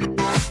 jingle.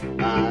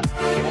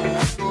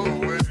 Go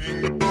away,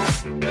 jingle.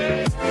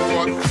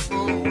 What go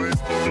away,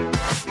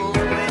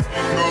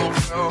 jingle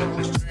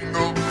bells,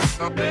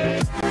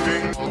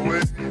 jingle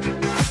away.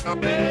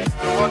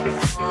 What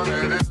fun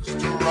it is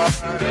to ride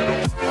in a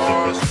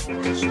one-horse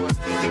open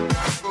sleigh.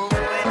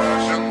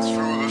 Crashing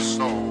through the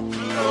snow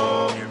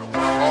in a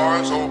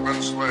one-horse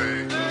open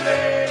sleigh.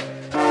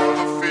 O'er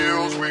the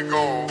fields we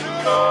go,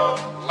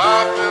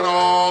 laughing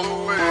all the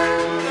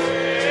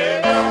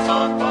way. Bells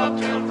on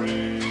bobtail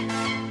ring,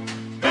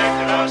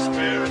 making our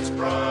spirits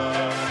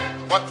bright.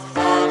 What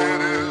fun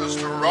it is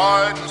to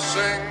ride and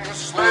sing a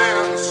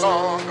sleighing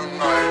song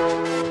tonight.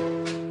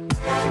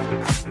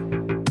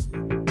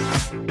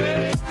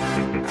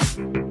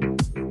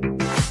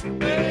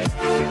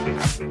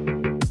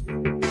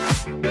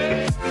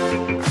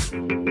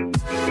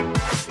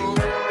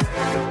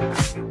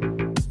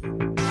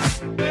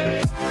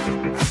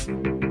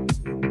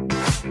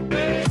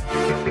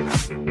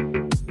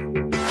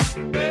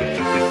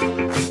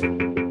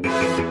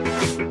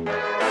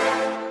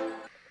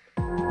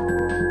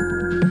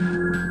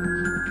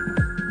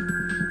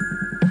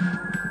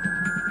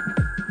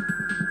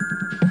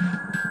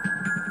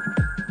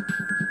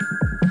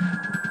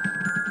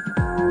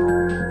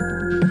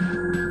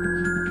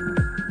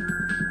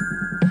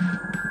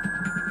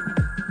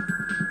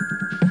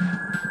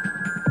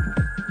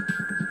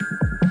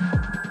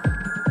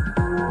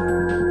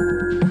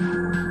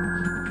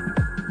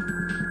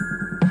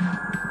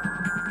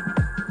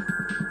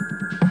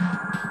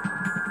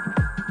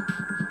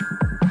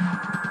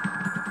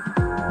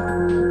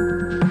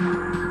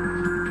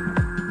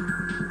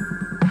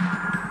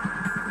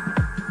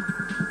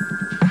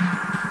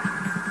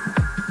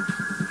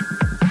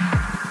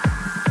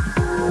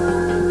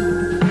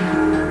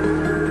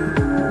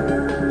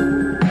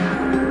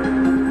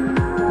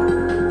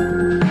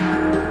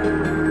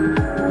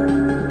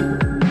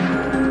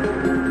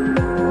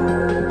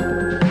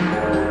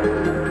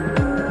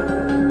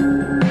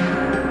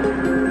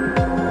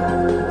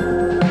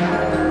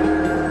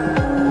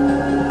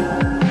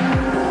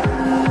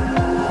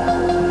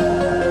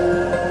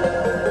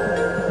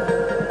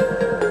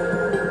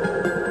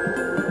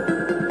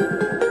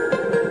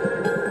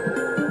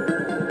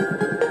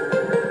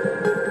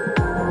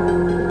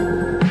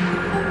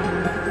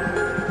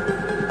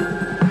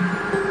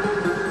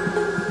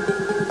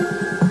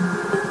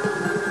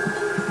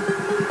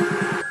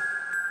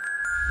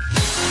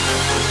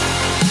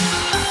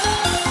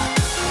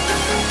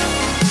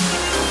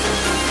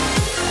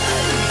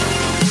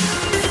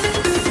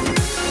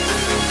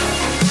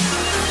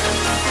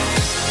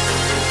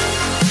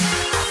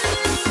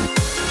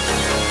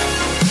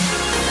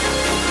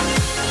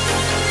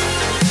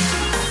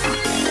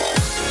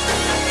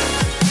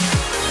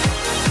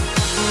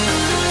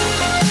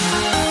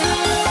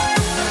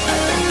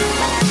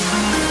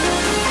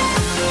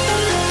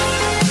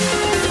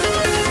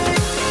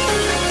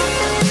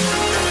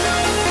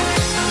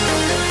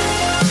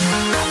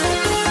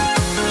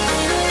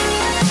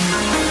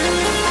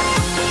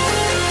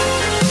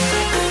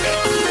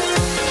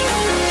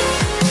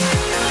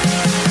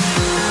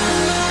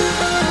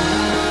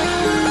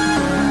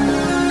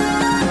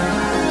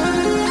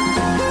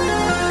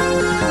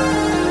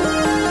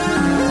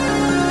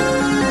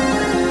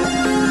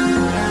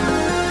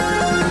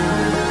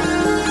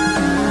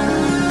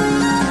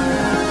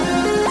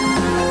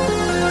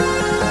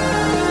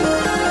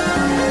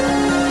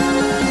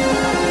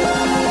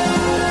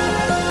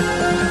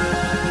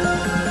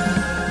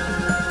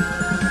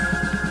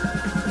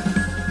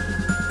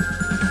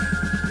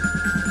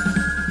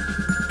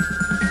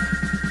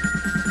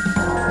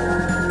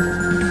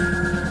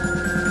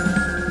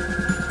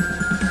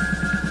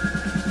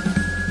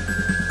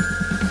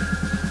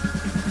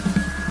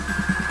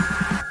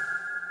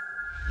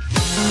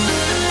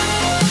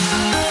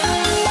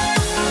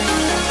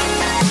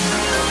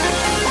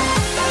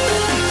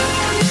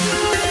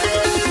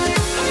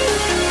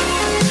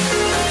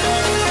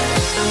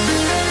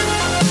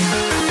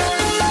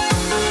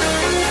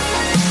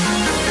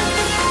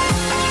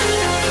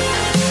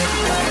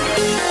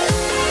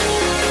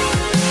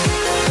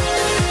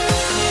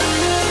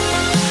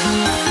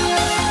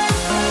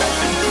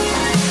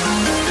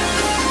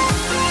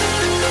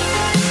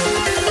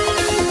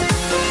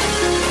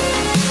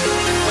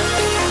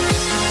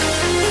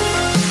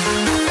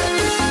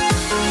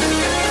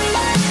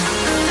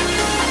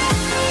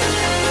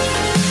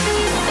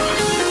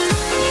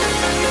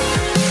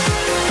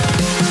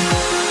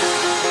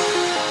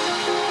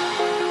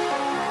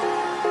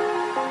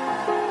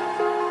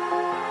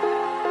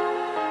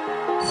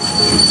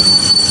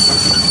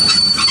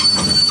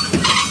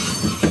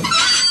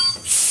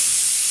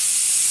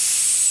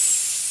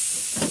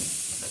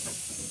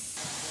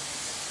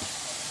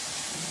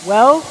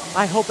 Well,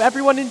 I hope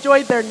everyone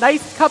enjoyed their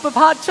nice cup of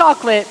hot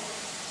chocolate.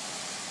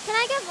 Can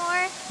I get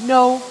more?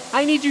 No,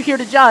 I need you here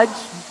to judge.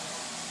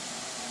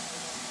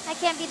 I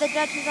can't be the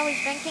judge who's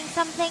always drinking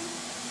something.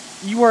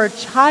 You are a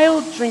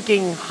child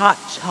drinking hot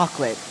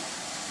chocolate.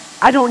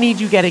 I don't need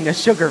you getting a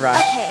sugar rush.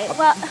 Okay,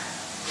 well...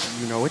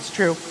 You know it's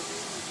true.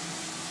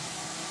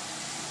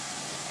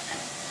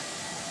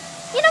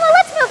 You know what?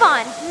 Let's move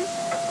on.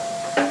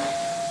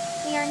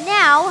 We are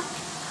now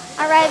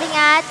arriving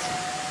at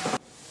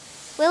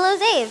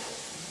Willow's Ave.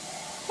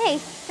 Hey,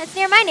 that's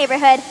near my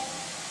neighborhood.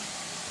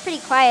 Pretty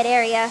quiet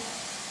area.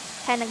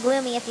 Kind of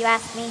gloomy if you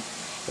ask me.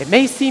 It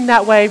may seem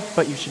that way,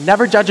 but you should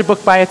never judge a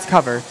book by its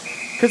cover.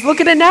 'Cause look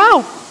at it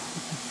now.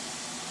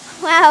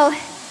 Wow.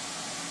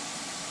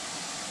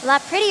 A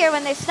lot prettier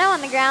when there's snow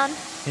on the ground.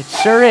 It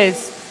sure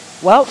is.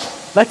 Well,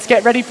 let's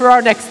get ready for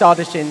our next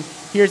audition.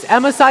 Here's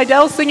Emma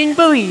Seidel singing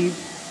Believe.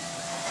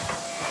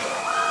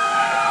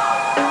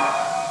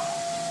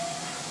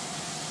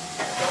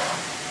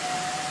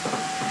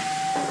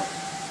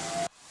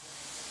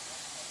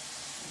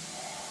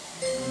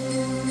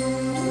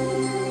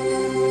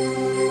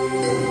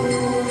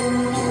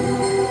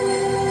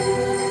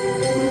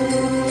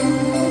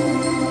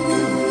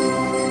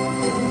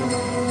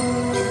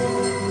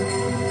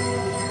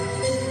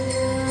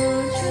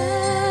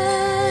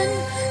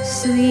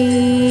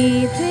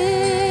 Sleeping,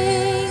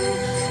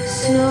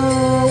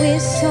 snow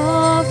is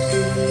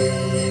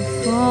softly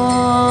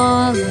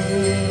falling.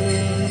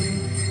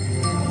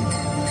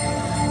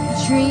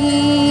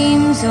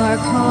 Dreams are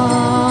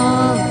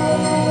calling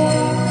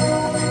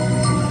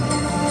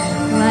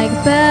like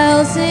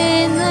bells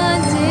in the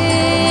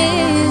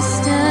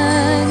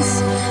distance.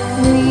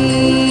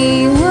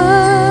 We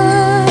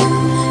were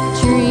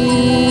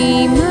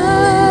dreamers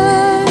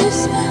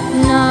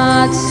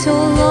not so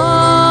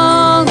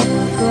long ago,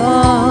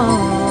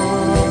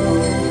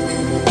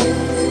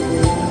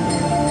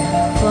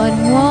 but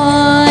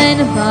one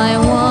by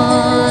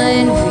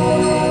one we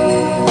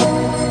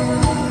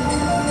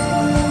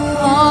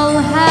all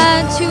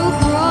had to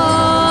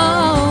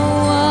grow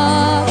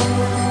up.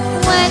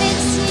 When it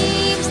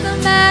seems the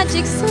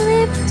magic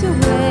slipped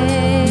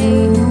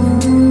away,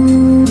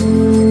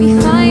 we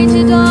find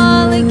it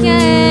all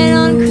again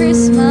on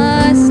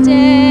Christmas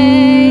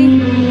Day.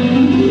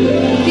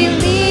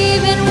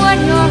 Believe in what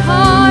your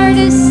heart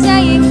is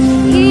saying.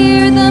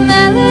 Hear the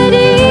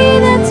melody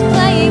that's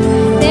playing.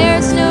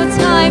 There's no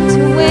time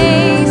to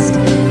waste.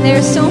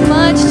 There's so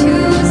much to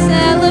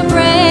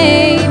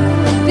celebrate.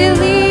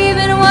 Believe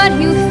in what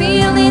you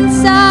feel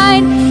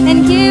inside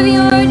and give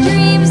your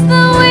dreams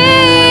the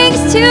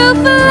wings to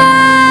fly.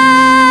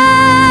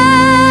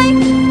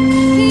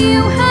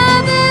 You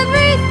have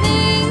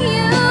everything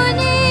you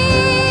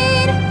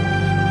need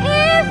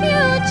if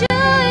you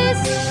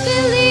just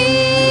believe.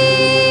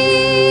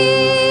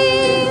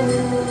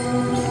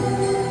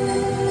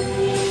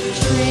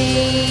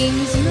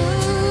 Trains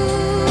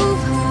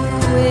move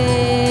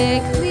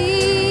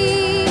quickly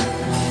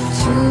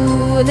to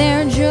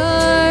their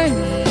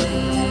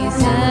journey's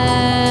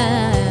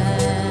end.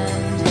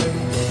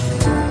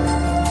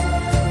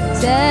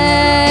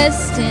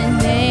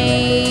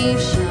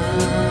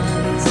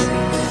 Destinations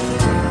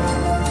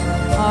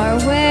are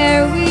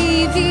where we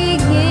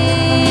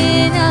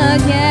begin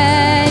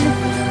again.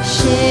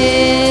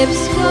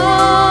 Ships go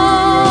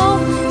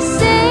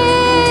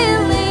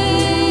sailing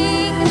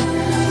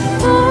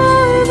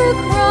far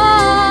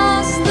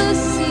across the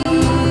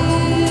sea,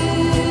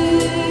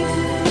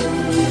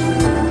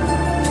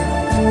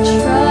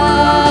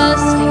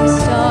 trusting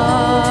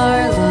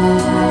starlight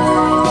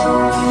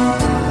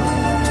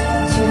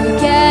to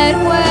get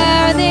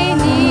where they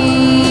need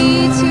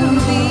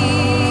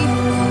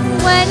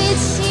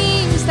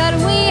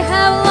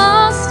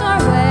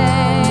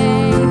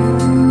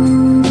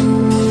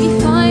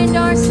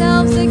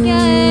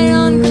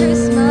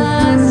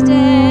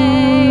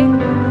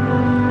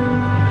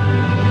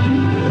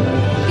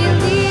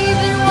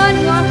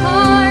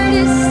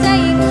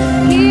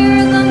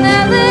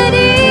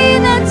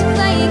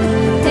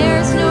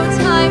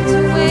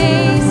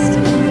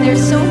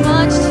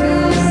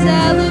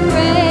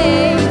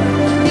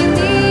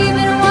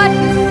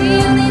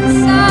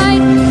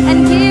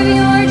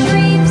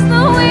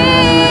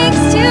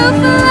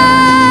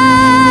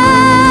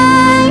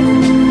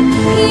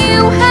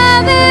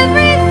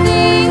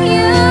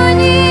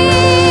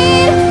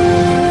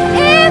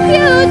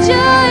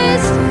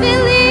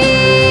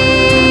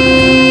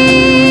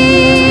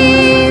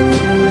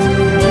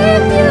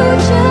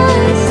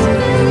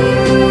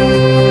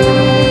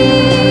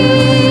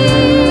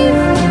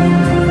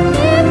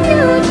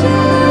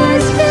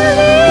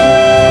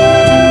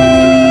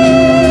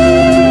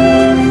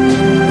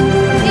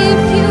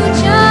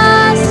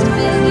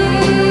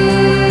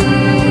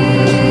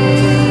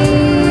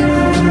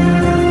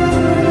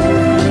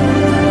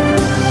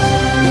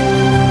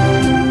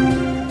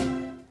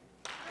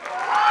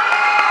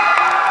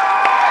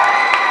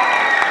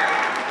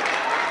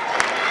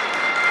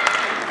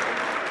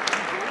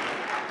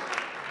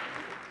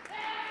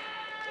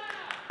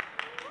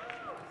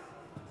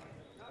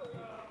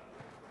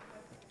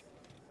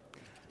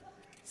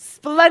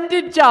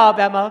Splendid job,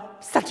 Emma.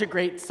 Such a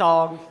great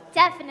song.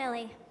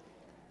 Definitely.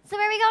 So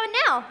where are we going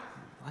now?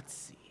 Let's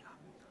see.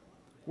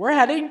 We're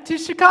heading to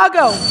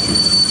Chicago.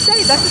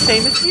 Say, that's a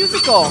famous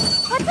musical.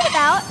 What's it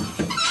about?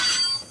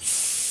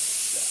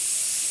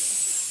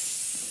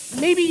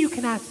 Maybe you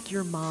can ask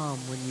your mom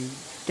when you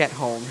get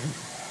home.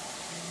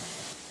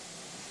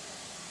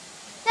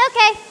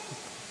 Okay.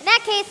 In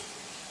that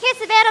case, here's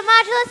the band of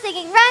Modulus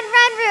singing Run,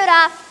 Run,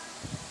 Rudolph.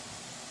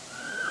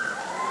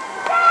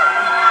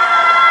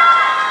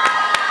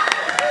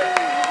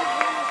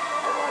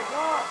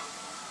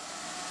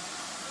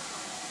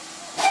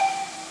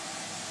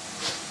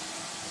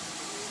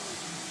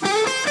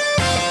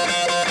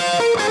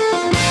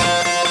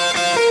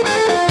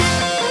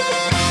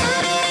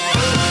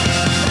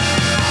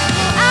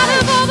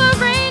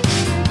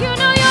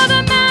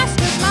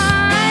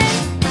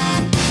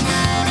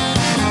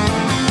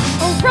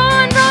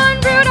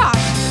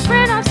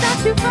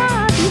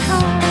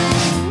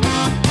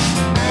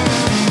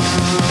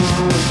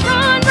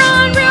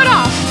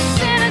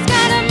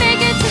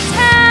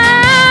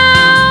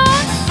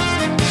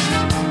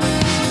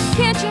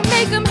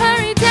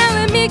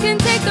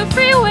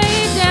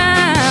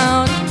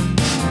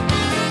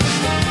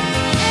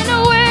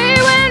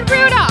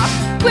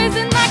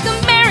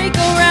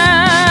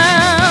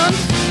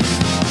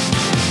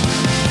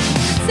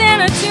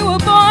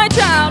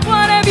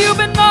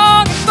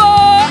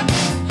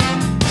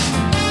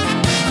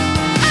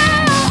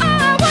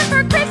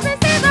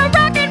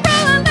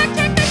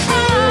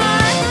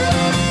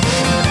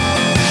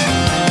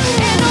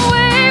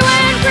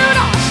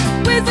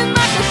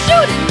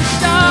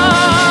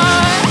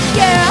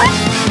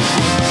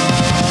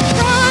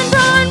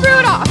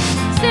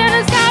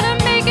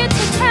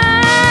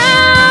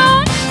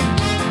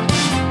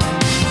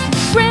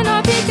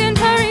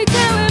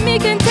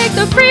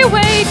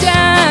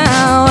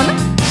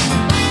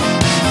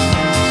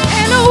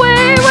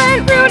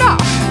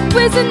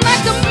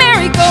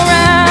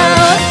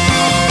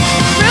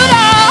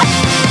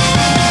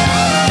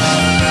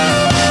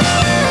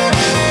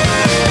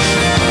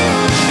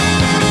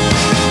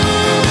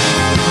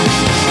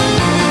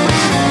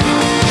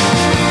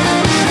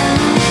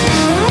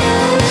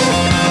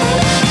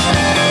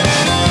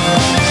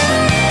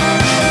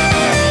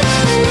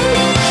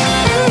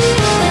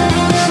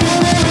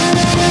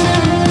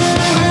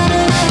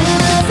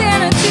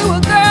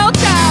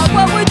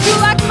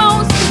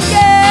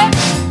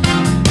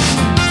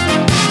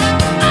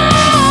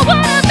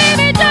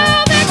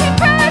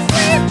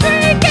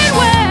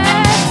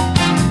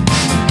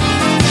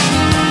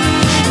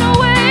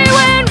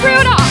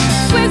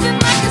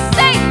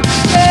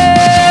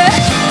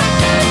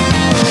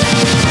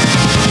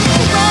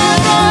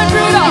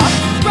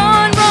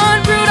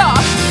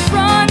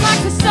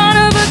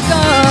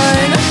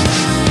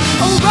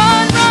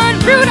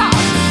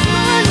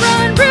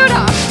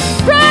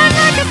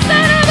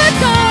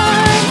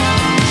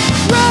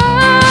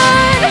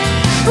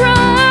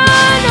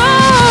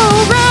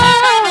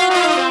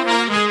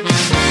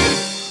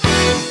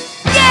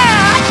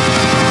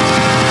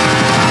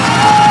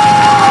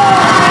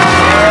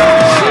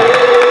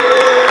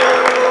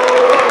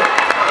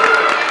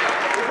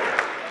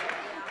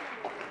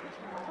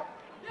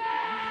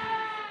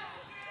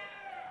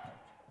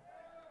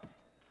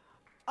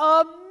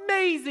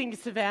 Amazing,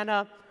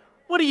 Savannah.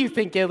 What do you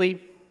think,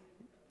 Illy?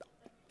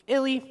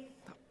 Illy?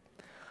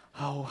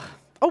 Oh,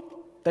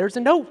 there's a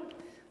note.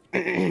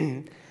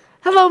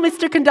 Hello,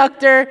 Mr.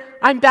 Conductor.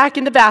 I'm back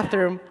in the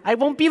bathroom. I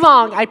won't be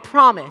long, I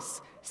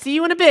promise. See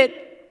you in a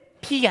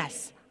bit.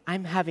 P.S.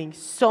 I'm having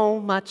so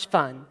much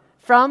fun.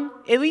 From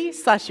Illy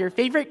 / your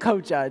favorite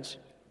co-judge.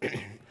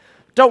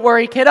 Don't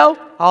worry, kiddo.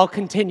 I'll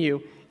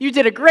continue. You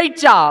did a great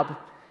job.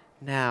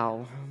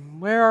 Now,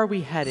 where are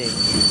we heading?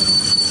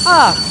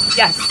 Ah,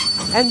 yes.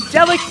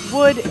 Angelic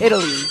Wood,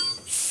 Italy.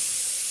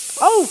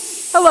 Oh,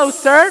 hello,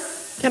 sir.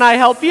 Can I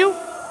help you?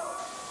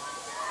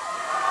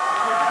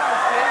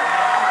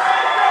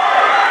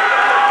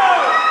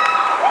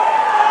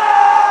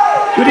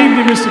 Good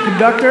evening, Mr.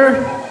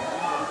 Conductor.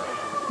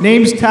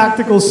 Name's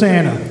Tactical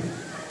Santa.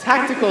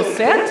 Tactical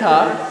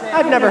Santa?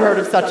 I've never heard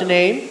of such a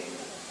name.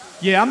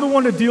 Yeah, I'm the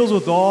one that deals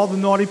with all the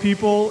naughty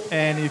people,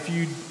 and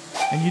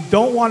you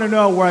don't want to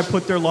know where I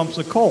put their lumps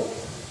of coal.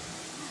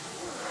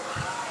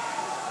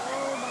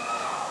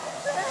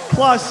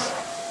 Plus,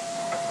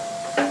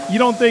 you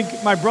don't think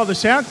my brother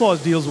Santa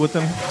Claus deals with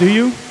them, do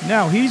you?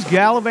 No, he's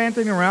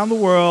gallivanting around the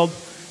world,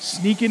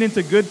 sneaking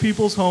into good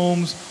people's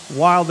homes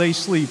while they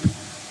sleep.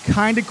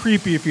 Kind of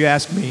creepy, if you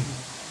ask me.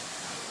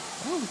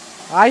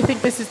 I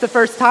think this is the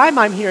first time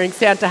I'm hearing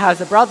Santa has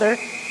a brother.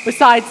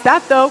 Besides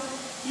that, though,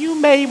 you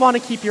may want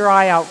to keep your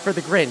eye out for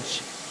the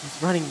Grinch.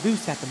 He's running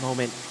loose at the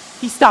moment.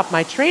 He stopped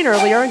my train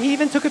earlier, and he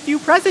even took a few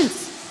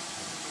presents.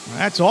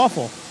 That's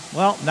awful.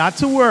 Well, not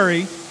to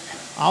worry.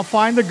 I'll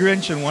find the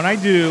Grinch, and when I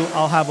do,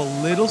 I'll have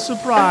a little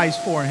surprise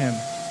for him.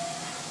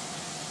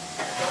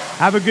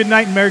 Have a good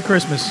night and Merry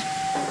Christmas.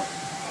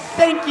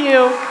 Thank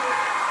you.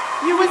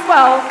 You as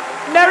well.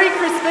 Merry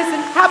Christmas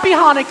and Happy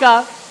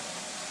Hanukkah.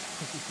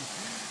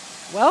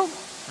 Well,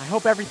 I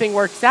hope everything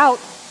works out.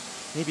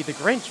 Maybe the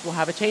Grinch will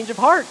have a change of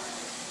heart.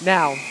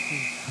 Now,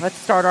 let's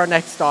start our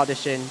next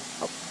audition.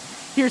 Oh,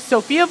 here's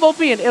Sophia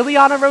Volpe and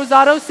Ileana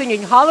Rosado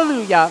singing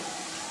Hallelujah.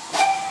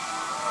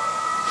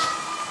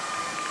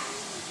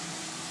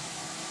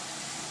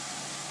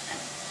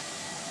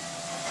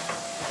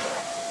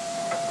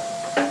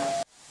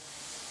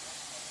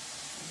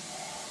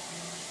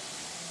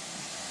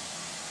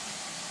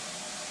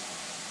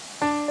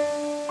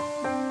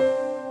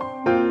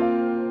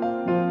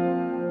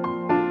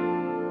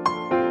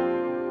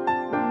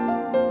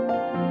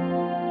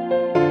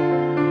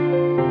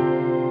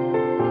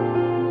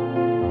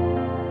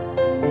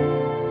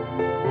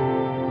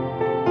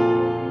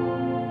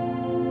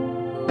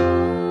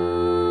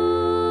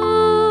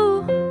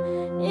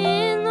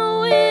 In the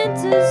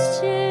winter's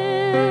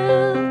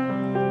chill,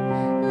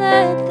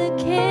 let the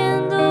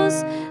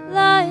candles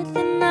light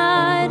the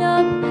night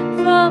up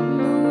from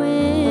the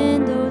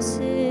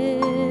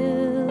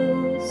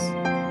windowsills.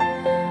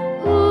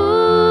 Ooh,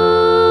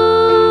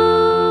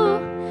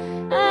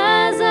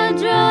 as I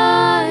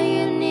draw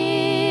you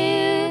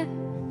near,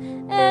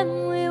 and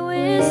we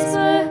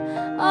whisper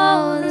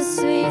all the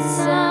sweet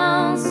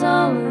sounds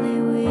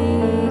only we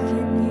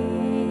can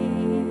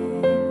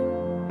hear.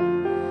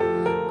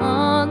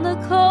 On the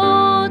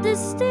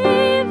coldest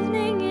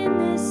evening in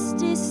this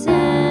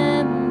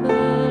December,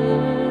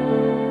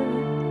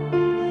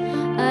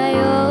 I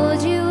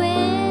hold you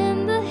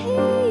in the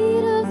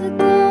heat of the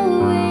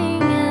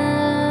glowing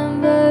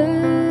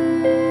embers.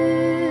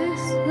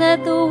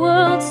 Let the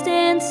world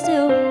stand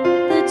still,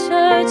 the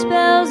church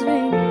bells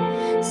ring.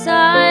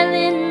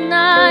 Silent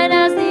night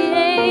as the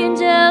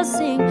angels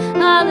sing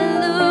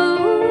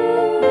hallelujah.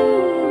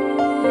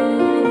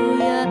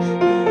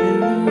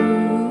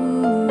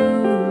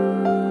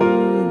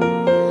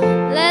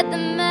 Let the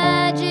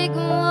magic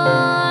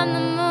warm the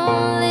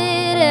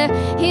moonlit air.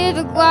 Hear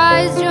the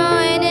choirs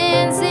join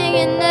in,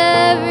 singing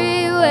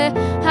everywhere.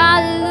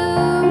 Hallelujah.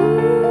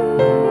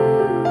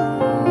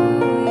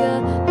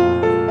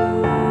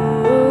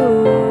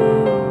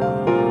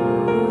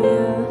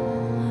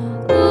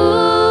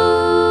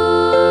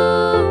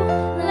 Ooh,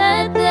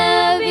 let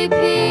there be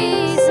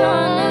peace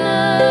on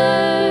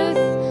earth.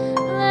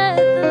 Let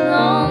the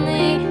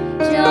lonely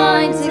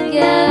join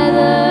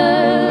together.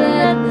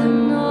 Let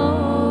them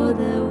know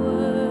their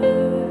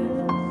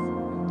worth.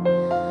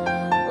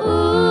 Ooh,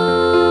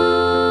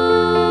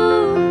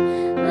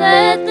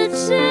 let the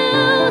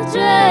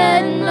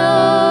children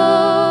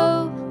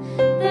know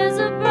there's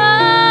a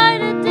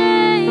brighter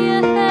day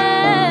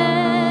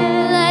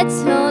ahead.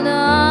 Let's hold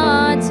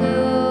on to hope.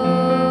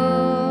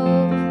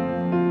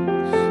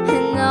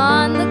 And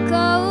on the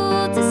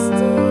coldest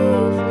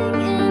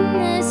evening in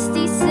this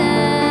December,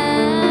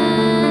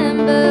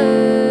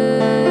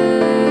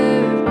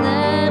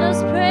 let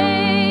us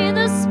pray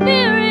the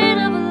spirit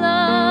of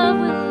love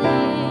will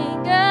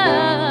linger.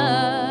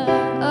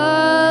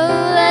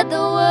 Oh, let the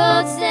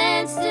world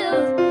stand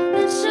still,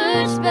 the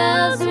church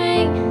bells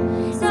ring.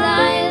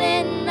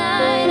 Silent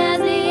night as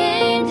the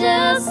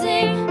angels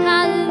sing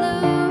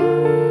hallelujah.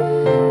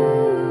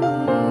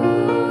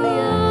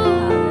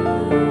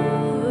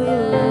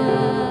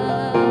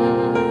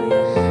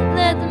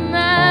 Let the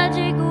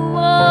magic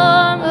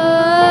warm. Oh,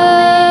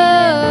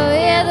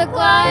 yeah, the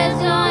choirs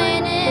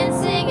join in,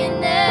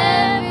 singing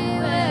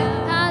everywhere.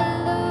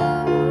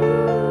 Hallelujah.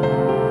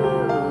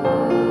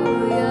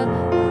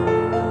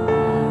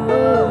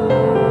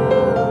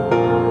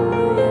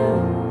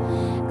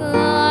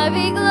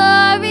 Glory,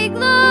 glory,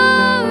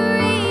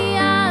 glory.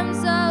 I'm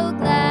so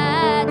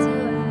glad to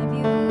have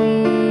you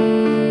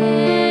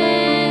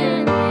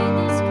here. May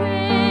this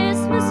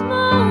Christmas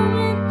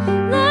moment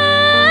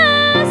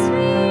last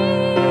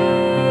weeks.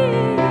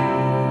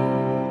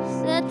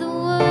 Let the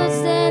world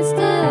stand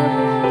still,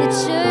 the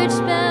church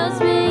bells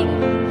ring.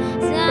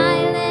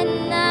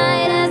 Silent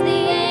night as the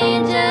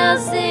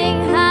angels sing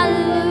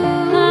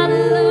hallelujah,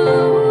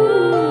 hallelujah,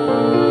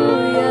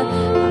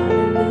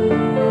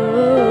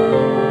 hallelujah.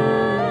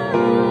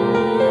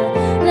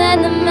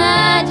 Let the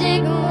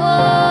magic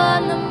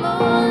warm the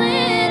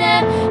moonlit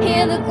air.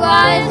 Hear the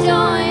choirs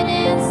join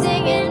in,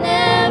 singing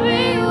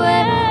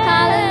everywhere.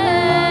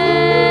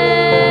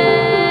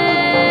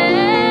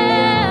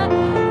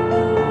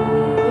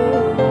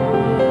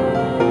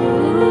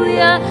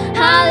 Hallelujah,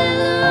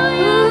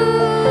 hallelujah,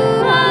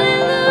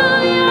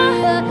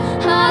 hallelujah,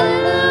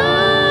 hallelujah,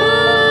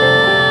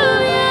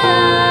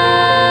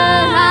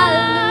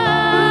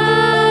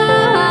 hallelujah,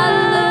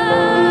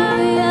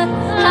 hallelujah,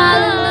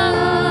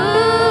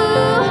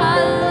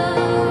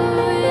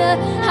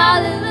 hallelujah,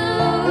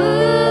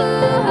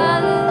 hallelujah,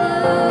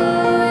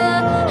 hallelujah.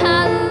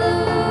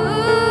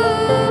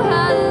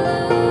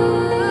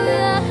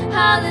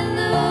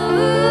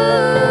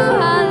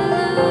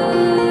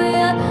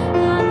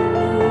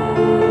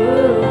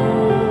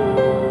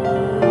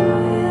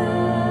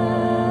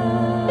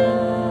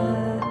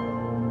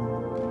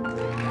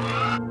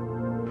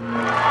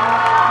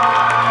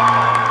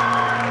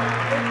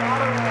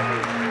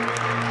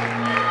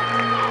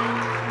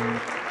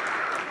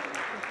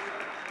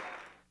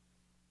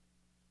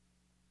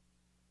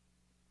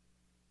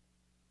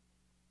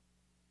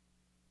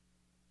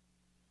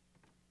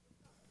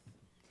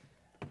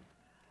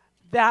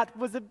 That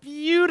was a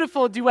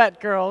beautiful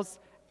duet, girls.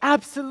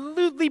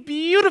 Absolutely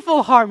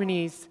beautiful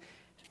harmonies.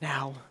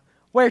 Now,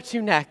 where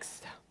to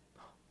next?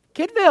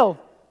 Kidville.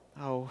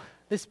 Oh,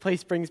 this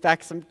place brings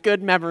back some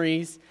good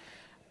memories.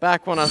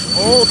 Back when us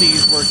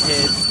oldies were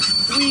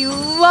kids, we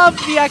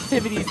loved the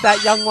activities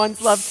that young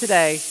ones love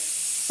today.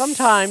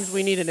 Sometimes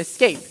we need an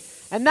escape,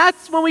 and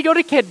that's when we go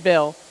to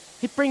Kidville.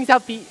 It brings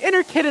out the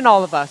inner kid in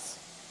all of us.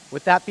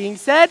 With that being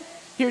said,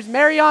 here's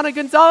Mariana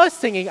Gonzalez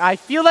singing I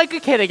Feel Like a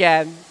Kid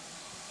Again.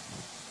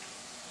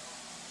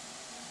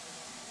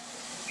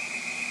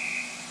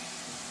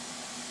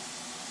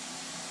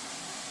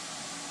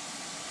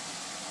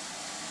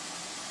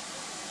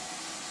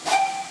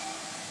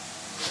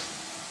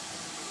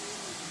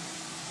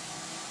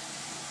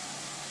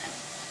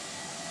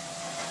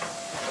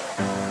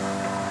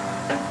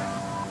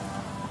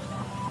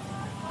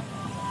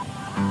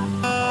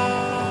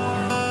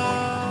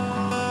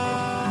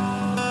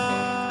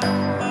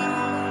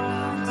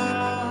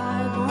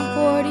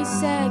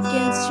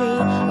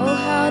 Oh,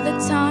 how the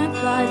time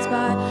flies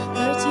by,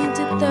 13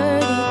 to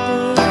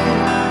 33.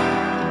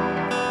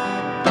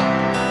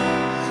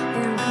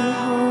 And I'm coming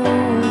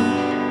home.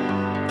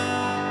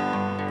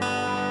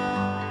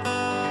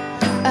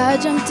 I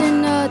jumped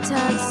in a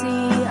taxi,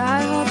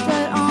 I hopped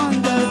right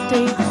on the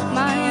 3.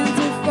 My hands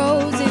are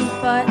frozen,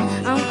 but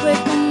I'm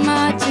quick on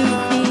my 2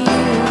 feet.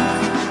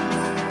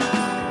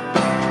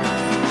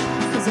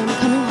 'Cause I'm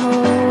coming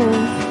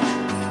home.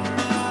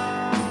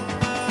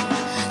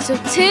 So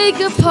take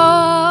a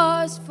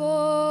pause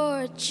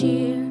for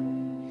cheer.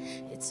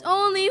 It's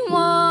only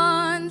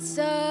once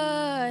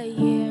a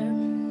year.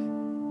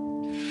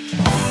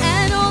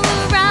 And all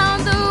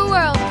around the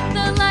world,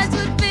 the lights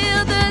would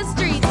fill the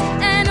streets,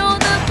 and all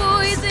the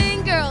boys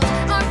and girls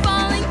are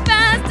falling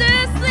fast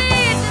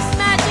asleep. There's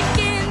magic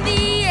in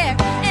the air,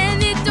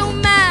 and it don't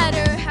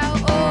matter how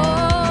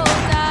old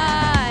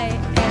I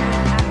am.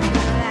 I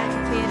feel like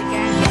a kid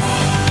again.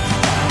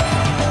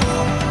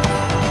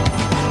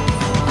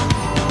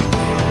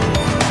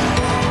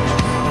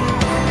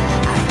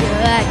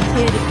 Like a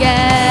kid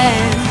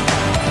again.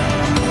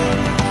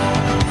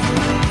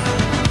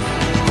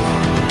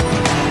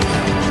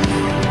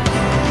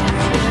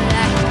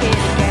 Like a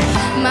kid again.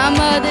 My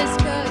mother's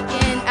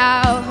cooking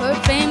out her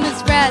famous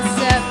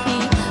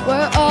recipe.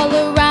 We're all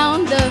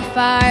around the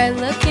fire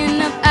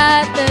looking up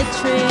at the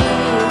tree.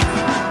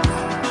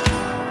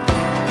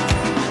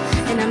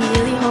 And I'm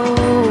nearly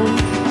home.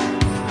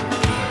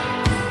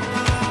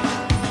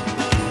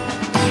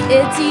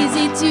 It's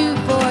easy to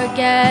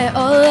forget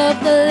all of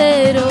the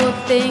little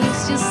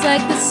things, just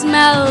like the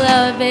smell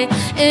of it,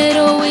 it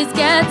always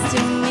gets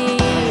to me.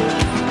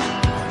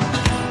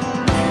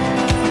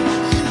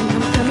 And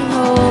I'm coming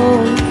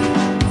home.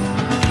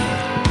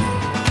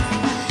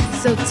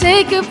 So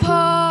take a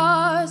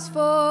pause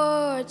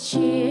for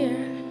cheer.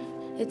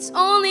 It's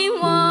only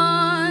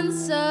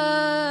once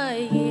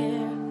a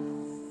year.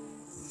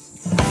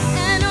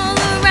 And all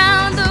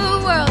around the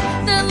world,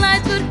 the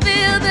lights would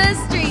fill the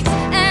streets,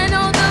 and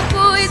all the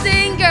boys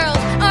and girls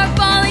are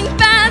falling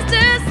fast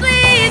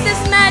asleep.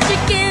 There's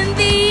magic in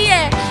the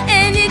air,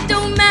 and it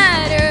don't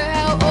matter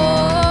how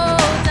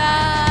old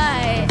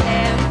I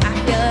am. I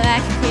feel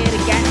like a kid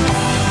again.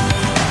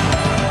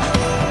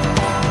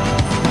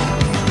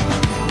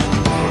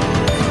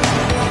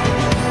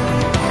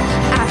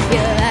 I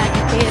feel like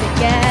a kid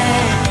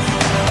again.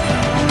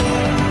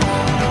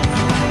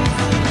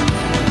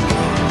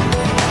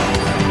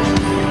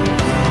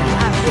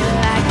 I feel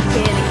like a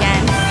kid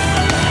again.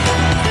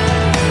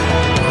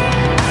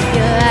 I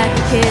feel like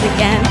a kid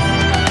again.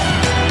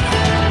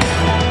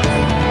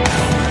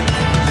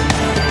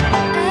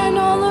 And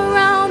all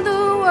around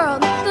the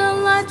world, the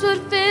lights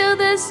would fill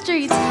the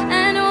streets,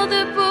 and all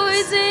the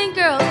boys and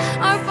girls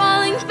are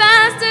falling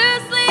fast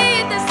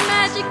asleep. There's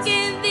magic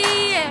in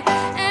the air,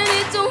 and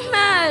it don't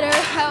matter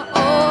how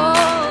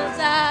old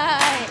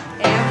I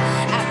am.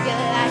 I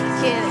feel like a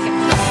kid again.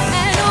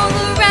 And all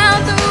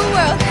around the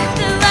world,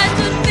 the lights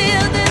would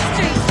fill the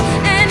streets,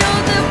 and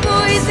all the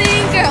boys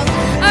and girls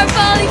are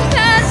falling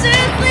fast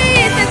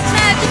asleep. There's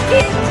magic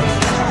in the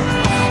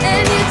air,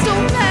 and it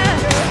don't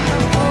matter how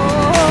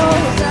old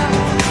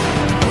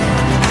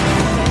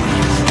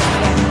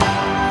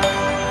I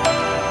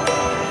am.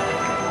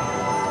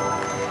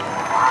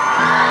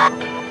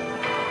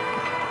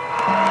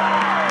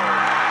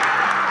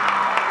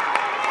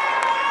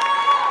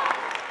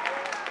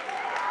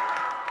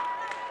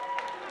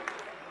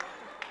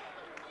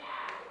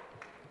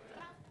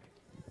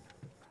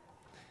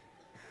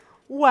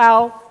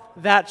 Well,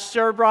 that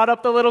sure brought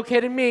up the little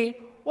kid in me.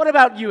 What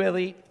about you,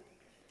 Illy?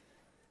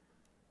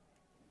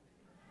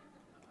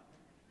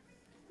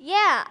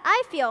 Yeah,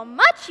 I feel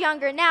much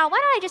younger now. Why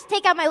don't I just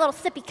take out my little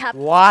sippy cup?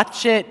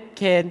 Watch it,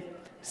 kid.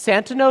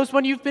 Santa knows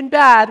when you've been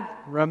bad,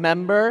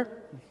 remember?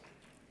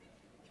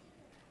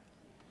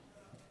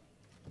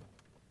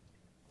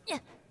 Sorry,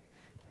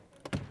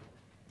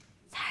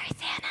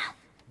 Santa.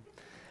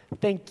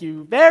 Thank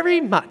you very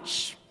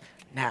much.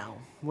 Now,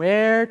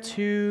 where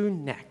to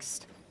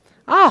next?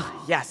 Ah,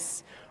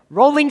 yes,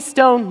 Rolling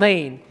Stone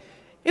Lane.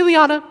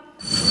 Ileana,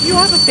 do you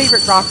have a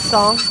favorite rock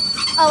song?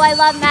 Oh, I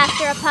love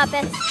Master of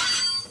Puppets.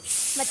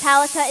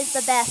 Metallica is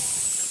the best.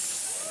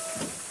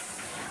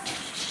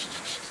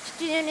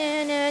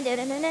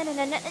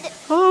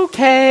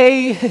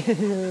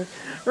 Okay.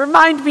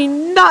 Remind me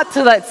not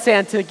to let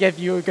Santa give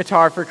you a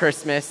guitar for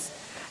Christmas.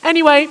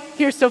 Anyway,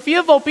 here's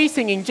Sophia Volpe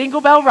singing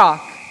Jingle Bell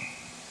Rock.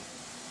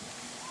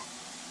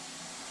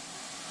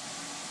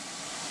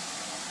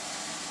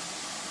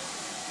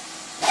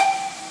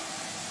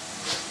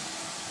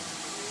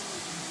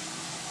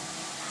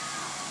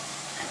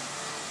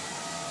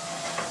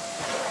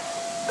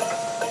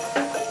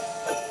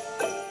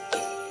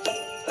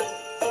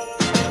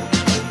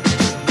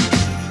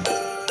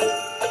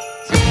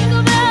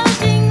 Jingle bell,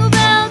 jingle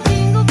bell,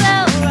 jingle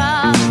bell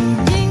rock.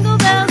 Jingle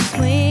bells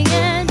swing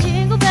and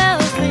jingle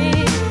bells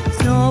ring.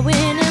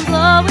 Snowing and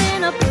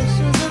blowing up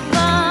bushels of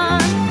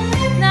fun.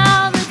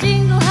 Now the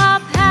jingle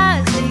hop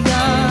has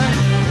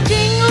begun.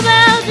 Jingle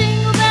bell,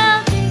 jingle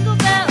bell, jingle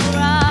bell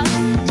rock.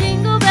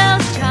 Jingle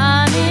bells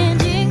chiming,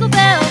 jingle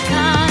bell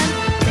time.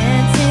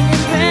 Dancing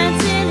and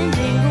prancing in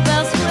Jingle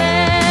Bell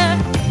Square.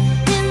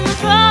 In the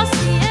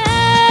frosty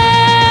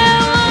air,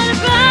 what a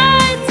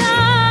bright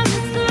time!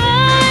 It's the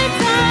right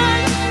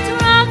time to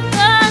rock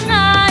the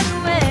night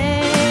away.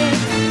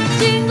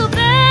 Jingle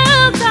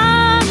bell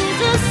time is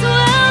a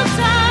swell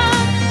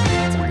time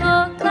to go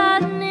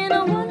gliding in a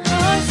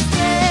one-horse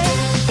sleigh.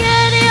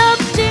 Giddy up,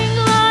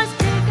 jingle horse,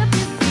 pick up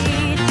your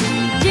feet,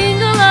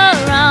 jingle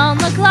around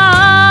the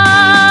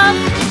clock.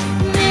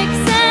 Mix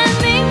and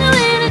mingle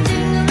in a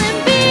jingling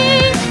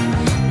beat.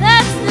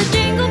 That's the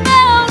Jingle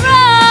Bell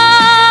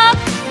Rock.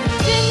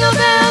 Jingle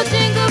bell,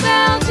 jingle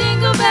bell,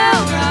 jingle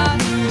bell rock.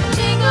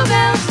 Jingle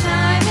bells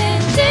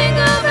chiming,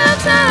 jingle bell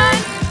time.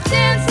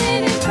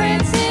 Dancing and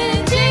prancing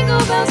in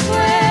Jingle Bell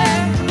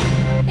Square.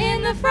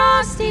 In the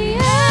frosty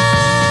air,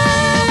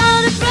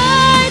 what a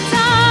bright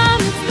time!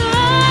 It's the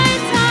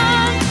right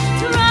time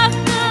to rock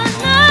the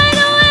night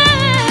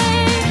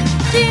away.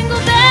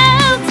 Jingle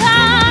bell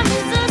time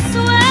is a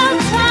swell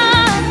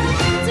time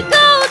to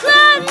go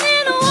gliding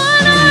in a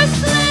one-horse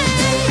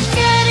sleigh.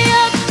 Giddy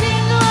up,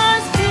 jingle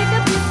horse, pick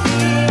up your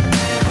feet,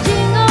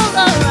 jingle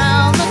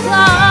around the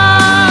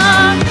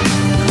clock.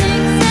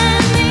 Mix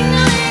and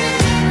mingle in a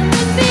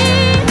jingling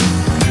beat.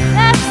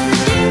 That's the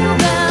Jingle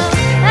Bell,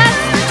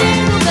 that's the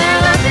Jingle Bell,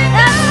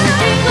 that's the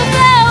Jingle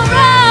Bell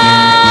Rock.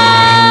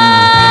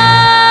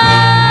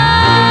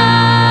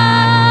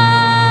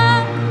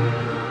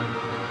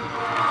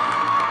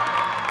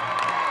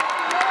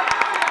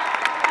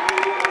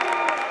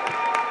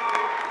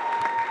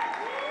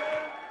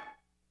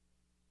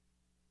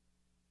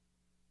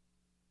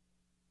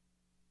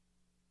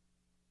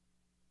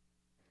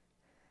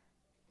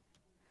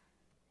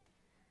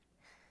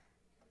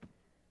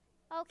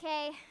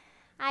 Okay,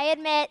 I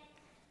admit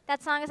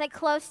that song is a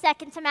close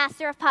second to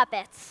Master of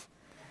Puppets.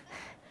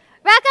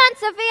 Rock on,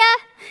 Sophia!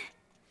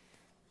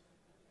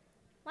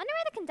 Wonder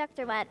where the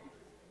conductor went.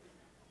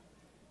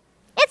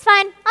 It's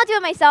fine, I'll do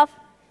it myself.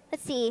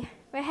 Let's see,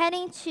 we're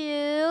heading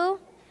to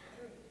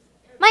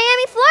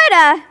Miami,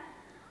 Florida.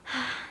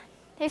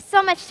 There's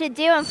so much to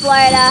do in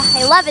Florida.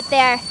 I love it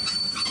there.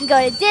 You can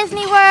go to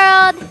Disney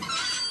World,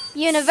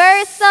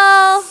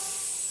 Universal,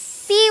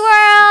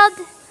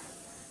 SeaWorld.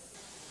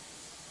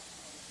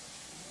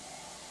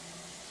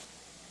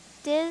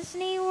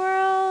 Disney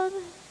World?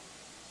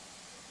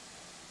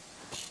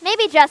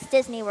 Maybe just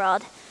Disney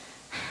World.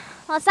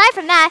 Well, aside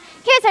from that,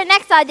 here's our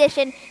next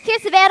audition.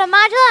 Here's Savannah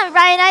Modula and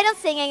Ryan Idle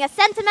singing a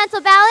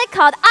sentimental ballad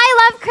called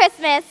I Love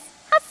Christmas.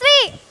 How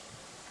sweet!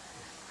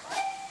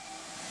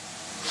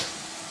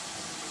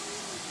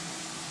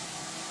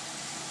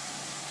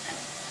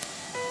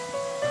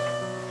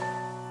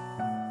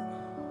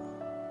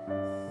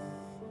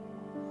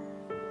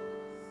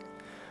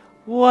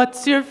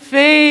 What's your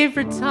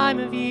favorite time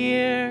of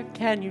year?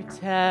 Can you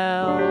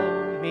tell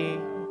me?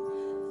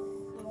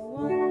 The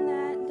one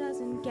that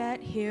doesn't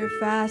get here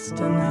fast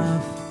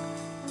enough.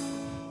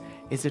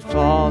 Is it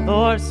fall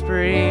or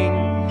spring?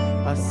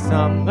 A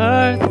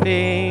summer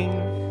thing?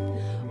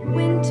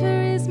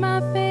 Winter is my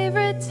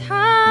favorite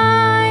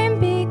time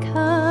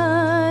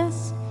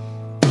because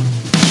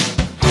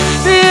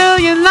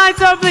Billion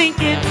lights are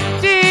blinking,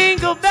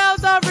 jingle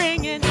bells are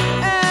ringing,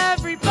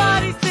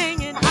 everybody's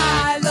singing,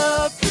 I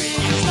love Christmas.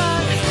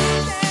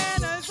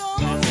 Santa's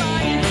almost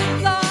flying,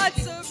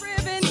 lots of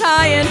ribbon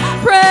tying,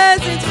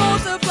 presents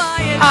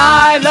multiplying.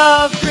 I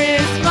love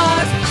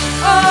Christmas.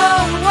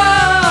 Oh,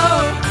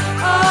 whoa,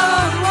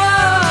 oh,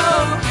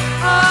 whoa,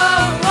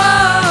 oh,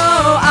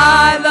 whoa,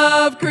 I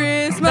love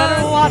Christmas.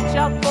 Better watch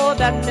out for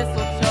that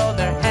mistletoe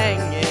they're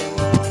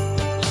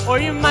hanging, or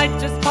you might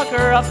just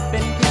pucker up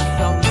and kiss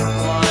someone.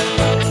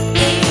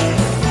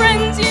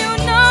 Friends you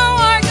know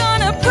are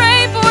gonna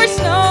pray for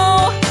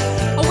snow.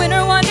 A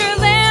winter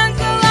wonderland's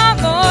a lot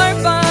more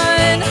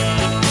fun.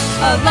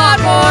 A lot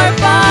more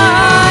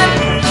fun.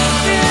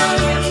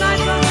 Billion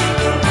lights are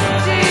blinking,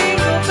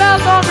 jingle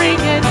bells are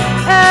ringing,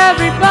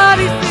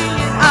 everybody's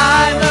singing,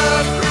 I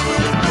love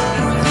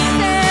Christmas.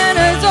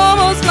 Santa's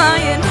almost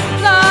flying,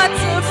 lots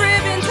of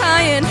ribbon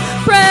tying,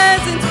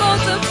 presents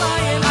multiplying.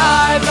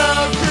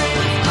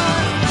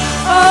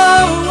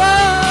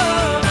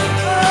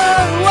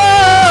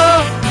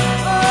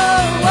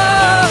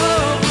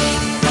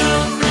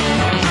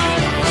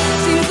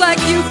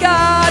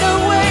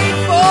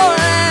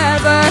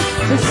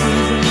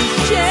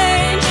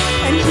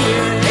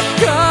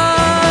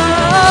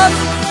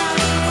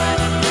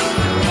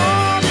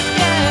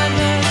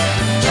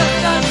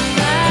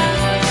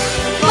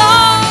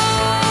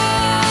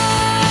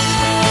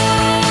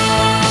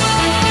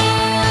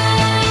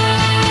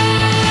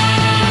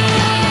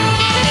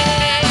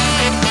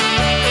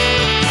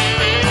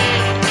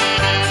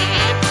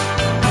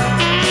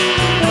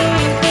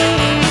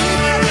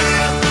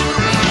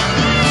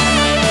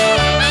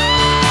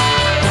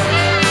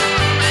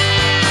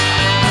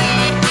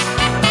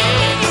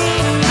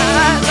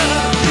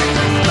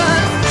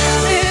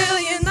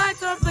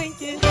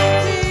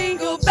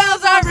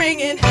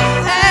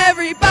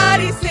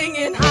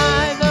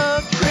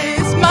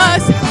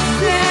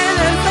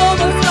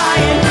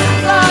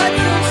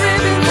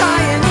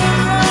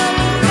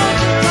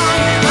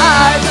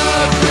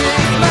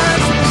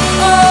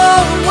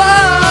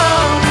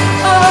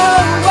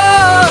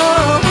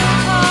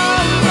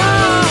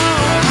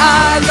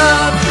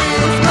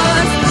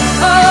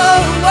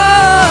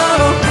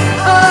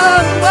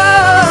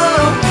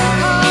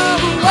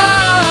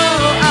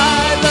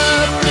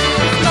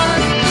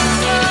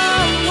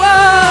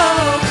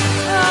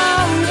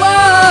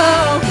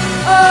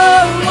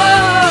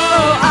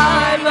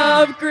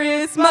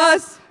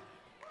 Christmas.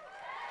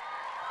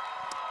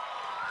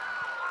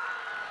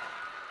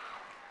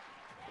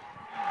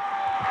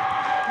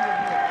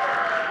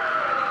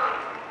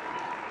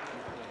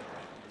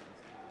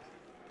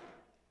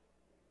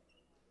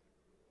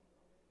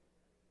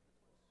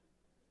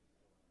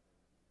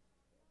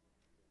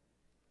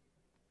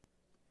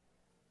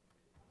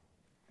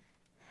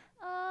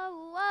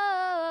 Oh,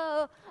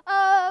 whoa,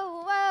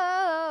 oh,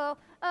 whoa,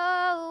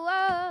 oh,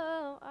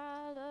 whoa,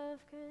 I love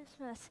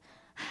Christmas.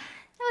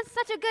 That was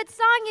such a good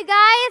song, you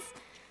guys.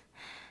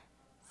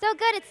 So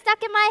good, it's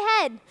stuck in my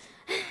head.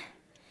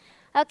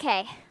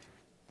 Okay,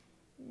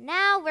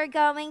 now we're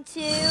going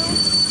to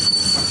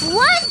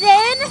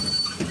London.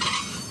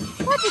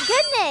 What a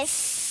goodness.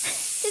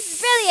 This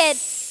is brilliant.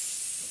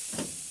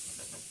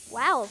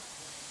 Wow,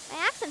 my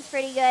accent's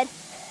pretty good.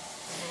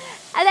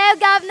 Hello,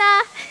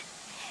 Governor.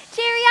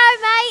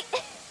 Cheerio,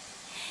 mate.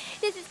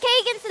 This is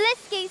Keegan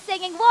Salisky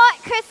singing White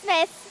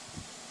Christmas.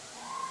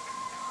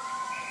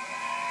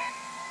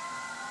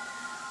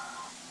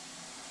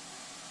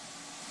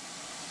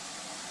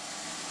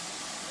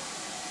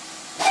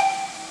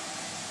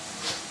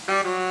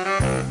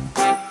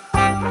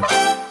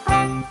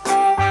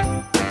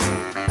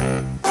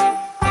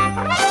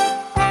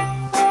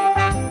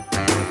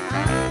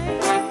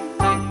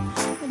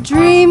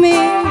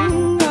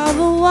 Dreaming of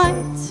a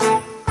white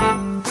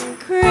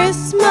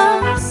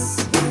Christmas,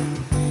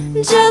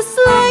 just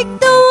like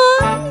the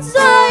ones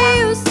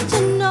I used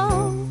to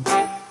know,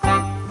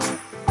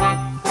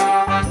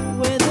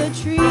 where the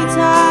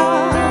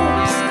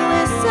treetops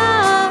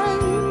glisten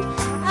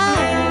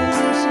and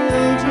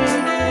children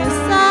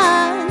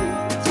listen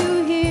to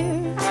hear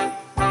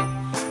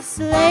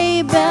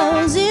sleigh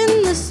bells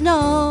in the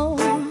snow,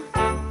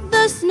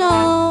 the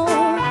snow.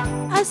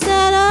 I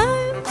said I'm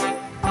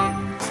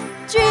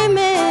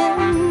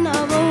dreaming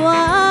of a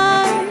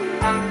white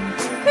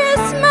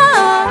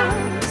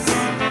Christmas,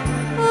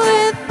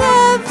 with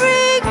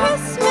every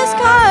Christmas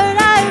card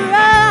I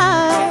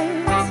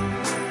write.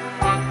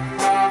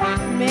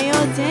 May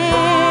your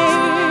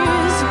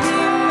days be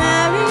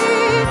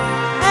merry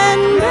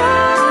and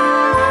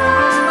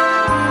bright,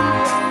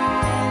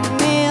 and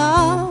may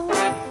all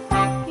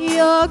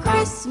your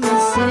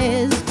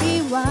Christmases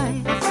be white.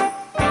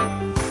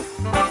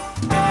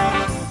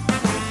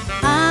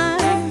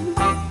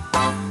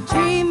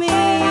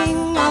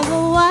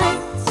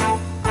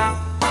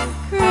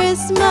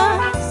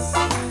 Christmas,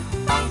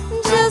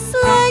 just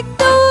like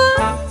the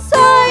ones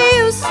I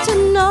used to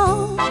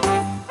know,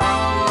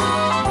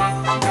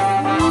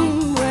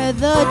 where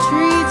the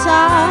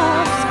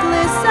treetops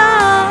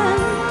glisten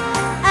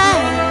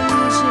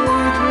and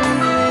children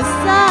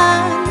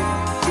listen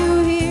to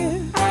hear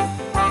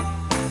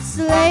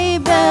sleigh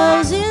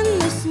bells in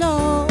the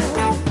snow.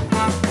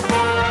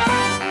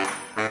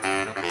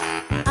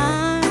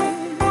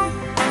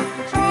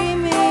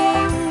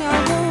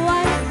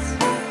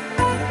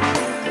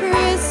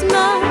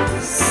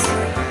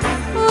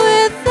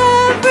 With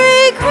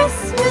every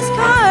Christmas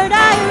card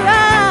I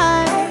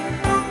write,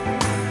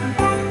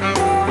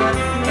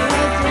 may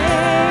your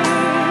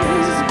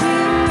days be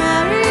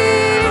merry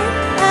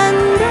and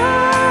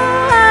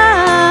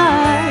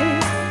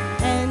bright,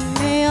 and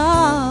may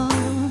all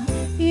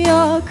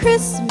your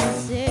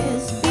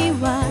Christmases be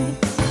white.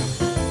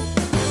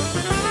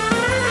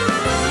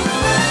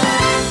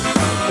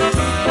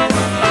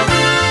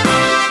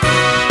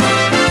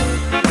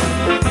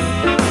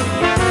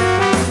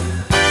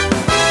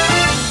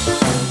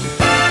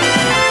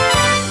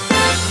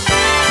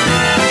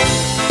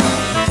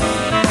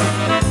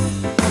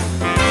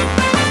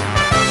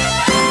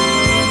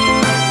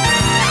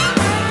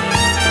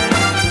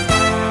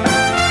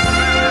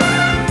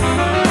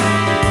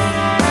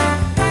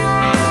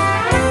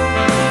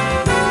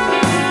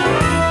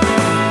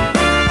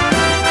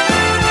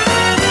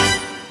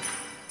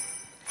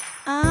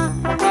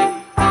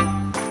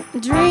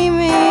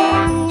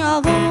 Dreaming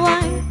of a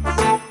white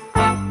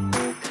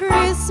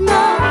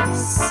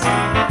Christmas,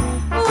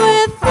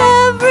 with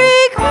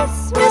every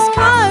Christmas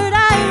card I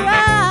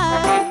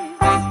write.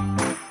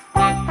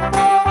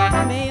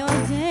 May your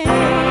days be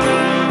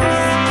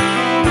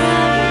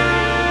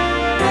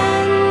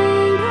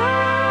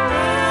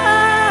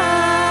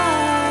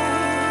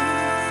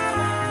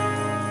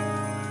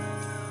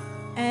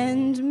bright,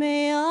 and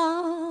may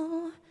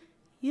all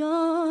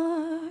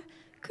your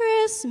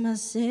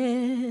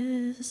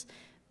Christmases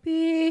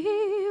be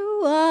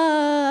white.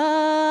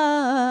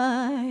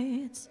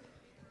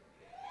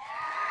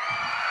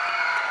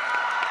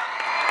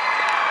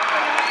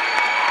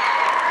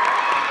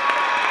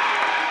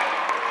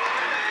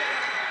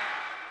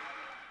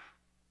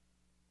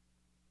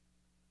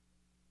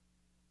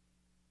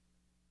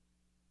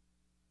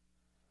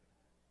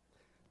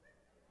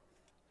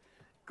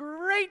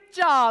 Great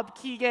job,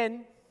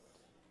 Keegan.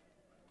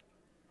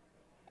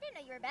 I didn't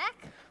know you were back.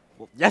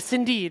 Well, yes,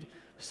 indeed.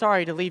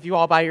 Sorry to leave you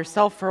all by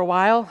yourself for a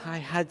while. I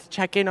had to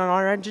check in on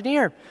our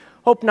engineer.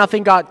 Hope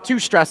nothing got too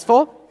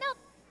stressful. Nope,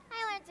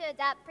 I learned to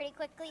adapt pretty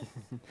quickly.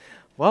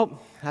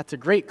 Well, that's a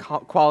great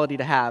quality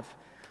to have.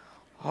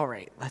 All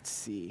right, let's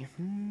see.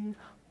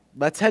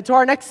 let's head to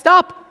our next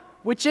stop,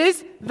 which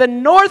is the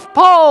North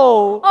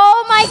Pole.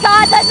 Oh my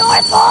God, the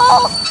North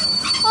Pole!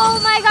 Oh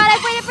my God,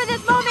 I've waited for this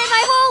moment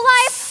my whole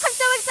life. I'm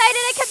so excited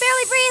I can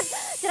barely breathe.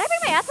 Did I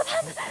bring my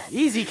Azkaban?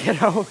 Easy,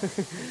 kiddo.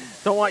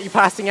 Don't want you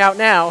passing out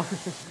now.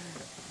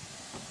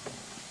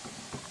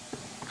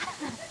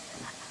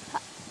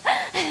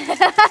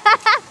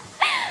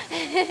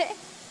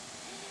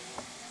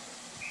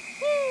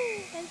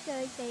 I'm so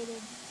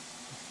excited.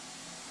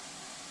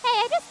 Hey,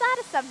 I just thought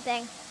of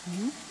something.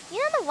 You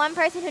know the one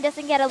person who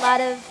doesn't get a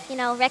lot of,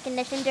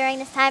 recognition during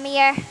this time of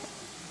year?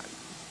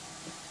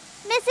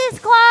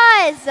 Mrs.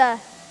 Claus!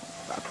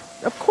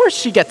 Of course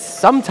she gets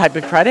some type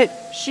of credit.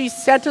 She's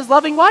Santa's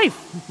loving wife.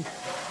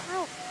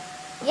 Oh,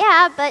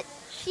 yeah, but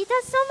she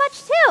does so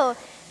much too.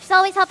 She's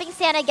always helping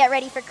Santa get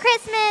ready for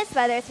Christmas,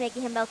 whether it's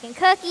making him milk and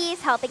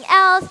cookies, helping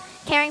elves,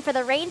 caring for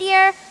the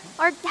reindeer,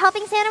 or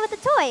helping Santa with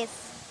the toys.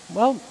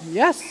 Well,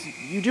 yes,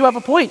 you do have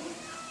a point.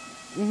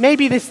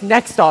 Maybe this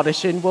next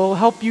audition will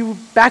help you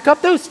back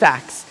up those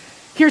facts.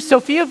 Here's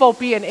Sophia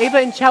Volpe and Ava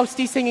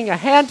Inchowski singing A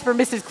Hand for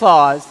Mrs.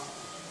 Claus.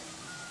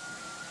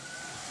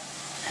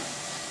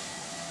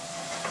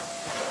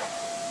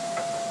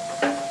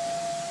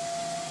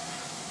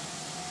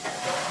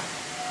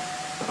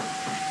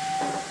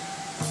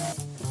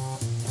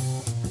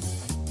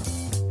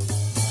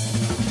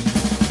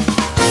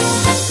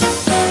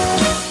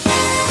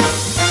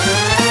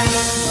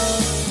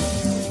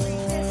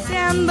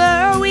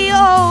 December, we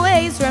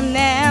always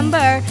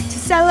remember to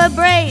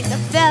celebrate the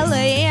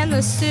fella in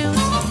the suit.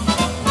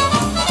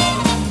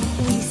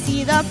 We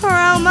see the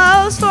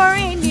promos for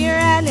reindeer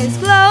and his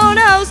glow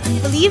nose.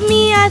 Believe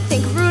me, I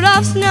think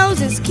Rudolph's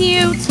nose is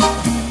cute.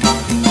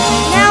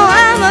 Now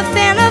I'm a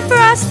fan of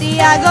Frosty,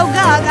 I go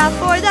gaga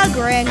for the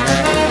Grinch.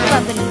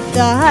 But beneath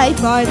the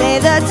hype, are they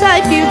the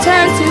type you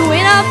turn to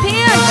in a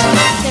pinch?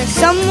 There's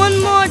someone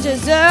more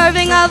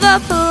deserving of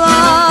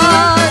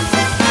applause.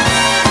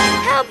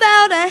 How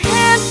about a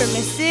hand for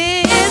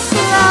Mrs.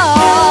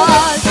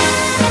 Claus?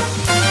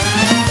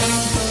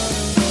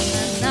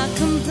 I'm not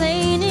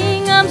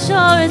complaining, I'm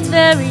sure it's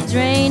very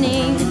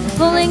draining,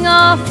 pulling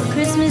off a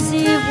Christmas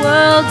Eve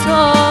world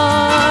tour.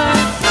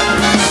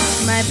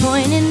 My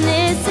point in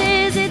this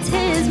is it's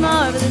his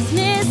marvelous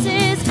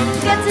missus who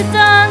gets it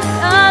done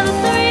out of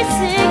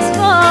 364.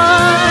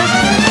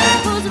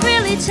 Who's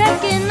really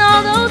checking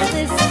all those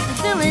lists and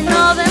filling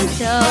all them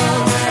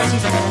shows?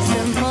 She's a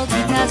master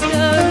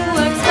multitasker who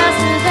works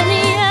faster than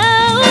the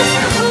else,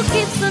 who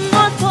keeps the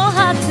North Pole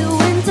hot to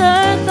winter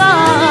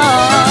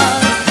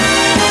thaws.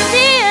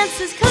 The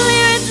answer's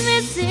clear, it's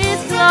Mrs.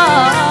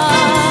 Claus.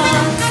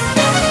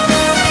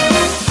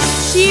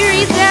 She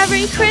reads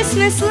every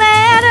Christmas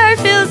letter,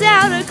 fills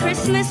out a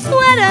Christmas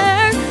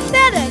sweater,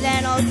 better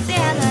than old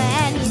Santa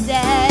any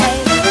day.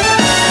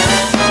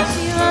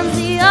 She runs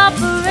the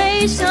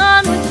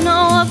operation with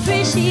no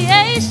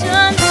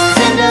appreciation.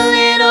 Send a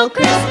little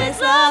Christmas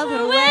love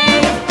her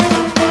way.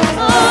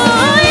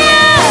 Oh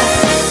yeah!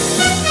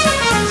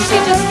 She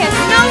just gets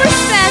no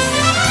respect.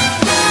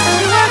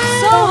 She works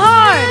so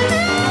hard.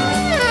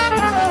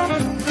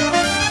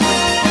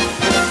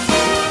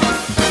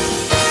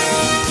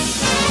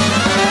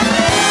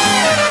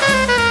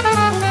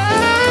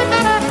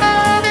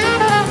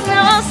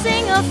 Now I'll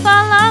sing a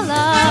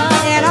fa-la-la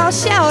and I'll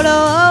shout oh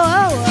oh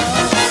oh.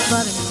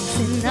 But it's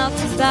enough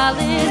this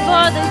ballad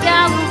for the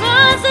gal who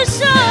runs the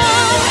show.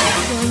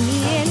 Join me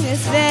in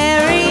this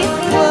very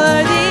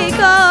worthy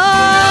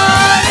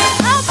cause.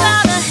 How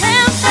about a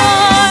hand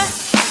for?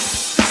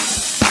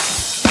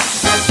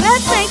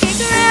 Let's make it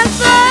grand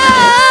for.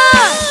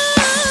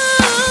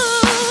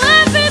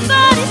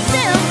 Everybody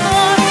stand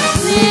for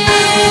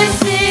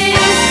Mrs.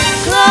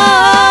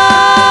 Claus.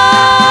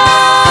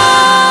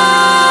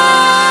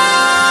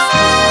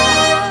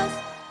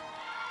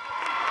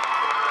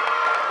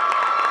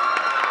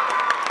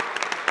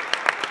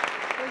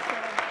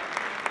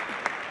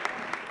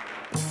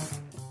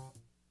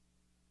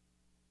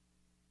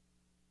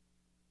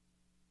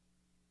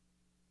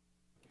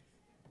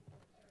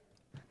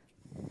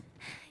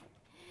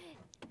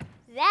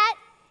 That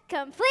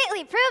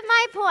completely proved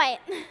my point.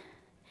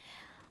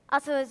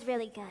 Also, it was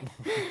really good.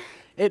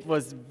 It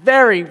was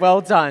very well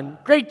done.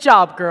 Great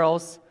job,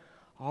 girls.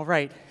 All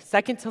right,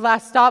 second to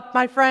last stop,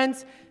 my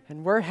friends,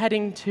 and we're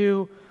heading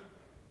to...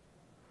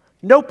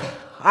 Nope,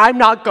 I'm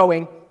not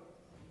going.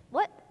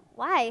 What?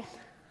 Why?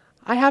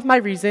 I have my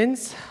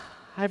reasons.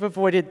 I've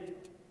avoided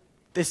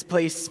this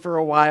place for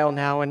a while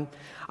now, and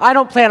I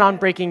don't plan on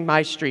breaking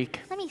my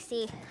streak. Let me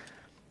see.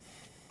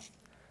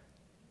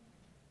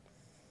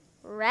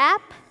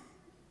 Rap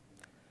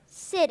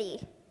City.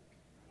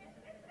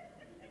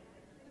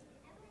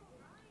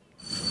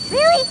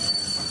 Really?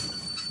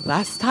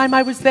 Last time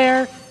I was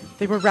there,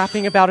 they were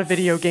rapping about a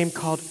video game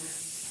called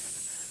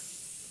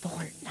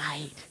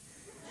Fortnite.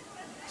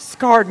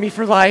 Scarred me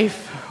for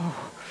life.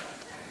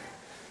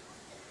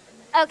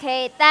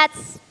 Okay,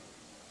 that's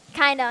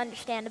kind of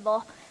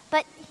understandable.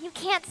 But you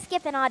can't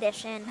skip an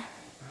audition.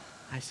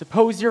 I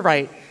suppose you're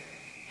right.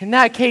 In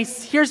that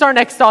case, here's our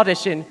next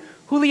audition.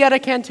 Julieta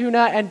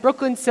Cantuna and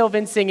Brooklyn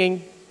Sylvan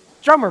singing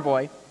Drummer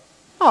Boy.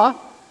 Aw,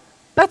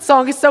 that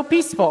song is so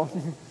peaceful.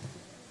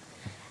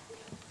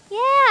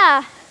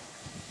 Yeah.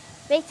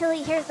 Wait till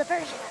he hears the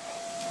version of it.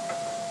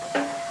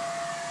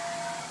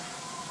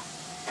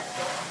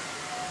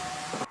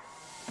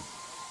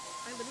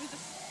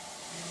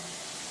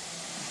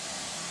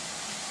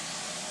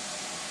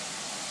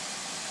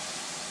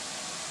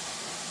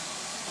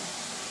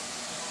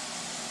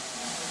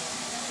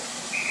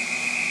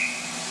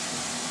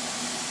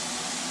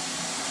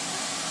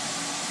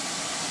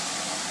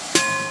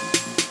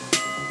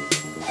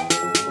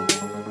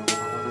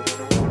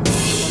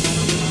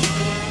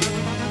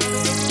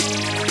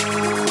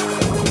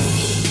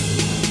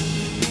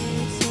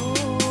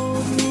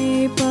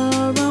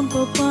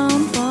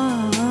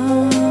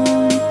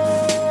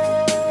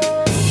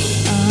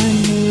 A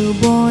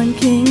newborn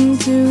king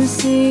to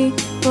see,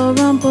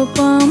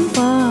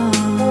 ba-rum-pa-bum-bum.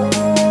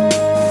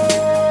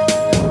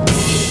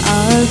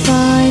 Our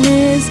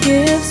finest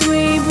gifts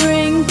we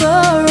bring,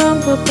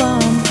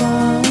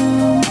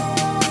 ba-rum-pa-bum-bum.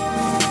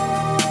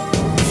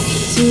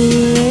 To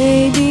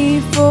lay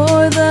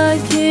before the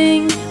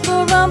king,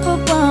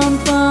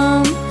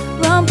 ba-rum-pa-bum-bum,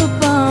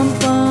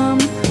 rum-pa-bum-bum,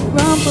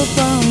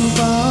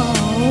 rum-pa-bum-bum.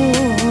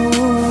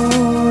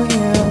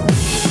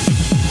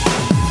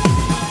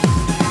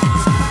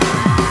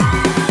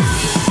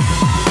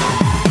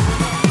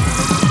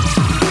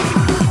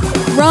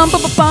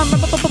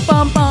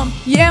 Rum-pa-pa-bum.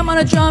 Yeah, I'm on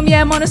a drum,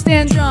 yeah, I'm on a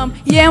stand drum.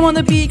 Yeah, I'm on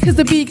the beat, cause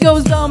the beat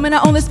goes dumb. And I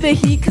only spit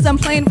heat, cause I'm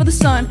playing for the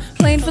sun,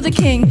 playing for the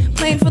king,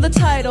 playing for the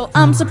title.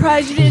 I'm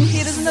surprised you didn't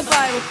hear this in the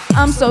Bible.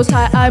 I'm so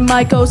tight, I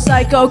might go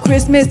psycho.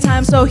 Christmas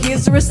time, so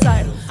here's the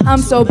recital.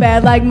 I'm so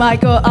bad like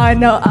Michael, I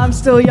know I'm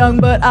still young,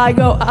 but I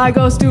go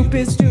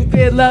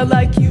stupid, love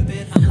like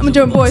Cupid. I'm a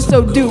German boy,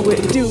 so do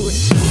it.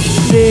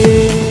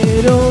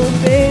 Little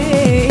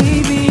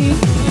baby,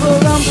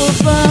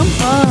 rum-pa-bum-bum.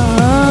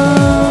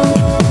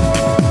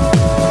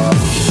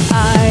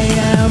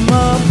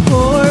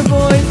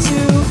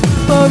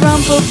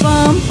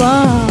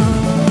 Rum-pa-bum-bum.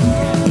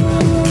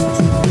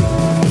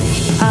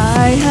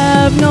 I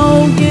have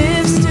no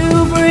gifts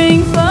to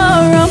bring,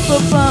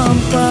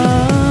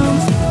 rum-pa-bum-bum.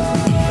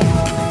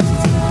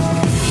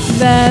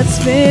 That's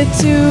fit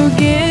to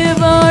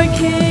give our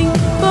king,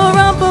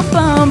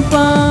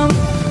 rum-pa-bum-bum,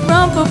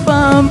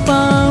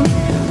 rum-pa-bum-bum,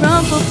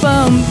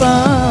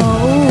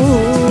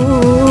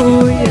 rum-pa-bum-bum.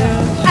 Ooh,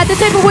 yeah. At the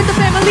table with the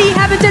family,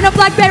 having dinner,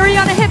 BlackBerry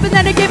on a hip, and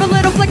then I gave a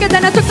little flick, and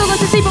then I took the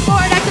lunch to see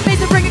before it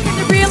activated, bring it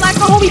to realize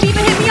my homie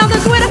Beaver hit me on the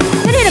Twitter.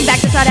 Then hit him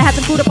back beside, I had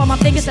some food up on my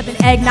fingers, sipping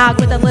eggnog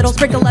with a little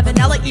sprinkle of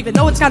vanilla. Even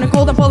though it's kinda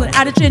cold, I'm pulling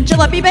out a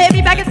chinchilla. Beaver hit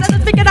me back and said,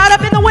 let's pick it out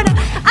up in the winter.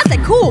 I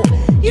said, cool,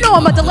 you know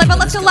I'm a deliver,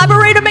 let's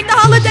collaborate and make the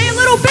holiday a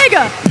little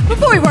bigger.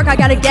 Before we work, I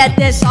gotta get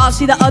this off,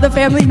 see the other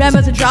family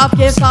members and drop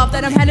gifts off.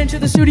 Then I'm heading to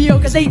the studio,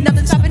 cause ain't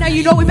nothing stopping now.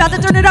 You know we about to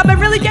turn it up and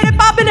really get it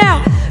popping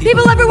out.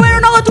 People everywhere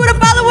and all our Twitter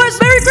followers,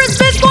 Merry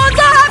Christmas,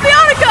 Kwanzaa, Happy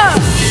Hanukkah!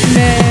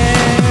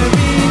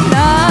 Merry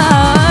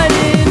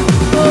night,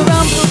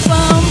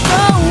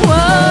 rum-pa-bum-bum,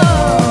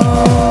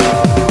 whoa.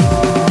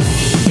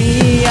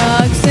 The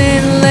ox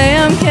and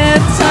lamb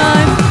kept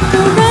time,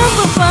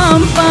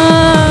 rum-pa-bum-bum.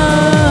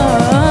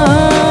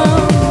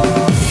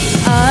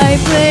 I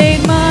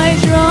played my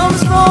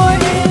drums for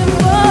him,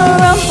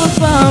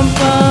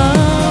 rum-pa-bum-bum.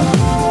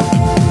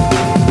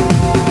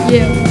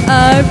 Yeah,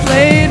 I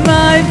played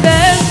my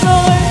best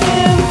for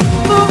him,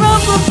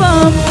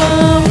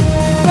 rum-pa-bum-bum,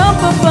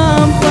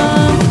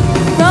 rum-pa-bum-bum,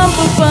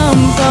 rum-pa-bum-bum.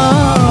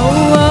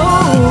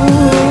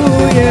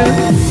 Oh,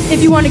 yeah.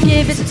 If you wanna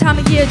give, it's the time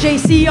of year.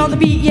 JC on the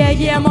beat,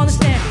 yeah, I'm on the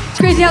stand. It's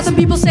crazy how some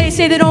people say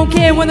they don't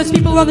care. When there's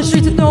people on the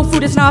streets with no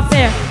food, it's not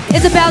fair.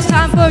 It's about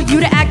time for you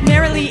to act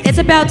merrily. It's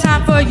about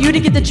time for you to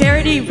get the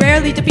charity.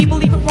 Rarely do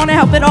people even wanna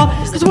help at all.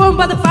 Cause we're home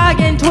by the fire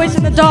getting toys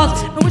and the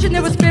dolls. And wishing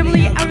there was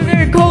family out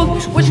very cold.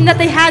 Wishing that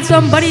they had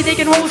somebody they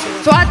can hold.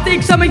 So I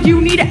think some of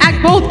you need to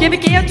act bold. Give a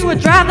care to a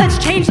drive, let's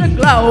change the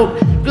globe.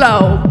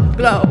 Glow,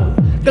 glow,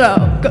 glow,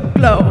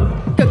 glow,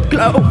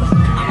 glow.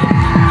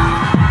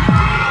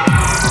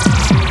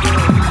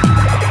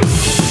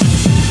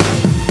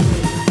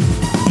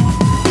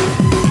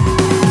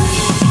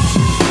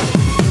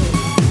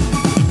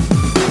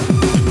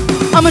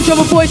 I'm a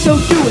drummer boy, so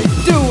do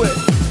it.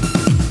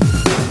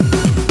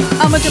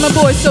 I'm a drummer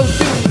boy, so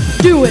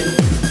do it.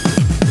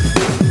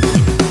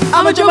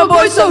 I'm a drummer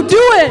boy, so do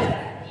it.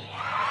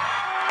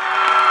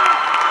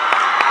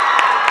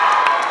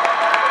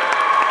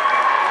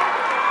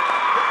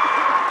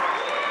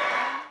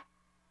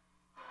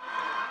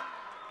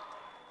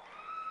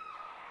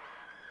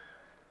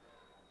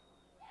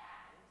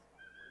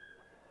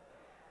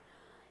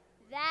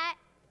 That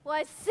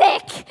was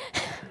sick.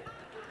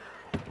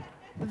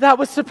 That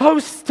was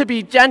supposed to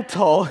be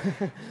gentle.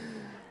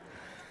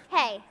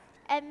 Hey,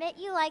 admit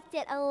you liked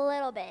it a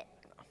little bit.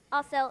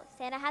 Also,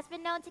 Santa has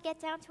been known to get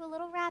down to a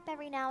little rap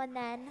every now and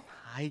then.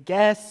 I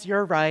guess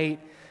you're right.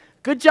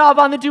 Good job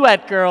on the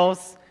duet,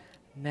 girls.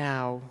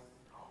 Now,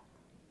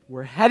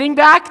 we're heading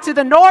back to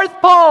the North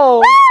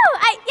Pole. Woo!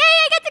 I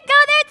get to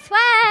go there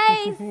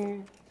twice.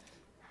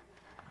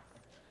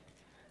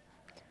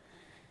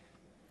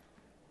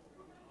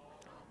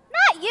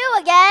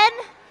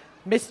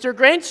 Mr.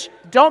 Grinch,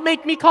 don't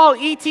make me call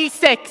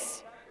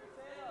ET6.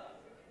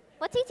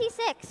 What's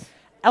ET6?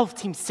 Elf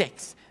Team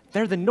 6.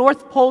 They're the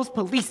North Pole's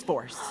police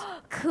force.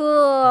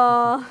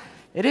 Cool.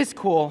 It is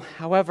cool.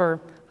 However,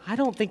 I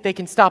don't think they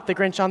can stop the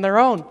Grinch on their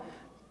own.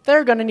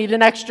 They're going to need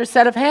an extra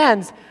set of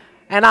hands.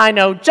 And I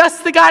know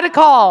just the guy to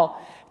call.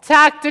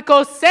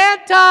 Tactical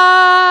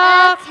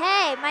Santa!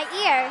 Okay, my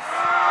ears.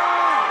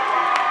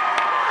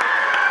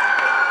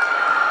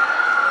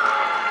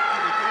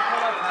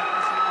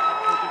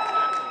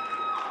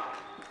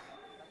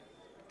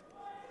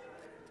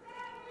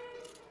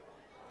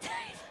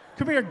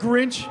 Come here,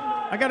 Grinch.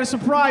 I got a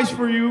surprise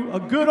for you. A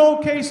good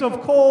old case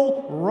of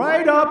coal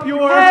right up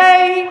your...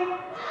 Hey!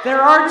 There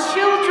are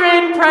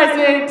children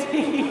present.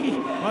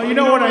 Well, you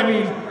know what I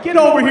mean. Get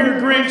over here,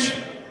 Grinch.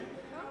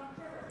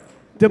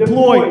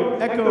 Deploy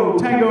Echo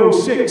Tango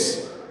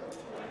 6.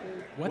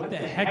 What the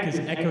heck is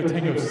Echo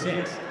Tango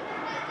 6?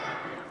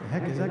 The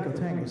heck is Echo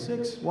Tango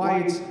 6? Why,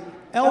 it's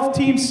Elf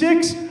Team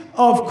 6,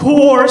 of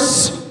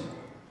course.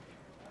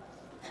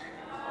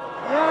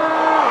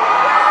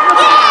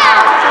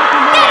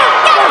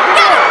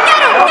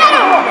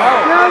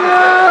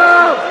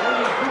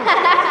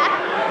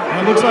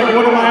 It looks like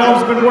one of my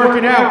elves has been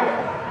working out.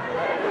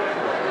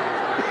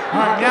 All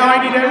right, now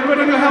I need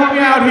everybody to help me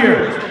out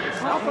here.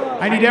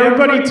 I need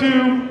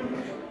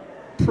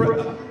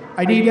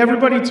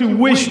everybody to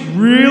wish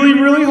really,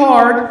 really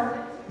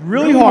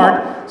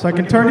hard, so I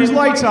can turn these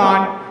lights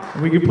on,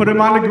 and we can put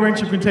them on the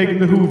Grinch. You can take him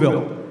to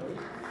Whoville.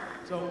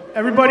 So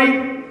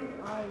everybody,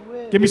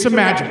 give me some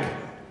magic.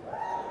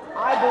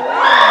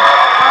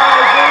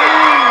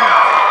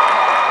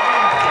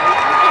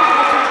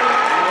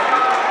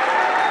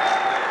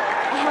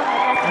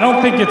 I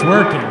don't think it's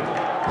working.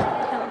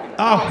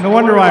 Oh, no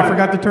wonder why I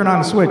forgot to turn on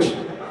the switch.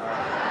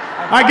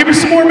 All right, give me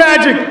some more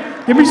magic.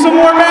 Give me some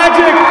more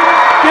magic.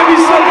 Give me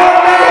some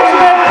more magic.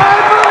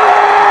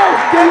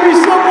 Give me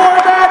some more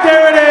magic.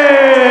 There it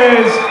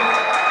is.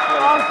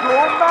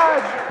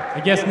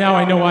 I guess now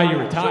I know why you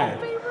retired.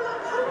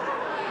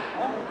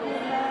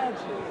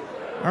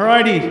 All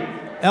righty,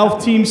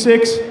 Elf Team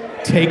 6,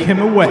 take him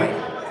away.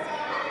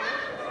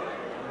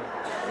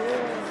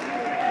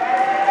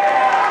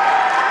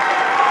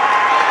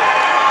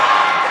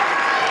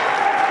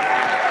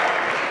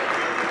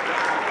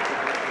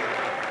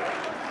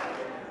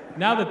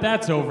 Now that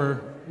that's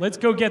over, let's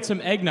go get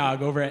some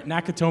eggnog over at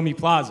Nakatomi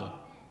Plaza.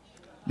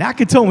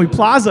 Nakatomi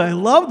Plaza, I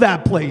love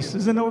that place.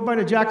 Isn't it over by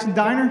the Jackson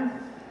Diner?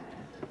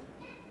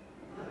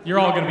 You're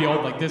all going to be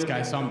old like this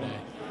guy someday.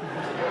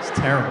 It's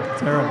terrible,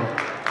 terrible.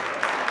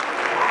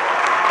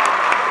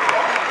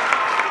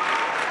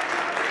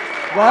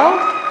 Well,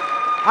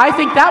 I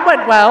think that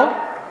went well.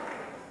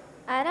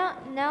 I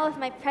don't know if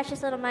my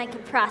precious little mind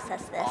can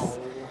process this.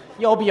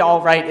 You'll be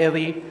all right,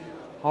 Illy.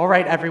 All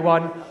right,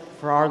 everyone.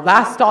 For our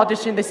last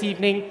audition this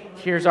evening,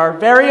 here's our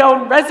very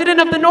own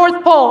resident of the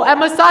North Pole,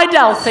 Emma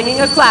Seidel,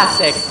 singing a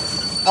classic.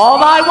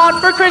 All I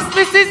Want for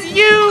Christmas is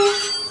You.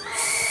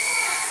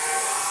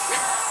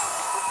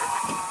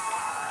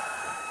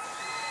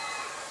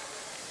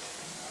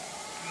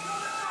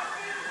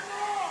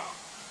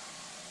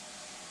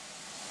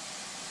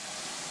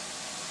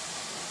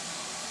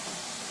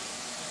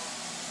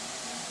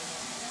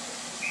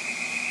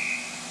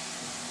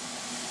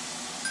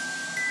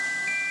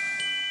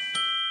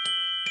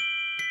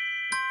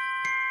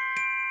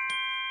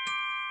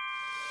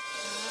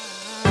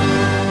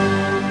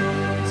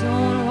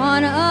 Don't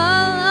want a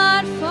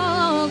lot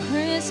for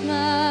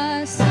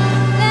Christmas.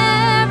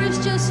 There is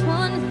just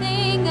one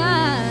thing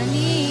I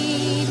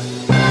need.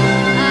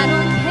 I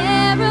don't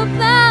care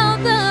about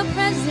the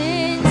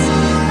presents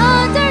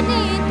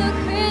underneath the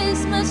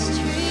Christmas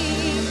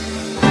tree.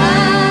 I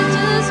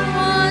just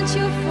want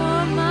you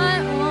for my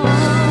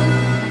own,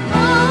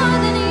 more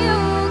than you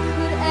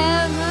could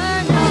ever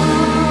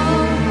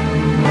know.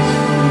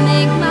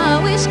 Make my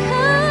wish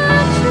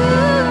come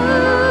true.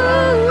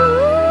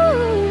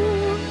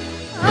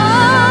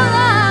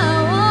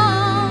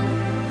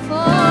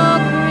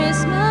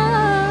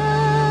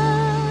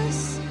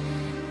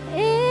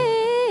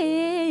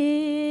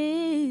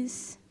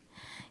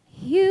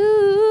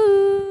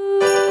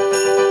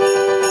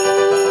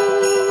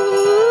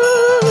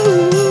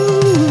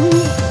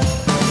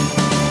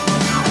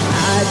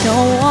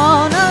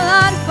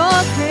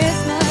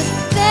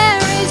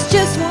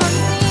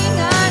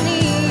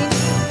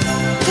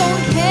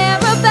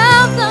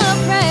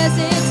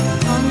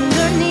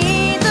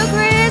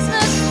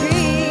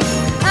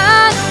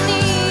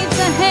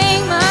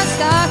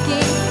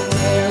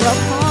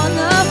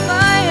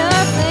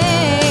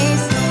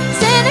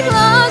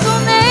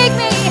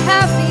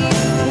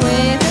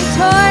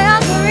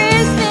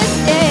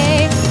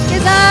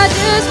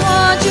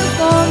 Want you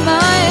for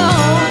my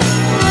own,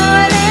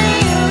 more than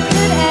you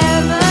could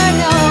ever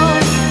know.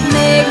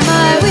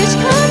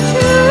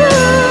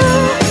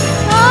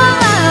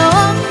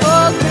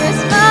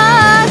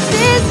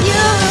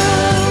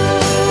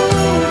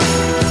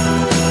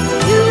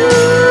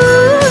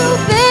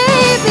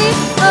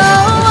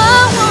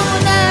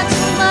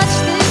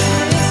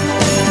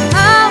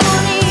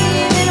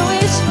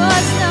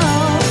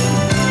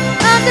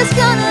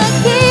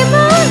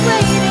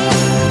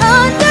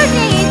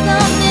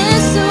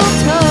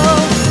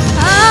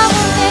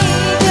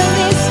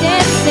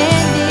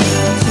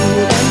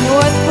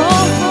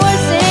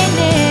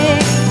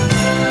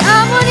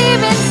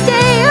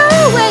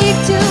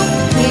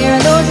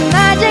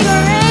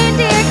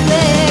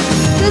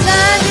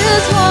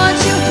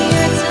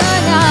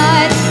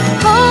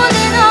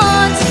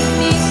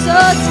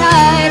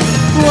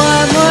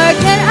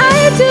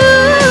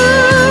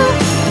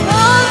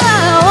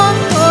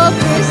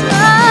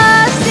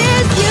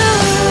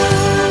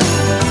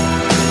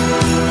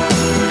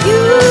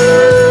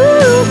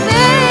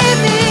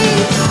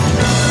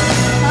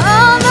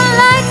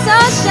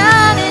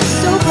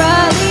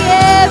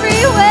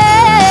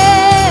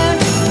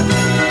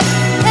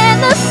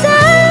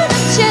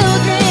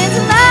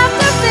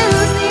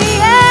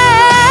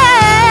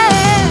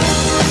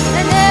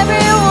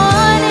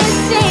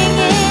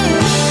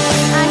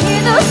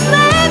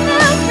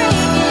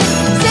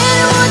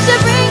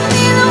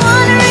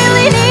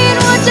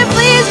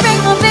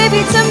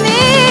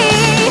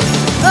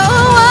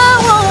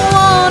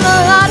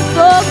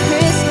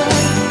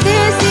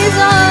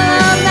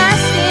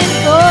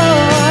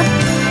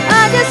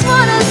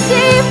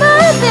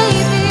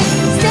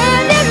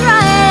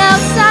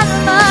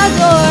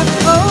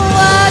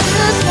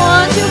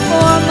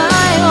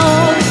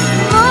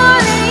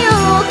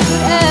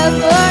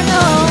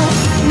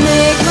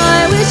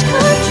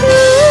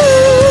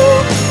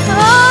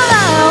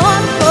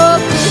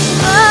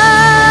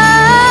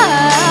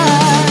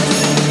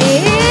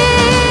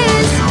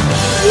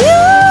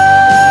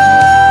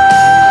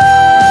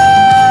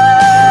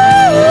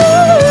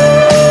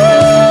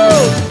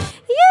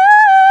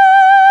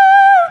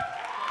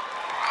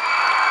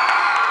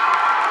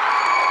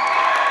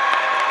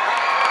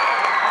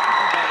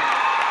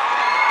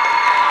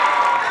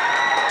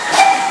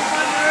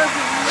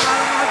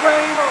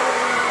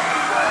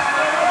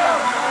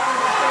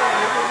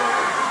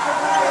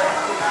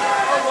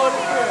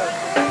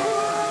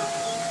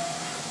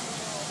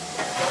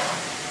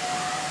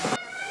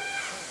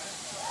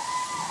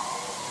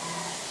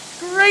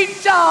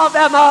 job,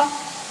 Emma.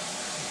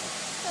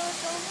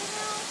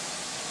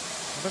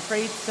 I'm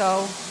afraid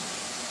so.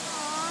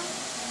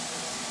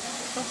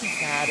 Don't be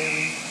sad,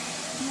 Ellie.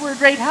 You were a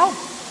great help.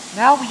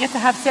 Now we get to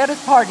have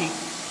Santa's party.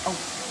 Oh,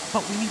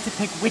 but we need to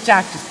pick which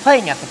act is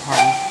playing at the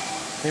party.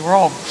 They were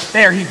all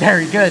very,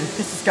 very good.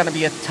 This is going to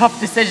be a tough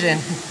decision.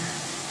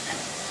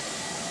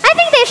 I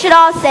think they should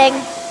all sing.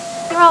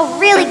 They're all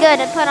really good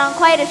and put on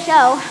quite a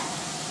show.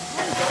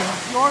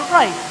 You're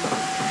right.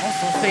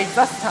 Also saves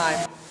us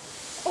time.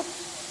 Oh,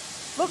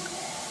 look.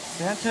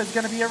 Santa's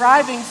going to be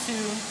arriving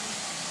soon.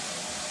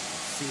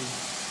 Let's see.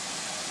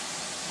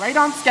 Right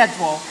on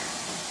schedule.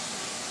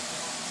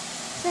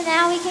 So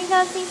now we can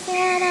go see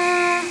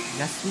Santa.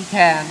 Yes, we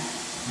can.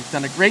 You've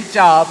done a great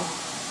job. Come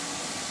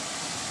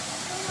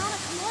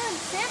on,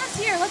 Santa's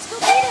here. Let's go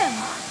meet him.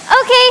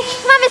 Okay,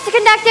 come on, Mr.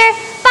 Conductor.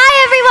 Bye,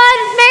 everyone.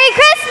 Merry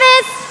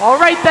Christmas. All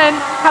right, then.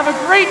 Have a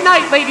great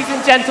night, ladies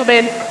and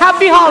gentlemen.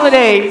 Happy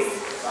holidays.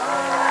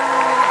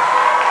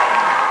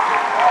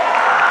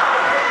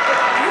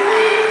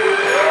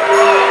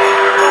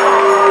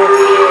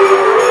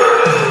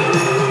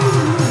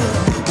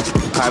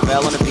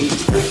 Carvel on the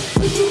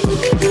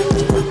beat.